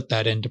can you put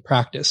that into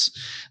practice?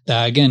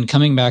 That again,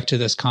 coming back to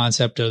this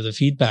concept of the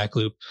feedback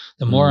loop,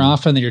 the more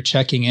often that you're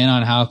checking in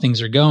on how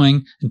things are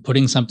going and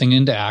putting something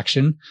into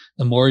action,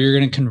 the more you're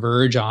going to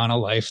converge on a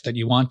life that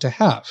you want to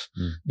have.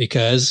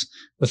 Because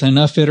with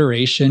enough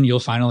iteration, you'll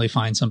finally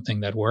find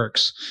something that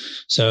works.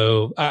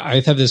 So I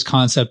have this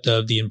concept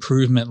of the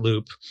improvement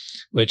loop,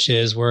 which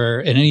is where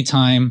at any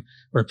time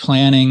we're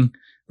planning,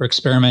 we're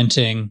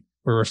experimenting,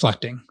 we're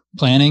reflecting.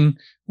 Planning,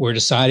 we're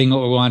deciding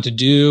what we want to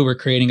do. We're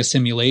creating a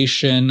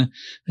simulation,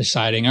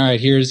 deciding, all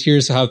right,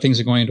 here's how things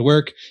are going to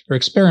work. Or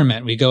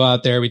experiment. We go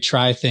out there, we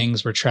try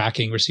things, we're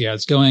tracking, we see how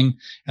it's going.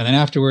 And then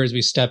afterwards,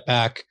 we step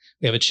back,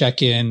 we have a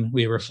check-in,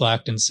 we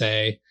reflect and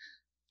say,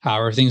 how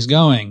are things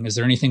going? Is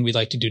there anything we'd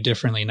like to do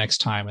differently next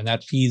time? And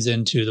that feeds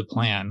into the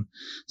plan.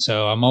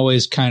 So I'm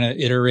always kind of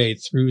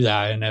iterate through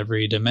that in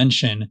every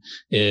dimension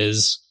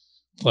is,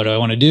 what do I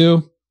want to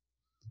do?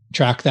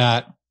 Track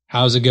that.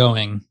 How's it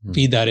going?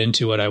 Feed that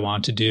into what I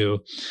want to do.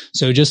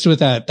 So just with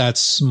that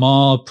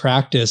small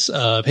practice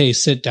of, hey,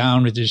 sit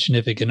down with your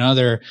significant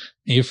other,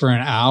 maybe for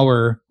an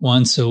hour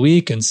once a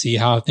week and see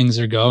how things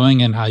are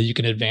going and how you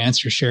can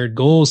advance your shared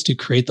goals to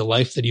create the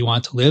life that you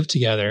want to live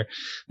together.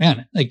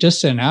 Man, like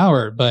just an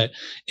hour, but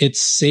it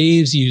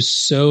saves you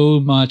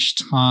so much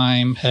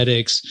time,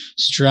 headaches,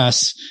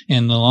 stress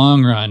in the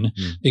long run.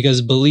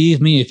 Because believe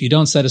me, if you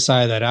don't set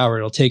aside that hour,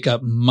 it'll take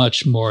up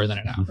much more than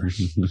an hour.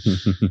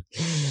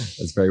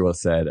 That's very well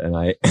said. And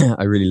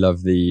I really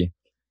love the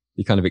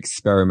kind of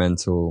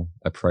experimental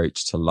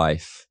approach to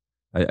life.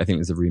 I think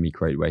there's a Rumi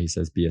quote where he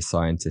says, be a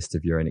scientist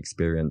of your own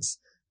experience.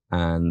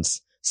 And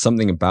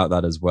something about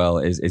that as well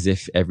is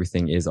if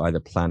everything is either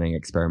planning,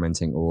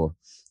 experimenting, or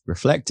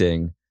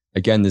reflecting,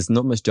 again, there's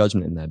not much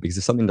judgment in there, because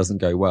if something doesn't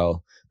go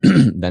well,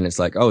 then it's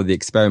like, oh, the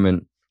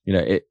experiment,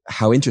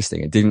 how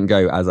interesting. It didn't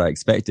go as I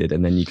expected.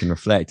 And then you can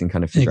reflect and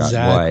kind of figure out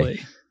why.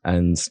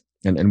 And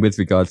with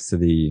regards to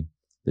the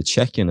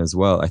check-in as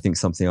well, I think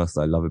something else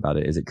that I love about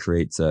it is it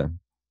creates a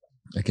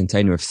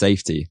container of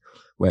safety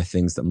where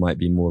things that might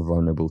be more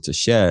vulnerable to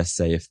share,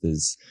 say if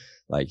there's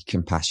like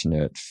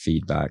compassionate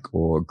feedback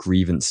or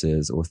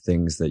grievances or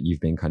things that you've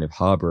been kind of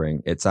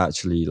harboring, it's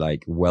actually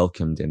like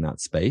welcomed in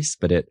that space,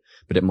 but it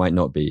might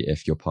not be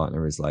if your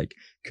partner is like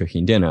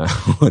cooking dinner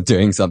or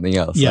doing something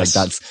else. Yes.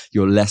 Like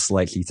you're less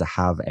likely to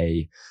have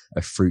a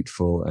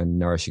fruitful and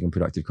nourishing and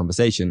productive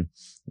conversation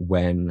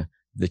when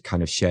the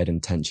kind of shared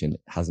intention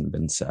hasn't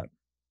been set.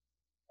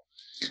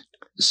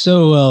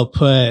 So well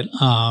put.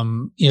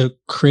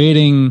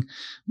 Creating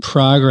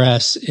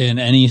progress in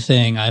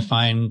anything I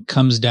find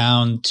comes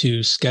down to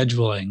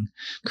scheduling,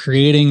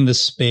 creating the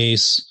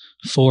space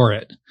for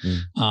it.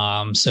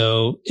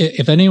 So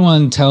if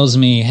anyone tells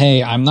me,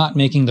 hey, I'm not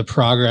making the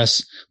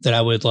progress that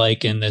I would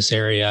like in this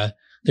area,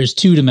 there's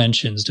two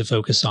dimensions to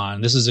focus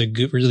on. This is a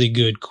really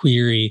good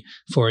query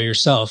for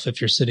yourself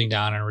if you're sitting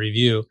down and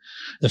review.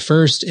 The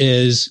first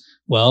is,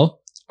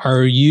 well,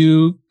 are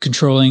you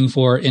controlling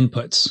for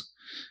inputs?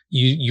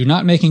 You're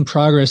not making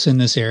progress in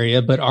this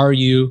area, but are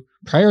you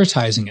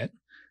prioritizing it?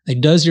 Like,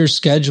 does your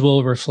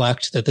schedule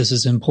reflect that this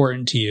is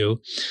important to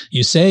you?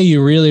 You say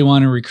you really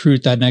want to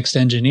recruit that next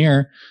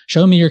engineer.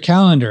 Show me your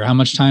calendar. How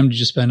much time did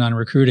you spend on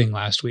recruiting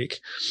last week?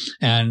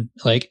 And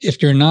like,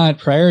 if you're not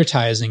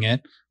prioritizing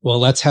it, well,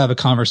 let's have a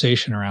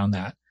conversation around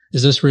that.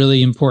 Is this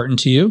really important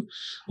to you?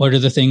 What are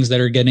the things that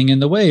are getting in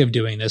the way of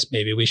doing this?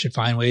 Maybe we should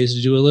find ways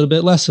to do a little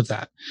bit less of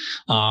that.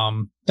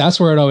 That's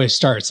where it always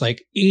starts.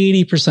 Like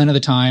 80% of the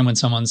time when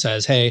someone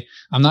says, hey,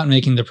 I'm not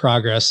making the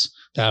progress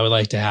that I would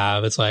like to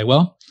have, it's like,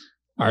 well,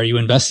 are you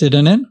invested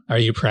in it? Are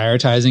you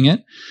prioritizing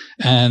it?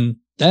 And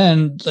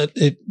then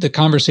the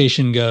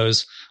conversation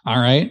goes, all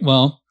right,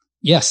 well,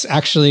 yes,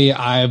 actually,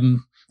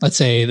 let's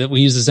say that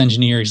we use this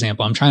engineer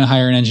example. I'm trying to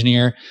hire an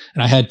engineer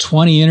and I had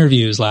 20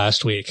 interviews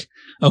last week.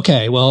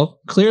 Okay, well,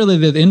 clearly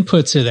the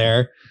inputs are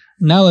there.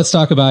 Now let's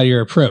talk about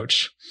your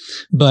approach.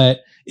 But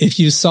if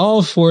you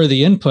solve for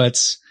the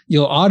inputs,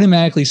 you'll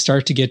automatically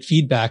start to get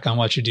feedback on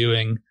what you're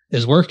doing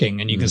is working,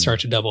 and you can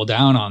start to double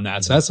down on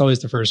that. So that's always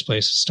the first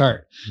place to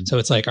start. So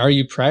it's like, are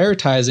you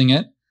prioritizing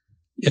it?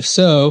 If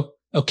so,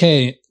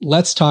 okay,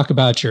 let's talk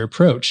about your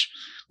approach.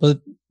 But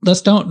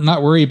let's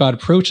not worry about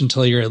approach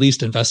until you're at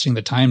least investing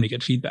the time to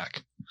get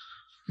feedback.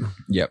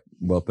 Yep,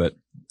 well put.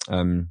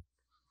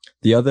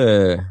 The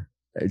other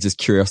just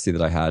curiosity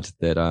that I had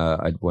that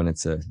I wanted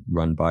to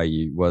run by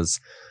you was,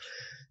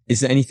 is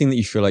there anything that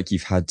you feel like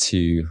you've had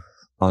to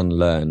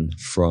unlearn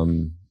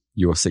from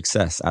your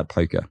success at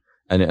poker?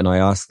 And I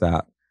ask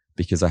that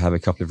because I have a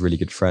couple of really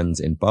good friends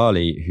in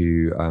Bali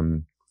who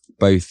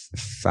both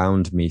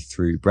found me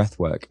through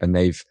breathwork, and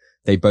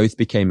they both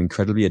became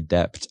incredibly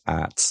adept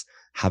at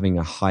having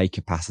a high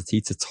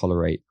capacity to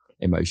tolerate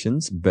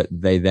emotions, but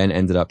they then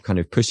ended up kind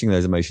of pushing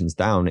those emotions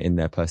down in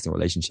their personal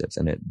relationships,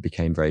 and it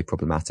became very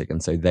problematic.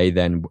 And so they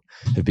then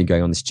have been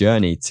going on this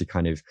journey to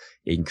kind of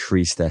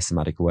increase their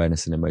somatic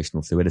awareness and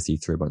emotional fluidity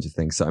through a bunch of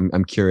things. So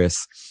I'm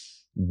curious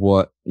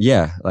what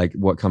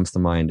comes to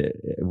mind,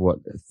 what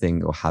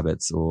thing or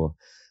habits or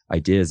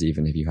ideas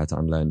even have you had to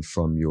unlearn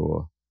from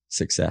your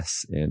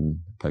success in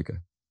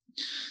poker?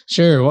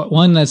 Sure.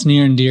 One that's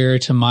near and dear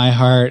to my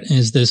heart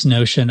is this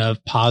notion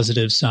of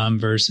positive sum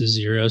versus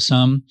zero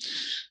sum.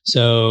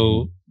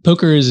 So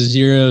poker is a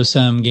zero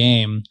sum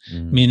game,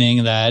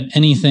 meaning that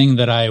anything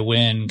that I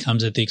win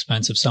comes at the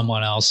expense of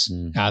someone else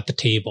at the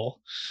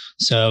table.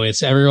 So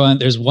it's everyone,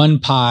 there's one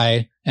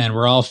pie and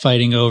we're all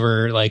fighting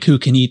over like who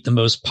can eat the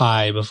most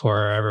pie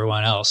before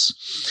everyone else.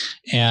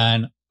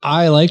 And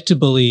I like to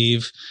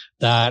believe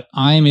that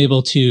I'm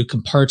able to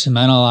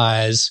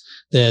compartmentalize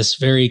this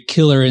very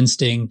killer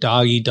instinct,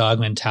 dog eat dog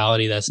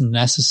mentality that's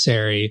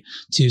necessary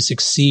to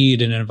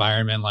succeed in an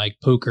environment like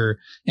poker,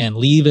 and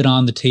leave it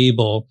on the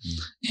table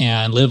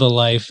and live a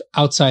life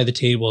outside the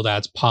table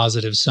that's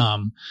positive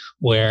sum,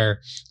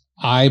 where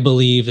I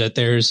believe that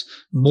there's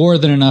more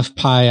than enough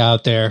pie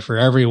out there for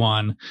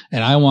everyone,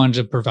 and I wanted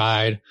to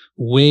provide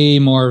way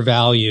more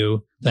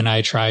value than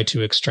I try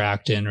to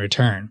extract in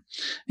return.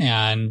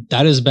 And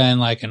that has been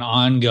like an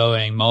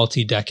ongoing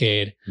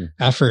multi-decade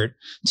effort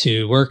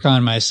to work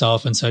on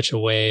myself in such a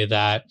way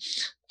that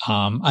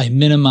I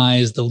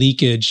minimize the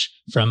leakage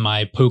from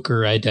my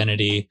poker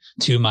identity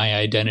to my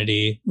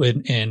identity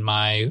in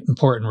my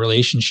important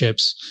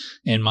relationships,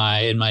 in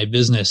my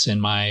business, in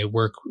my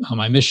work, on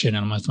my mission,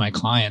 and with my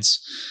clients.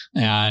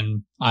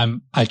 And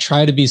I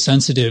try to be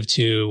sensitive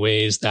to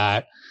ways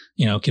that,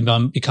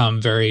 can become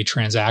very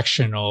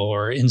transactional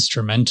or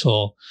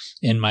instrumental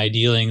in my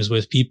dealings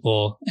with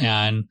people.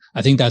 And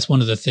I think that's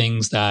one of the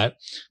things that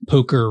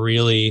poker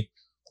really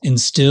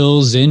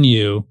instills in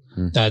you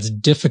that's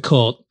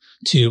difficult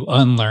to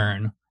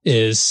unlearn,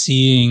 is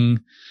seeing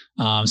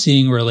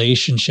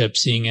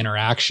relationships, seeing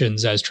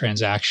interactions as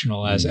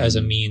transactional, as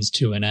a means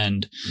to an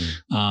end.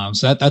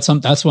 So that's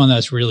one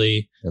that's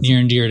really near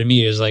and dear to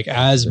me, is like,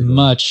 as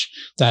much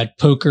that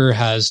poker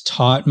has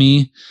taught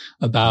me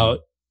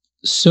about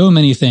so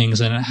many things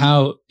and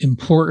how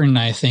important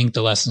I think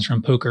the lessons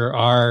from poker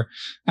are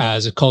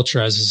as a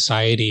culture, as a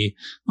society,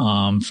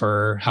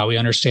 for how we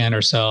understand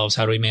ourselves,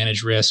 how do we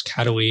manage risk,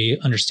 how do we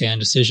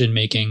understand decision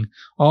making,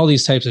 all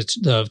these types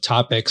of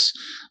topics.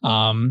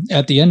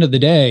 At the end of the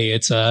day,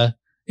 it's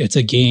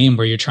a game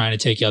where you're trying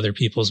to take other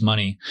people's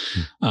money.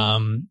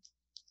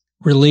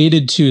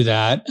 Related to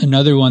that,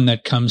 another one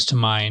that comes to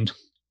mind,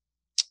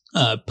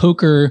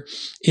 poker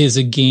is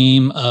a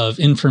game of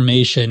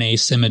information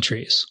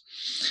asymmetries.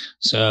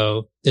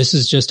 So this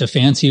is just a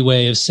fancy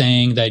way of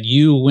saying that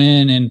you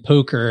win in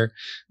poker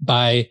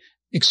by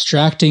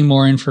extracting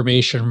more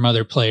information from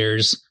other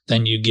players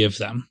than you give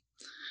them.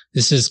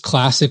 This is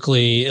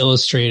classically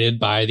illustrated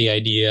by the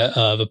idea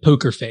of a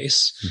poker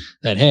face,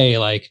 that, hey,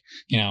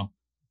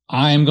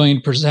 I'm going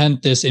to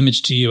present this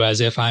image to you as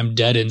if I'm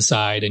dead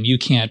inside and you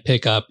can't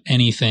pick up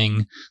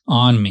anything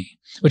on me.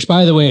 Which,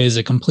 by the way, is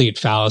a complete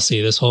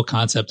fallacy. This whole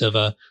concept of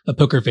a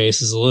poker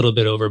face is a little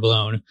bit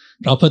overblown,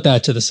 but I'll put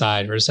that to the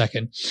side for a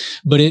second.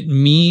 But it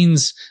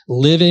means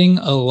living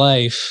a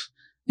life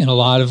in a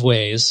lot of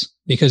ways,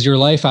 because your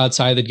life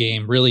outside the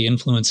game really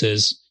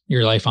influences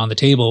your life on the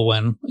table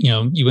when,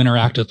 you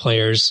interact with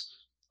players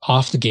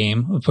off the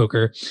game of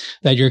poker,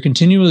 that you're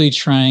continually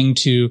trying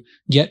to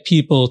get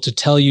people to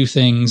tell you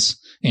things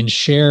and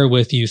share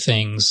with you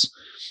things,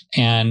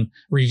 and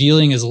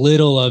revealing as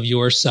little of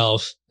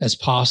yourself as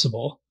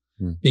possible,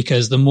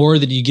 because the more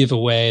that you give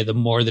away, the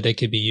more that it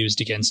could be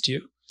used against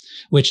you,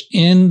 which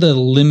in the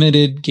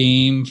limited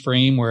game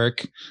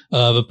framework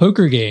of a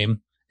poker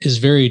game is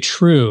very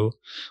true,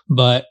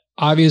 but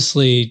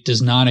obviously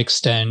does not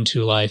extend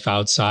to life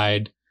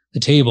outside the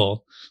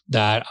table.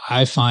 That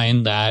I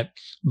find that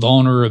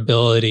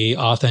vulnerability,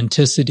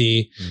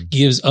 authenticity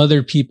gives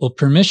other people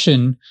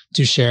permission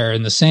to share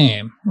in the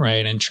same,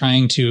 right? And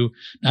trying to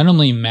not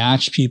only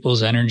match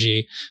people's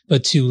energy,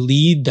 but to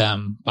lead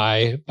them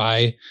by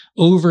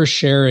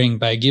oversharing,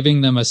 by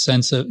giving them a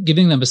sense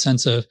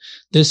of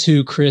this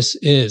who Chris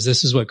is.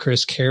 This is what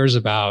Chris cares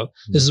about.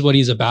 This is what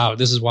he's about.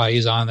 This is why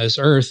he's on this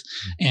earth.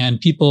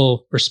 And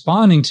people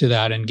responding to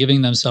that and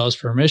giving themselves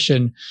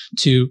permission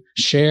to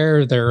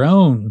share their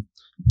own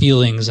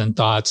feelings and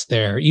thoughts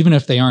there, even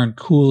if they aren't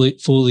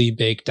fully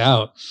baked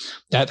out.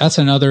 That's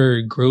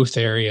another growth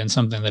area, and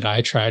something that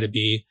I try to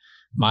be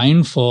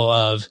mindful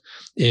of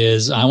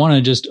is I want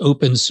to just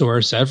open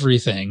source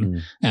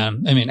everything.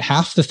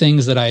 Half the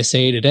things that I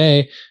say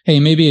today, hey,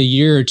 maybe a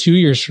year or 2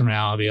 years from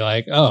now, I'll be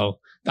like, oh,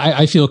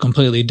 I feel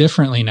completely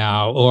differently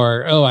now,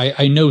 or, oh,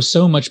 I know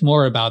so much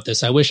more about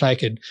this. I wish I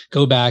could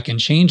go back and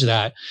change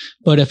that.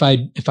 But if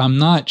I'm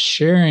not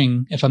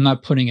sharing, if I'm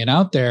not putting it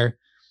out there,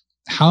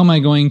 how am I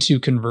going to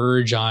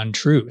converge on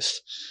truth?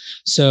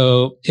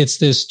 So it's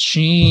this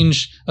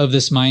change of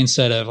this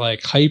mindset of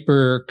like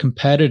hyper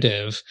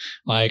competitive,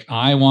 like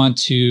I want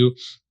to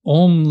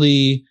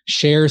only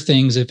share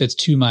things if it's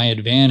to my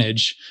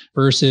advantage,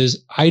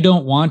 versus I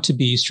don't want to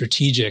be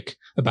strategic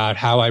about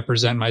how I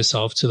present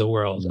myself to the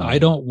world. I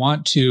don't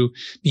want to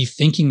be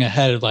thinking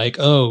ahead of like,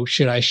 oh,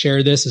 should I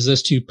share this? Is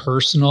this too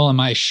personal? Am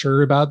I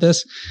sure about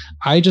this?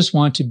 I just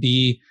want to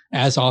be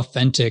as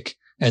authentic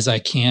as I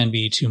can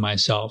be to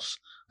myself.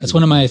 That's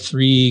one of my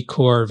 3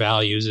 core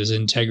values, is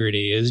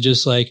integrity, is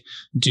just like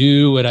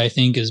do what I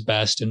think is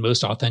best and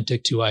most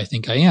authentic to who I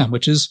think I am,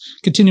 which is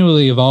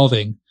continually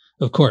evolving,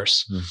 of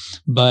course.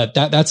 But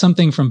that's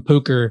something from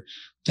poker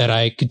that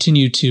I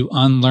continue to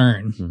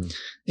unlearn,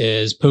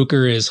 is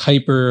poker is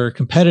hyper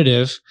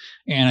competitive.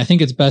 And I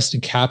think it's best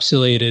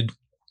encapsulated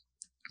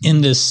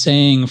in this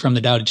saying from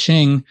the Tao Te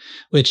Ching,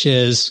 which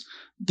is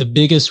the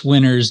biggest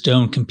winners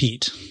don't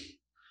compete.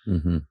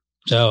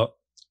 So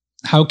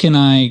how can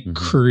I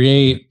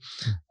create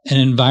an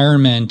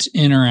environment,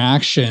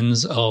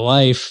 interactions, a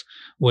life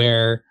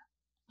where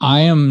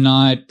I am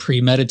not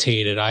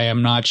premeditated. I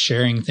am not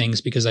sharing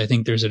things because I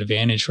think there's an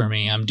advantage for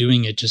me. I'm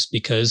doing it just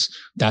because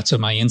that's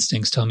what my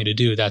instincts tell me to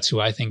do. That's who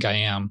I think I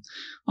am.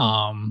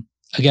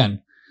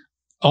 Again,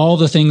 all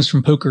the things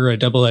from poker are a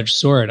double-edged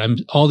sword.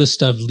 All this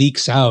stuff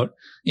leaks out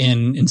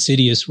in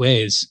insidious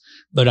ways,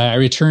 but I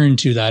return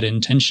to that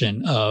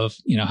intention of,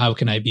 how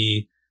can I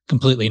be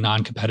completely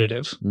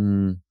non-competitive?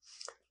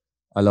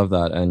 I love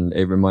that. And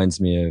it reminds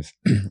me of,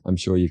 I'm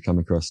sure you've come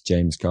across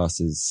James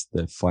Caster's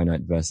The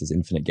Finite versus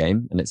Infinite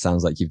Game. And it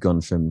sounds like you've gone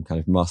from kind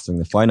of mastering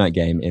the finite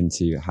game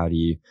into how do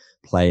you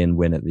play and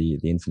win at the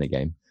infinite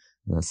game.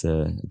 And that's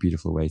a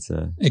beautiful way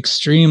to...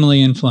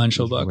 Extremely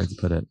influential book. Way to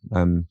put it.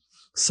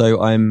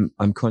 So I'm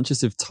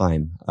conscious of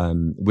time.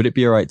 Would it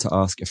be all right to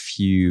ask a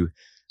few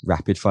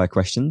rapid fire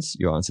questions?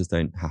 Your answers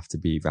don't have to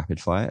be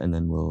rapid fire, and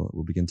then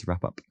we'll begin to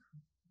wrap up.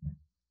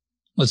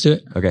 Let's do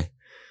it. Okay.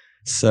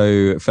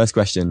 So first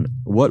question,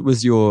 what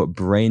was your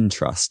brain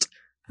trust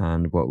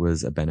and what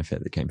was a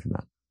benefit that came from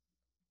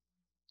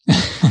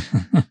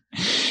that?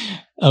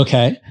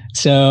 Okay.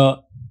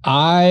 So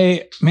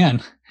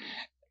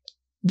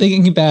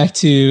thinking back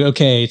to,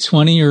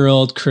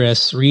 20-year-old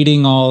Chris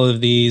reading all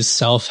of these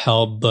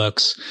self-help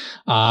books.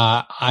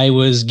 I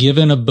was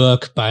given a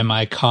book by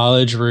my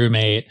college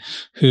roommate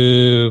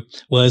who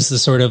was the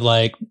sort of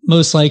like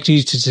most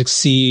likely to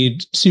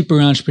succeed, super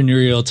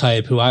entrepreneurial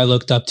type who I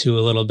looked up to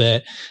a little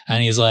bit.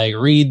 And he's like,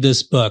 read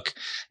this book.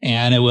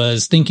 And it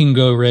was Think and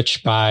Grow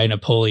Rich by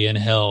Napoleon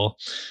Hill.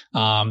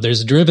 There's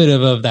a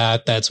derivative of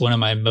that. That's one of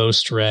my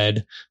most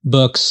read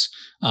books.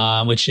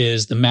 Which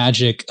is The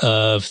Magic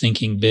of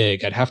Thinking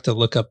Big. I'd have to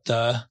look up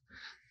The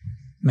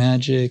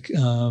Magic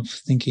of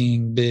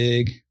Thinking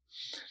Big.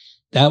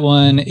 That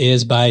one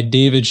is by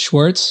David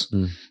Schwartz.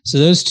 So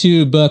those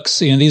two books,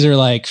 these are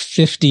like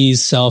 50s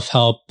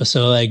self-help,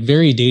 so like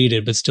very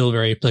dated, but still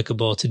very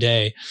applicable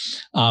today.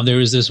 There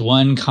was this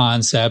one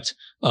concept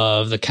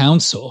of the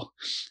council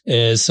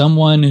is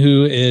someone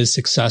who is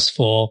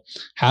successful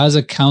has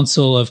a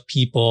council of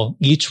people,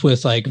 each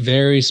with like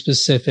very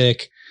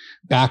specific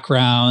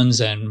backgrounds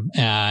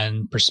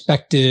and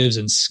perspectives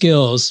and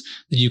skills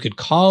that you could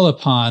call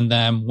upon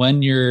them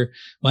when you're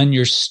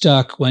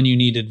stuck, when you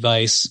need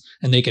advice,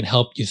 and they can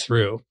help you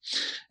through.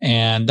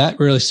 And that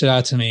really stood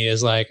out to me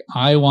as like,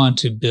 I want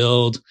to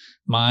build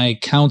my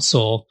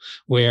council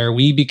where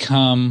we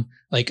become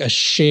like a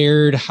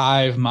shared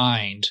hive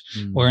mind,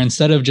 where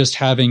instead of just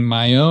having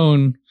my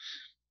own,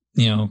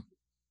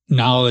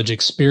 knowledge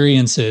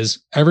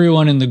experiences,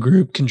 everyone in the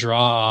group can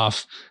draw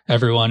off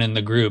everyone in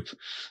the group.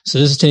 So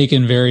this has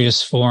taken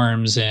various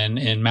forms in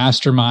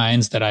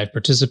masterminds that I've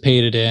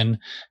participated in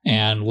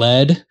and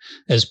led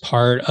as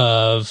part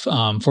of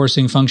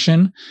Forcing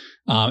Function.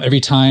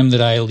 Every time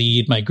that I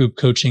lead my group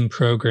coaching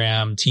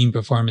program, Team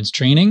Performance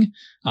Training,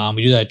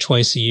 we do that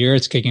twice a year.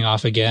 It's kicking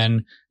off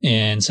again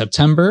in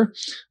September.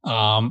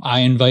 I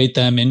invite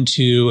them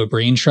into a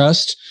brain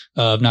trust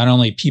of not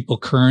only people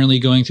currently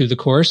going through the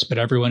course, but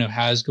everyone who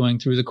has going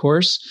through the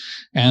course.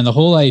 And the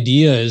whole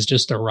idea is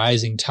just a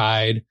rising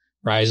tide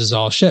rises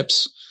all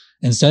ships.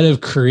 Instead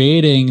of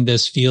creating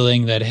this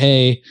feeling that,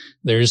 hey,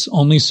 there's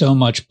only so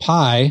much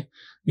pie,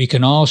 we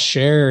can all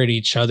share at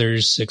each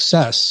other's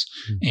success.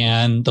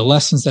 And the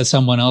lessons that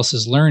someone else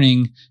is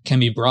learning can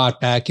be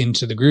brought back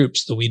into the group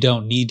so that we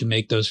don't need to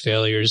make those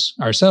failures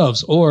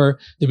ourselves, or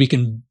that we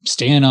can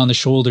stand on the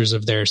shoulders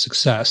of their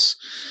success.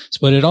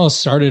 But it all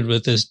started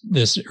with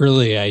this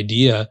early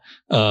idea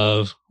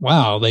of,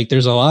 wow, like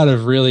there's a lot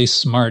of really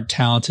smart,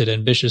 talented,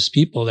 ambitious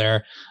people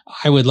there.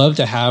 I would love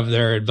to have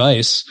their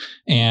advice.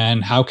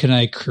 And how can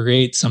I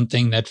create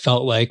something that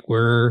felt like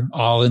we're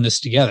all in this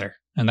together?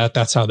 And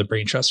that's how the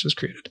Brain Trust was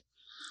created.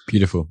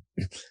 Beautiful.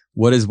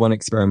 What is one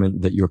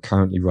experiment that you're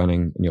currently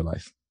running in your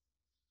life?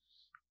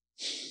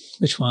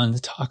 Which one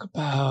to talk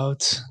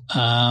about?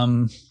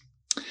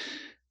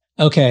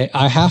 Okay,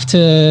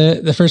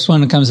 the first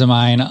one that comes to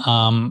mind,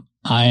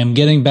 I am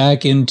getting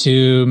back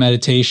into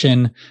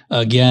meditation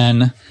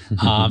again.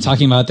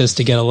 Talking about this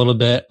to get a little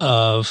bit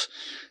of,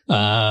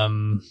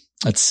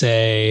 let's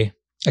say,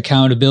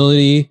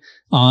 accountability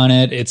on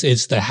it.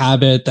 It's the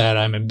habit that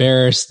I'm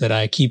embarrassed that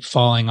I keep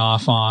falling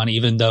off on,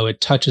 even though it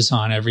touches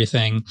on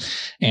everything.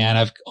 And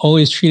I've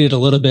always treated it a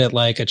little bit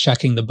like a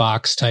checking the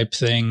box type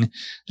thing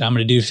that I'm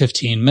going to do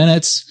 15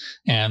 minutes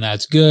and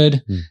that's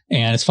good.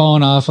 And it's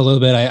fallen off a little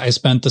bit. I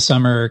spent the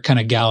summer kind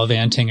of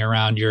gallivanting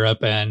around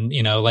Europe and,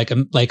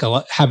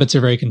 habits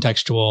are very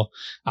contextual.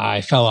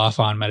 I fell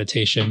off on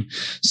meditation.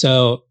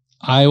 So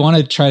I want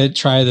to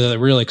try the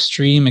real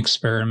extreme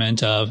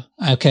experiment of,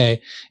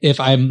 okay, if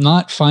I'm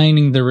not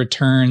finding the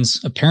returns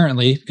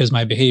apparently because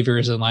my behavior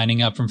isn't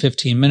lining up from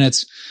 15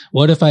 minutes,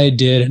 what if I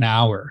did an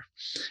hour?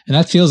 And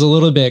that feels a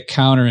little bit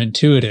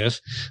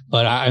counterintuitive,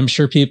 but I'm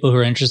sure people who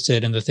are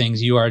interested in the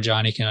things you are,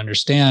 Johnny, can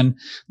understand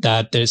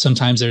that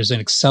sometimes there's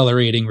an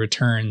accelerating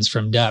returns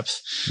from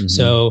depth.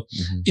 So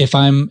if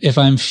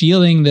I'm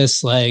feeling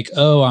this like,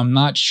 oh, I'm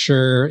not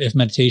sure if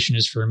meditation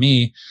is for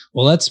me,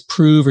 well, let's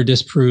prove or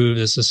disprove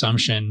this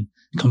assumption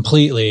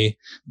completely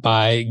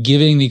by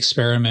giving the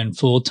experiment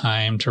full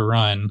time to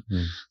run.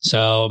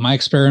 So my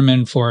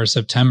experiment for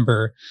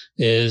September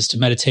is to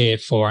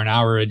meditate for an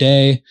hour a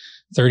day.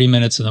 30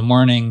 minutes in the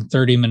morning,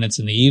 30 minutes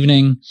in the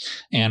evening,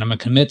 and I'm going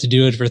to commit to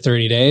do it for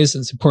 30 days.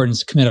 It's important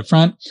to commit up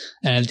front.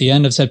 And at the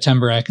end of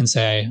September, I can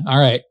say, all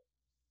right,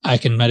 I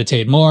can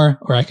meditate more,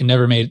 or I can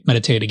never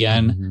meditate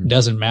again. It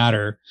doesn't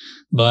matter,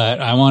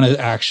 but I want to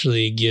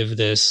actually give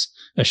this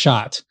a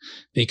shot,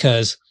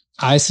 because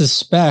I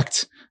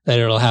suspect that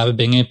it'll have a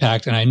big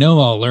impact, and I know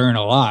I'll learn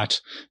a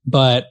lot,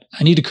 but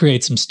I need to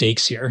create some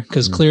stakes here,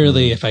 because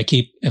clearly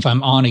if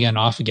I'm on again,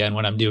 off again,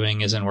 what I'm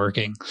doing isn't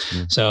working.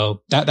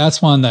 So that's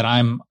one that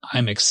I'm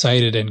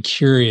excited and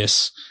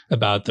curious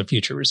about the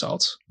future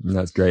results.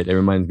 That's great. It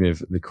reminds me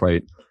of the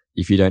quote,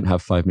 if you don't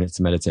have 5 minutes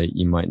to meditate,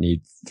 you might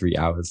need 3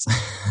 hours.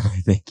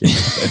 I think.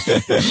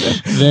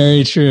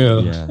 Very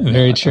true. Yeah,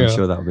 very true. I'm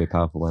sure that would be a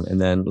powerful one.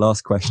 And then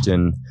last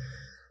question,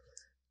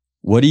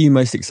 what are you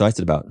most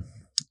excited about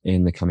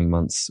in the coming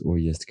months or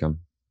years to come?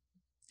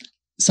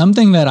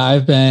 Something that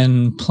I've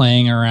been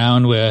playing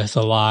around with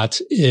a lot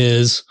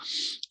is,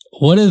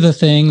 what is the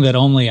thing that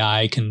only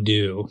I can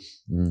do?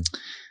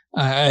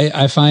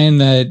 I find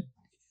that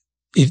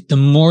the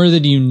more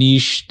that you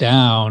niche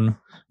down,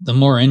 the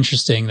more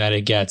interesting that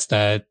it gets.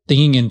 That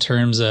thinking in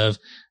terms of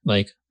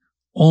like,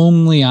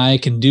 only I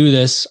can do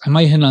this, I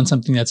might hit on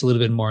something that's a little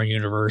bit more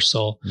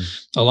universal.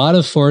 A lot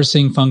of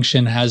forcing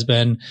function has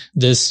been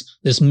this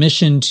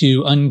mission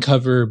to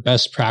uncover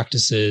best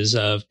practices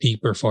of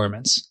peak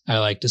performance, I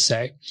like to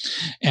say.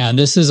 And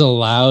this has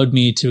allowed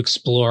me to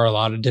explore a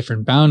lot of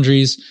different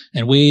boundaries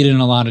and wade in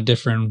a lot of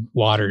different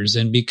waters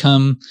and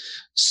become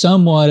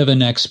somewhat of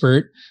an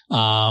expert,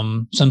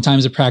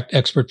 sometimes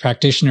expert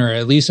practitioner, or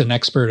at least an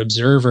expert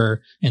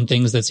observer in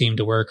things that seem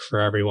to work for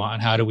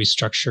everyone. How do we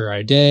structure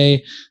our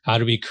day? How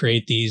do we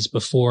create these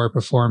before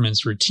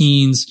performance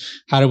routines?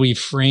 How do we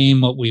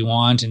frame what we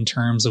want in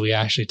terms that we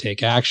actually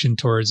take action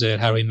towards it?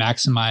 How do we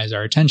maximize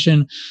our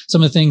attention?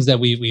 Some of the things that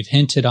we've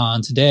hinted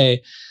on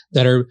today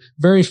that are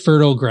very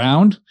fertile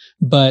ground,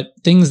 but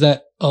things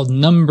that a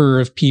number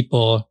of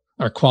people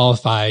are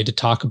qualified to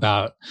talk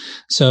about.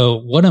 So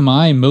what am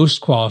I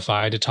most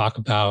qualified to talk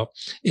about?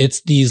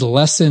 It's these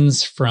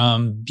lessons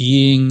from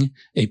being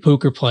a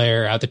poker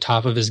player at the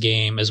top of his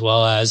game, as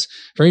well as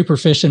very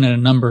proficient in a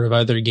number of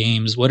other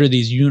games. What are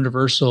these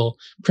universal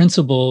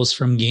principles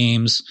from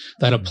games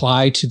that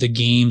apply to the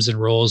games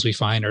and roles we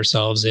find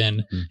ourselves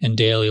in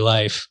daily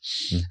life?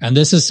 And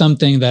this is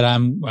something that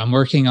I'm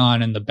working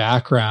on in the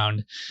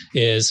background,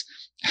 is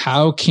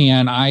how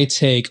can I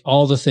take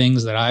all the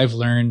things that I've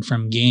learned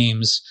from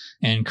games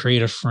and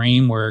create a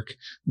framework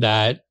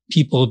that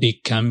people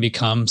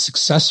become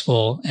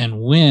successful and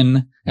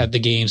win at the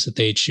games that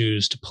they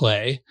choose to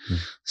play.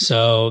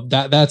 So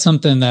that's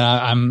something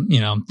that I'm,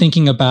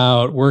 thinking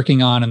about,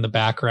 working on in the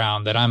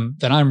background, that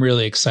I'm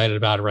really excited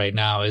about right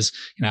now is,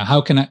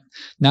 how can I,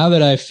 now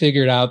that I've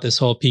figured out this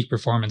whole peak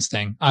performance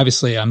thing,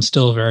 obviously I'm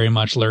still very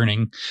much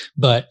learning,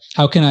 but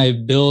how can I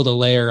build a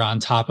layer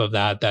on top of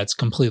that that's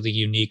completely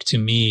unique to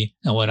me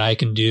and what I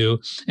can do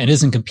and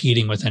isn't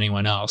competing with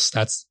anyone else?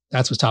 That's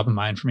what's top of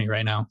mind for me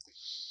right now.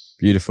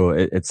 Beautiful.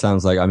 It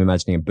sounds like I'm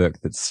imagining a book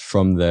that's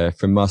from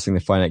mastering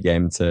the finite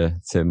game to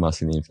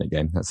mastering the infinite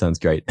game. That sounds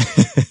great.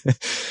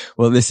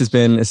 Well, this has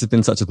been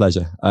such a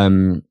pleasure.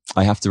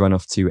 I have to run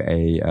off to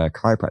a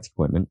chiropractic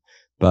appointment,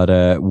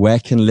 but where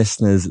can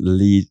listeners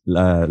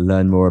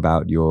learn more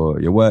about your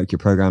work, your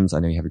programs?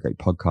 I know you have a great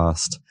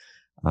podcast.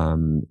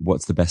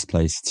 What's the best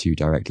place to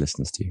direct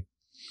listeners to?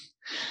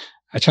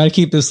 I try to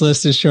keep this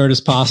list as short as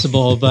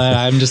possible, but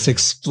I'm just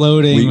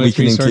exploding with resources.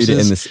 We can include it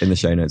in the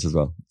show notes as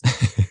well.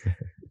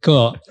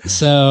 Cool.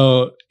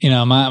 So,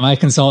 my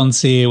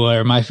consultancy,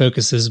 where my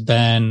focus has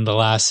been the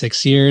last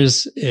 6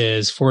 years,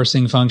 is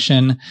Forcing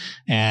Function.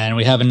 And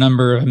we have a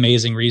number of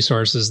amazing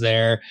resources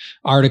there,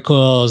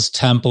 articles,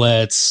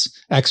 templates,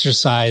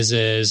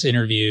 exercises,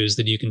 interviews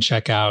that you can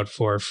check out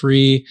for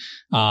free.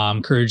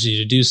 Encourage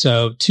you to do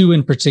so. 2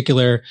 in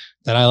particular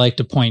that I like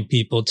to point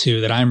people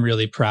to that I'm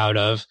really proud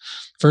of.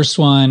 First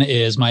one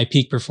is my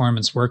Peak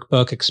Performance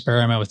Workbook,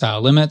 Experiment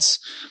Without Limits.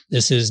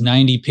 This is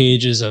 90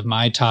 pages of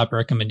my top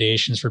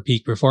recommendations for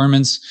peak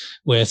performance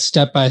with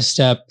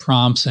step-by-step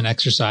prompts and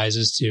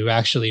exercises to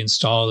actually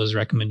install those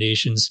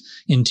recommendations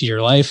into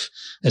your life.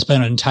 I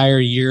spent an entire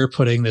year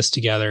putting this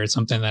together. It's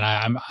something that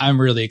I'm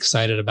really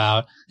excited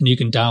about, and you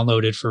can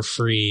download it for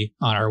free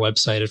on our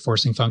website at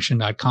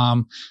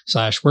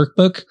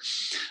forcingfunction.com/workbook.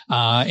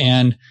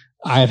 And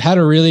I've had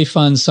a really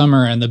fun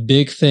summer, and the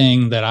big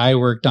thing that I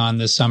worked on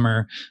this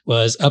summer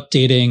was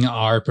updating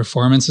our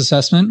performance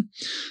assessment.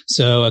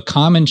 So a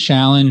common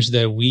challenge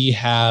that we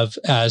have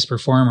as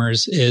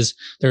performers is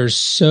there's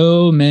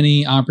so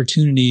many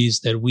opportunities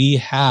that we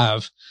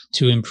have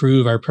to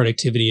improve our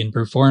productivity and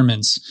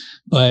performance,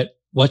 but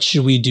what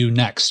should we do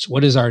next?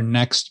 What is our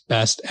next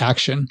best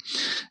action?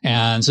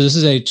 And so this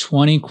is a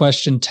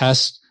 20-question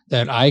test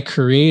that I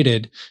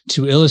created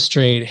to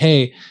illustrate,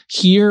 hey,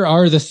 here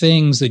are the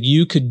things that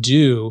you could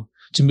do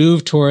to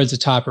move towards a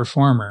top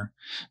performer.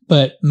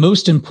 But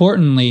most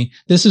importantly,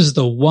 this is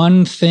the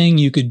one thing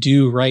you could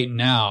do right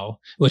now,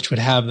 which would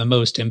have the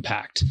most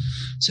impact.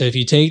 So if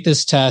you take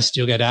this test,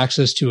 you'll get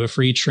access to a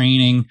free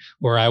training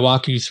where I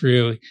walk you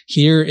through,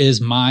 here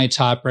is my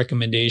top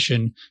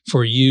recommendation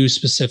for you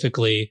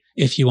specifically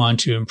if you want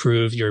to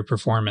improve your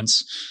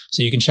performance.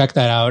 So you can check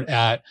that out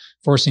at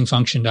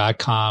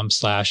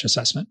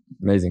forcingfunction.com/assessment.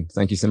 Amazing.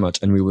 Thank you so much.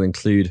 And we will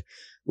include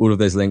all of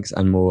those links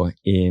and more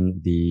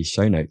in the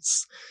show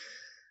notes.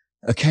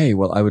 Okay,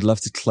 well, I would love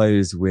to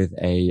close with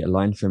a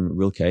line from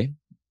Rilke.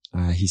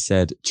 He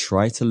said,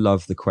 "Try to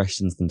love the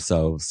questions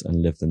themselves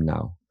and live them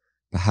now.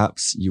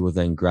 Perhaps you will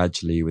then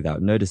gradually,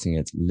 without noticing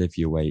it, live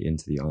your way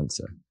into the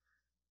answer."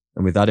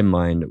 And with that in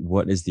mind,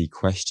 what is the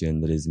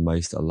question that is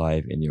most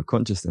alive in your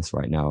consciousness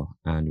right now?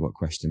 And what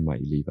question might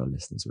you leave our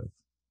listeners with?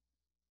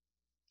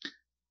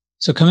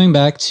 So coming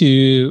back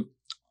to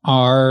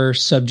our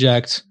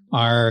subject,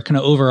 our kind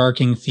of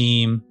overarching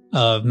theme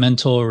of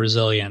mental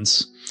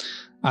resilience,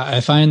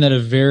 I find that a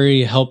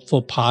very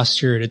helpful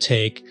posture to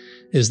take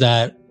is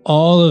that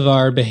all of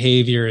our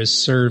behavior is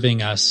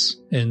serving us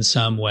in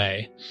some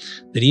way.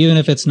 That even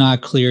if it's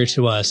not clear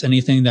to us,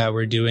 anything that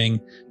we're doing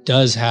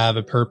does have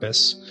a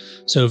purpose.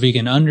 So if we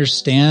can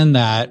understand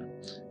that,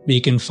 we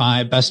can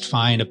best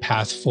find a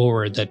path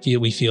forward that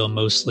we feel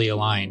mostly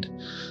aligned.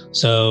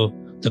 So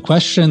the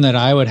question that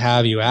I would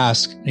have you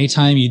ask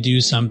anytime you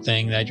do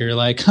something that you're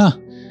like,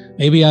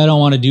 maybe I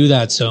don't want to do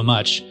that so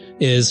much,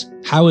 is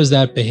how is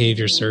that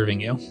behavior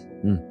serving you?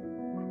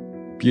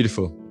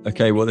 Beautiful.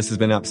 Okay, well, this has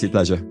been an absolute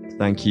pleasure.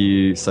 Thank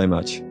you so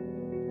much.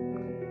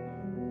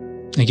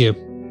 Thank you.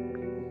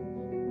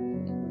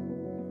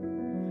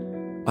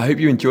 I hope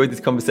you enjoyed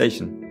this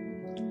conversation.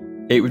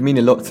 It would mean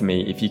a lot to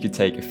me if you could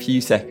take a few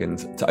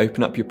seconds to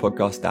open up your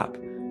podcast app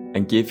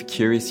and give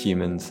Curious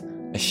Humans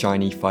a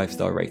shiny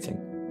 5-star rating.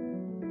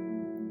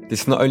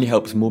 This not only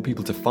helps more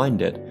people to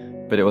find it,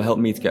 but it will help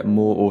me to get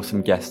more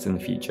awesome guests in the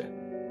future.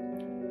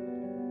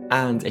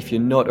 And if you're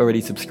not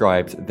already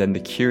subscribed, then the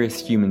Curious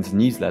Humans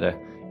newsletter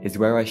is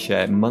where I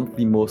share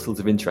monthly morsels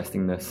of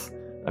interestingness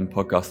and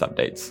podcast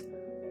updates.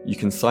 You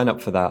can sign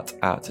up for that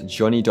at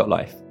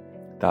johnny.life.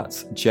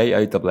 That's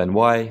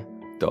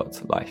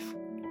JONNY.life.